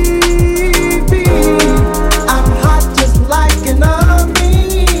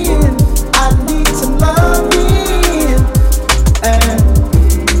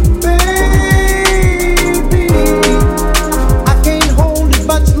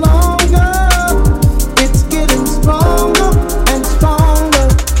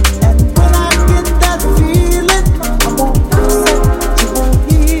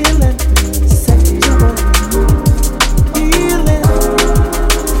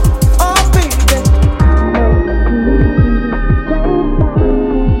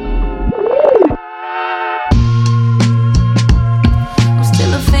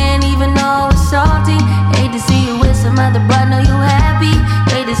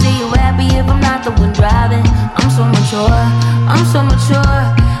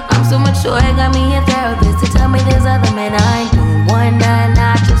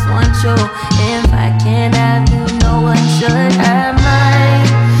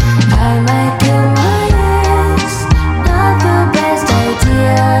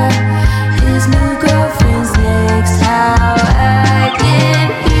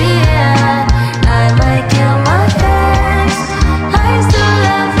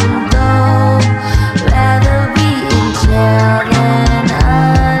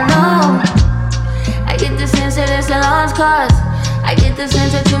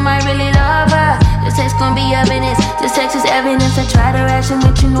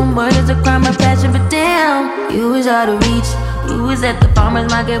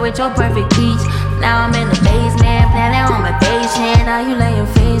 With your perfect peach. Now I'm in the basement, planning on my patient. Now you laying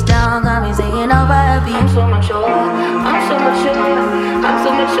face down, got me singing over a beat. I'm so mature, I'm so mature, I'm so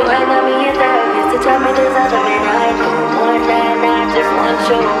mature. I got me in therapist to tell me there's other men I know. One night, I just want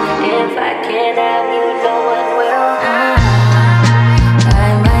you. If I can't have you, no one will.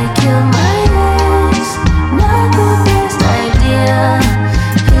 I might kill my ex, not the best idea.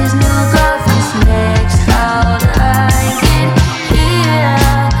 His new girlfriend's next out. I get here.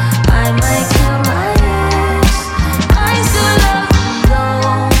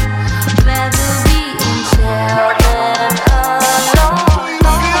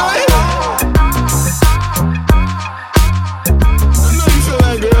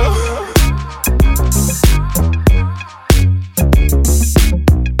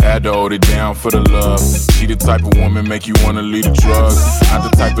 Hold it down for the love. She the type of woman make you wanna leave the drugs. Not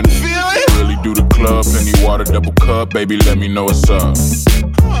the type of really do the club. Plenty water, double cup, baby. Let me know what's up.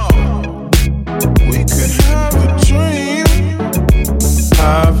 We could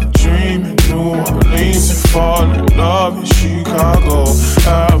Have a dream in New Orleans and fall in love in Chicago.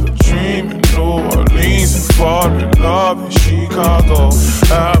 Have a dream in New Orleans and fall in love in Chicago.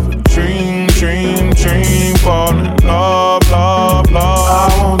 Have a dream, dream, dream, fall in love, love, love. I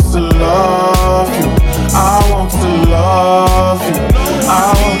want to love you. I want to love you.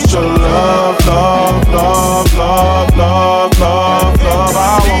 I want your love, love, love, love, love, love, love. I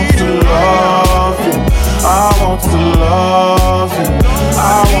want to love you. I want to love you.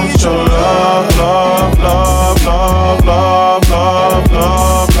 I want your love, love, love, love, love, love,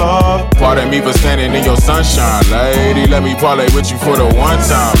 love, love. Pardon me for standing in your sunshine, lady. Let me parlay with you for the one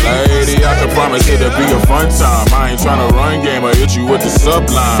time, lady. I can promise it'll be a fun time. I ain't tryna run game or hit you with the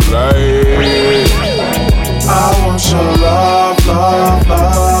sublime, lady. I want your love, love,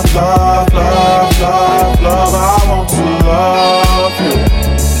 love, love, love, love, love. I want to love you.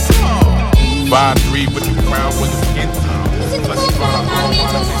 5'3" with the crown with the skin tone.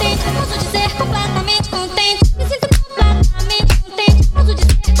 Posso dizer completamente contente. Me sinto completamente contente. Posso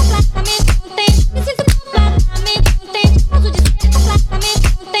dizer completamente contente. Me sinto completamente contente. Posso dizer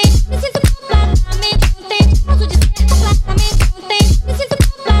completamente contente. Me sinto completamente contente. Posso dizer completamente contente. Me sinto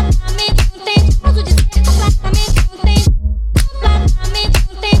completamente contente. Posso dizer completamente contente. Completamente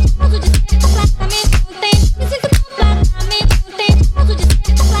contente. Posso dizer completamente contente. Me sinto completamente contente. Posso dizer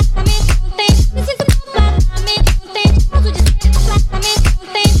completamente contente. Me sinto completamente contente. Posso dizer completamente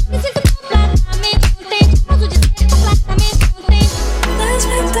contente. Me sinto completamente contente. Posso dizer completamente contente. Let's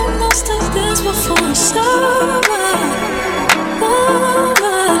make the most of this before it's over.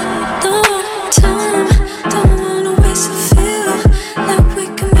 Don't time, don't wanna waste a feel like we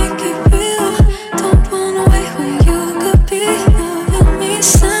can make it real. Don't wanna wait when you could be loving me.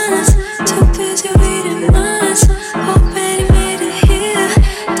 Silence, too busy reading minds. Already made it here.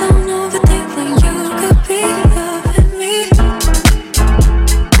 Don't overthink when you could be loving me.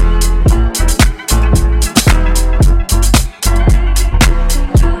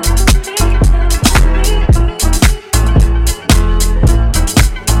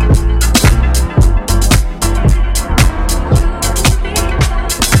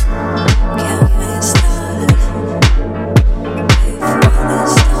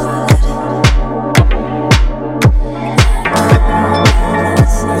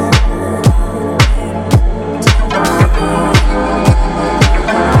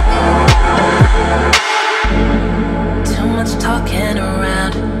 Too much talking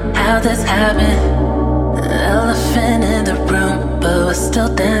around how this happened. Elephant in the room, but we're still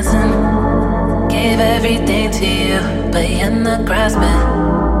dancing. Gave everything to you, but you're not grasping.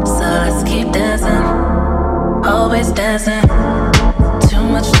 So let's keep dancing, always dancing. Too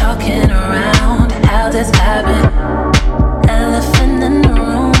much talking around how this happened. Elephant in the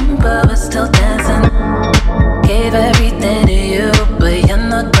room, but we're still dancing. Gave everything to you, but you're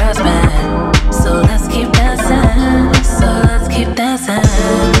not grasping. So let's keep dancing, so let's keep dancing.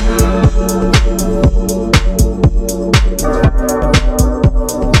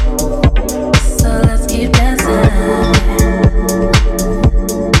 So let's keep dancing.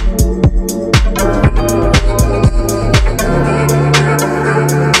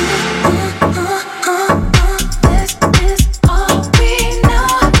 This is all we know.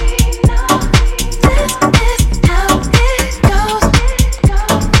 This is how it goes.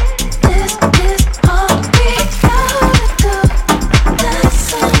 This is all we know to do. That's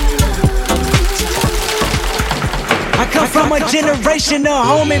I come from a generation of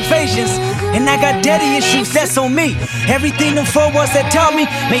home invasions, and I got daddy issues, that's on me. Everything them four walls that taught me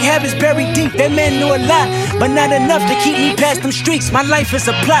made habits buried deep. That man knew a lot, but not enough to keep me past them streets. My life is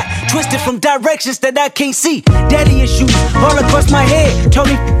a plot, twisted from directions that I can't see. Daddy issues all across my head, told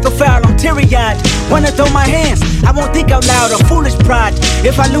me go foul, I'm teary-eyed. Wanna throw my hands, I won't think out loud, a foolish pride.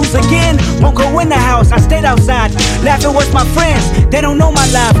 If I lose again, won't go in the house, I stayed outside. Laughing with my friends, they don't know my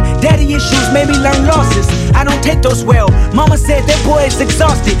life. Daddy issues made me learn losses, I don't take those well. Mama said that boy is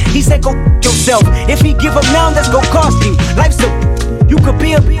exhausted, he said go yourself. If he give up now, that's gon' cost him. Life's a you could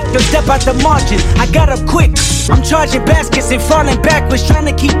be a step out the margin. I got up quick, I'm charging baskets and falling backwards, trying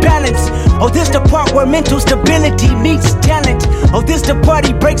to keep balance. Oh, this the part where mental stability meets talent. Oh, this the part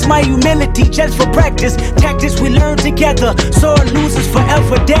he breaks my humility just for practice. Tactics we learn together, sore losers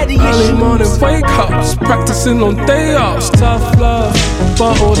forever. Daddy issues. Early morning wake ups, practicing on day offs. Tough love,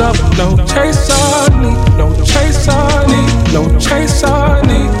 bottled up, no chase I need, no chase I need, no chase I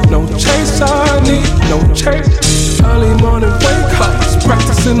need, no chase I need, no chase. Early morning wake ups,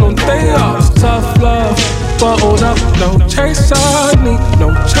 practicing on day offs. Tough love, bottled up, no chase I need, no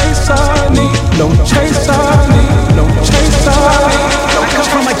chase I need, no chase I need, no chase I need. I come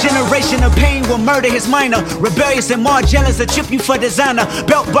from a generation of pain will murder his minor. Rebellious and more jealous will trip you for designer.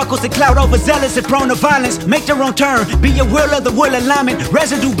 Belt buckles and cloud overzealous and prone to violence. Make their own turn, be your will of the will alignment.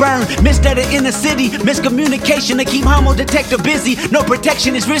 Residue burn, missed at the inner city. Miscommunication to keep homo detector busy. No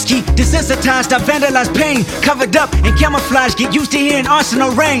protection is risky. Desensitized, I vandalize pain. Covered up in camouflage, get used to hearing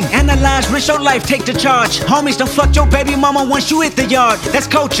arsenal rain. Analyze, risk your life, take the charge. Homies, don't fuck your baby mama once you hit the yard. That's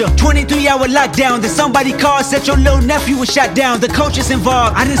culture, 23-hour lockdown. Then somebody called, said your little nephew was shot down. The coaches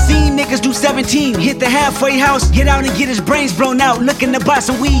involved. I done seen niggas do 17, hit the halfway house, get out and get his brains blown out. Looking to buy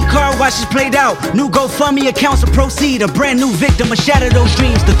some weed, car washes played out. New GoFundMe accounts will proceed. A brand new victim will shatter those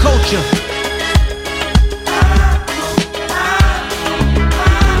dreams. The culture.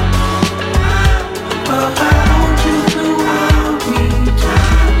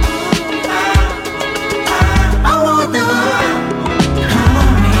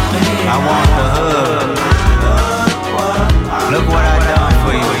 Look what I done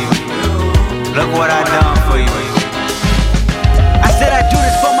for you. Look what I done for you. I said I do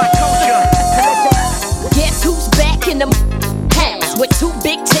this for my culture. Guess who's back in the house with two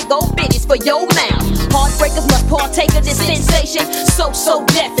big tick old bitties for your mouth. Heartbreakers must partake of this sensation. So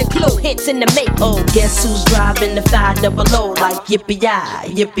death and clue hits in the make. Oh, guess who's driving the 500 like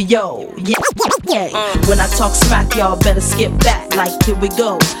yippee-yi, yippee-yo, yeah. When I talk smack, y'all better skip back. Like here we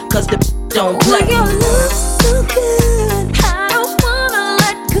go, cause the don't play. Your love so good, I don't wanna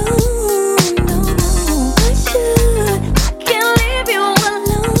let go. No, I should. I can't leave you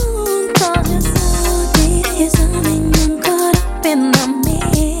alone. Cause you're so deep, you're something I'm caught up in the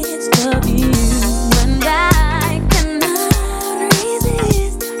midst of you. And I cannot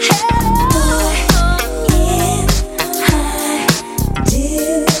resist. Boy, if I do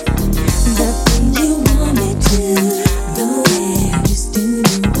the things you want me to, the way I just do,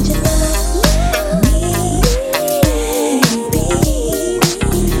 would you love me, baby?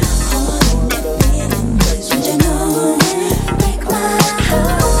 Holding that feeling, would you know? Break my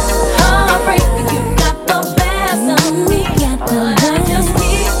heart. Heartbreak, you got the best of me. But I just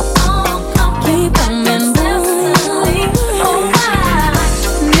keep on coming back incessantly. Oh, I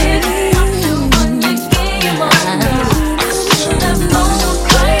never thought you would give on me. I should have known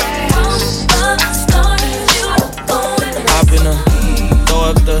right from the start you were going. I've been throw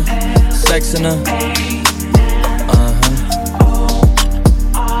up the sex in her.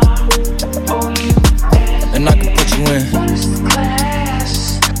 And I can put you in.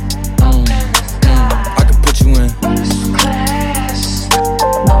 I can put you in.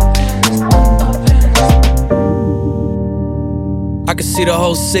 I can see the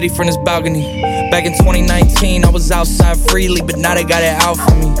whole city from this balcony. Back in 2019, I was outside freely, but now they got it out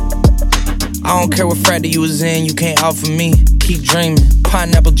for me. I don't care what frat that you was in, you can't out for me. Keep dreaming.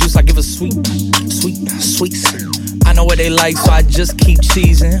 Pineapple juice, I give a sweet. I know what they like, so I just keep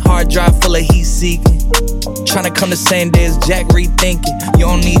cheesing. Hard drive full of heat seeking. Tryna come the same day as Jack rethinking. You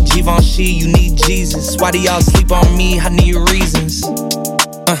don't need Givenchy, you need Jesus. Why do y'all sleep on me? I need reasons.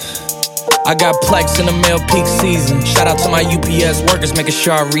 I got plex in the mail peak season. Shout out to my UPS workers, making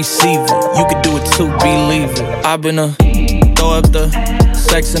sure I receive it. You could do it too, believe it. I've been throw up the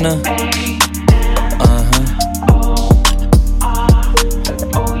sex in her.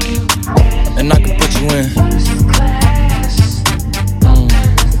 And I can put you in.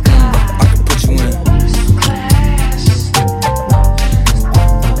 I can put you in.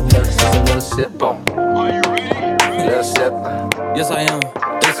 Just a little sip on. Are you ready? Little sip. Yes, I am.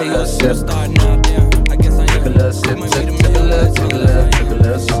 They say you're a superstar now, damn. I guess I am. Take a little sip, take a little sip.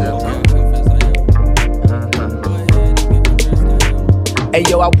 Hey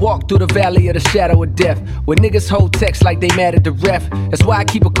yo, I walk through the valley of the shadow of death, where niggas hold text like they mad at the ref. That's why I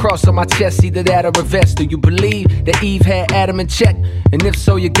keep a cross on my chest, either that or a vest. Do you believe that Eve had Adam in check? And if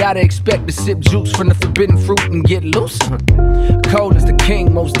so, you gotta expect to sip juice from the forbidden fruit and get loose. Cold as the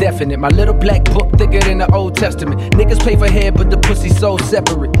king, most definite. My little black book thicker than the Old Testament. Niggas pay for head, but the pussy so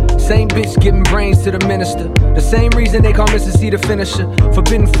separate. Same bitch giving brains to the minister. The same reason they call Mrs. C the finisher.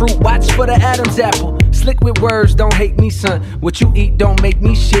 Forbidden fruit, watch for the Adam's apple. Slick with words, don't hate me, son. What you eat don't make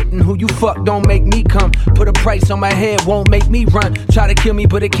me shit, and who you fuck don't make me come. Put a price on my head, won't make me run. Try to kill me,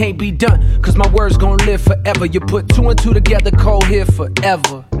 but it can't be done, cause my words gon' live forever. You put two and two together, cold here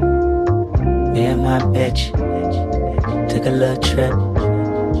forever. Me and my bitch took a little trip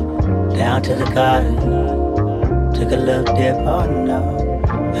down to the garden. Took a little dip, oh no.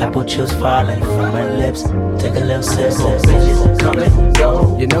 Apple juice falling from her lips. Take a little sip. Bitches come and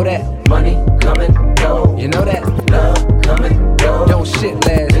go. You know that? Money come and go. You know that? Love come and go. Don't shit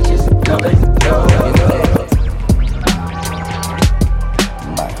last. Bitches come and go. You know that?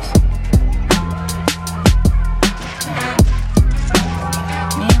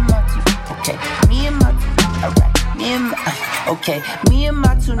 Me and and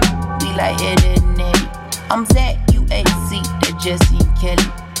my two we like Eddie and Eddie. I'm Zach, you AC, that Jesse and Kelly.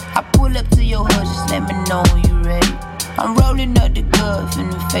 I pull up to your hood, just let me know when you ready. I'm rolling up the glove in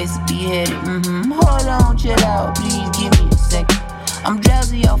the face of beheaded. Hold on, chill out, please give me a second. I'm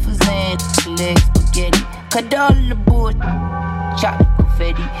drowsy off of Zan, legs spaghetti. Cut all of the board, chocolate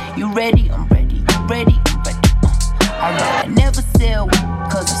confetti. You ready? I'm ready. You ready? I'm ready. I rather never sell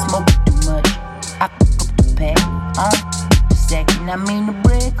cause I smoke it too much. I cook up the pack the second. I mean the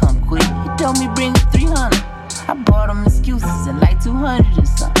bread come quick. He told me bring 300. I brought him excuses and like 200 or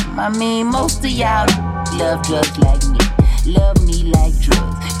something. I mean most of y'all love drugs like me. Love me like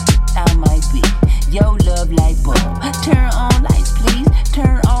drugs. I might be yo love like bulb. Turn on lights please.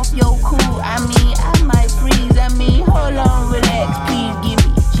 Turn off your cool. I mean I might freeze. I mean hold on, relax. Please give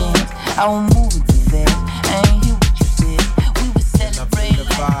me a chance. I won't move it too fast. I ain't hear what you said. We was celebrating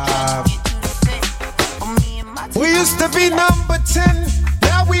like we used to be number 10.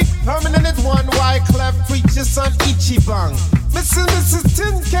 Now we permanent at one. Wyclef preacher son Ichiban. Mrs.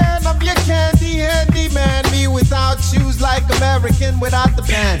 Tin Can, I'm your candy handy man. Me without shoes like American without the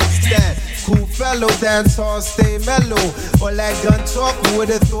band. Stand, cool fellow, dance hall, stay mellow. All that gun talk, who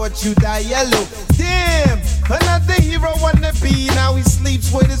would've thought you die yellow? Damn, another hero wanna be. Now he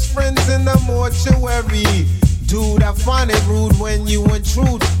sleeps with his friends in the mortuary. Dude, I find it rude when you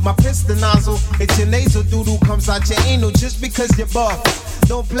intrude. My piston nozzle, it's your nasal doodle comes out your anal just because you're buff.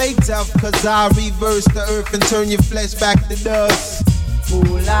 Don't play tough, cause I reverse the earth and turn your flesh back to dust.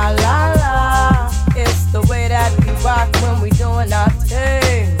 Ooh la la la, it's the way that we rock when we doing our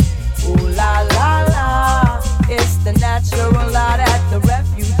thing. Ooh la la la, it's the natural law that the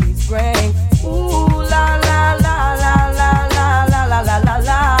refugees bring. Ooh la la la la la la la la la la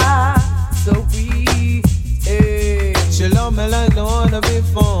la. So we, Shalom, I don't wanna be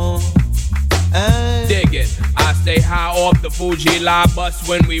phone. Dig it. I stay high off the Fuji lie bus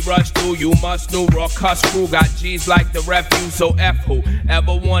when we rush through. You must know raw cuss crew got G's like the refuse. So F who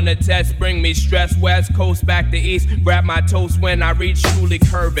ever wanna test? Bring me stress. West Coast back to East. Grab my toast when I reach truly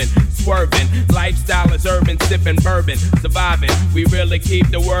curving, swerving. Lifestyle is urban, sipping bourbon, surviving. We really keep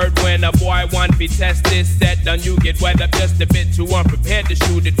the word when a boy want be tested. Set done, you get wet up just a bit too unprepared to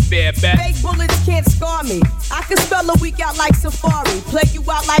shoot it fair bet. Fake bullets can't scar me. I can spell a week out like Safari. Play you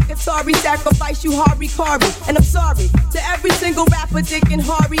out like Atari. Sacrifice you Hari Kari. And I'm sorry to every single rapper, Dick and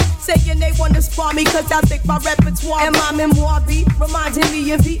Harry, saying they wanna spar me cause I think my repertoire and my memoir be reminding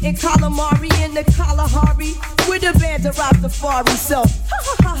me of eating calamari in the Kalahari with a band of Rastafari. So,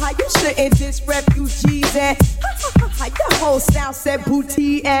 you shouldn't diss refugees and your whole sound said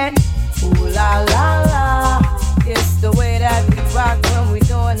booty and ooh la la la. It's the way that we rock when we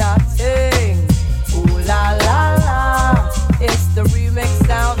doing our thing. Ooh la la la. It's the remix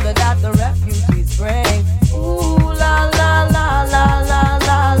sound that the refugees bring. Ooh la la la la la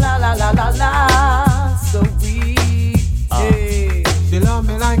la la la la la la. So we, she love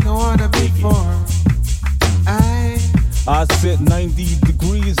me like I wanna be for. I sit 90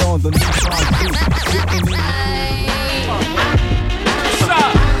 degrees on the Nissan Juke, sitting in the What's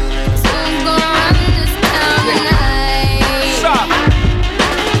up? Who's gonna run this town tonight? What's up?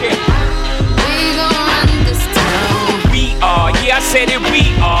 Yeah. We gonna run this town. We are, yeah, I said it, we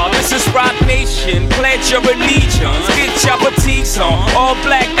are. This is Rock Nation, pledge your allegiance. Get your boutiques on, all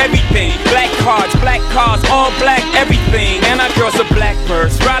black everything. Black cars, all black everything. And our girls are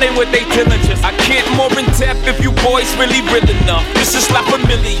blackbirds, riding with they diligence. I can't more in depth if you boys really real enough. This is not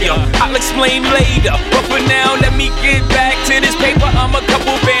familiar, I'll explain later. But for now, let me get back to this paper. I'm a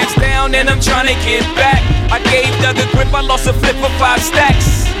couple bands down and I'm trying to get back. I gave Doug a grip, I lost a flip for 5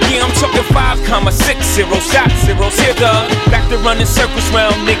 stacks. Yeah, I'm talking 5,60, shot zeros. Here, Doug, back to running circles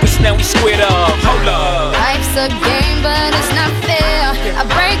round niggas, now we squared up. Hold up. Life's a game, but it's not fair. I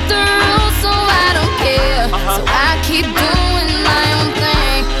break the rules, so I don't care. So I keep doing my own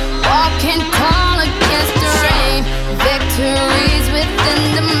thing, walking tall against the rain. Victories within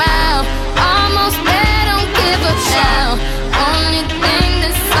the mile, almost there, don't give up now. Only thing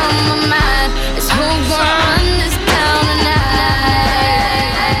that's on my mind is who's gonna run this town tonight.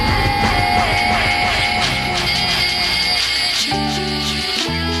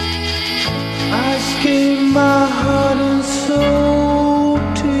 I gave my heart and soul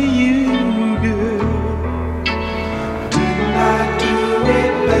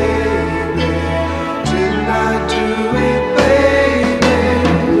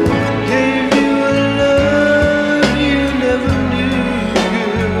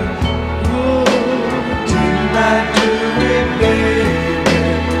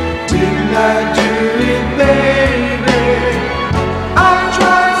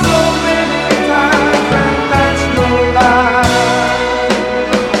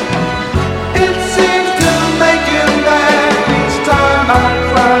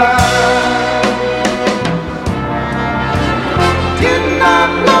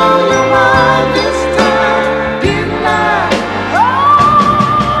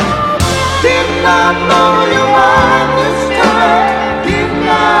and I know you understand. Didn't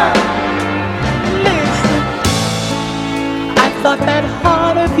I? Listen, I thought that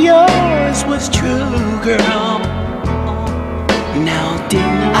heart of yours was true, girl. Now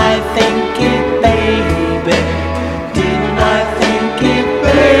didn't I think it, baby? Didn't I think it,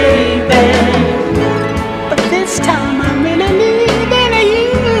 baby? But this time I'm really leaving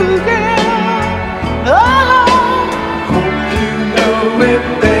you, girl. Oh, hope you know it,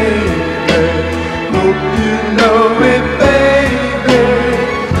 baby.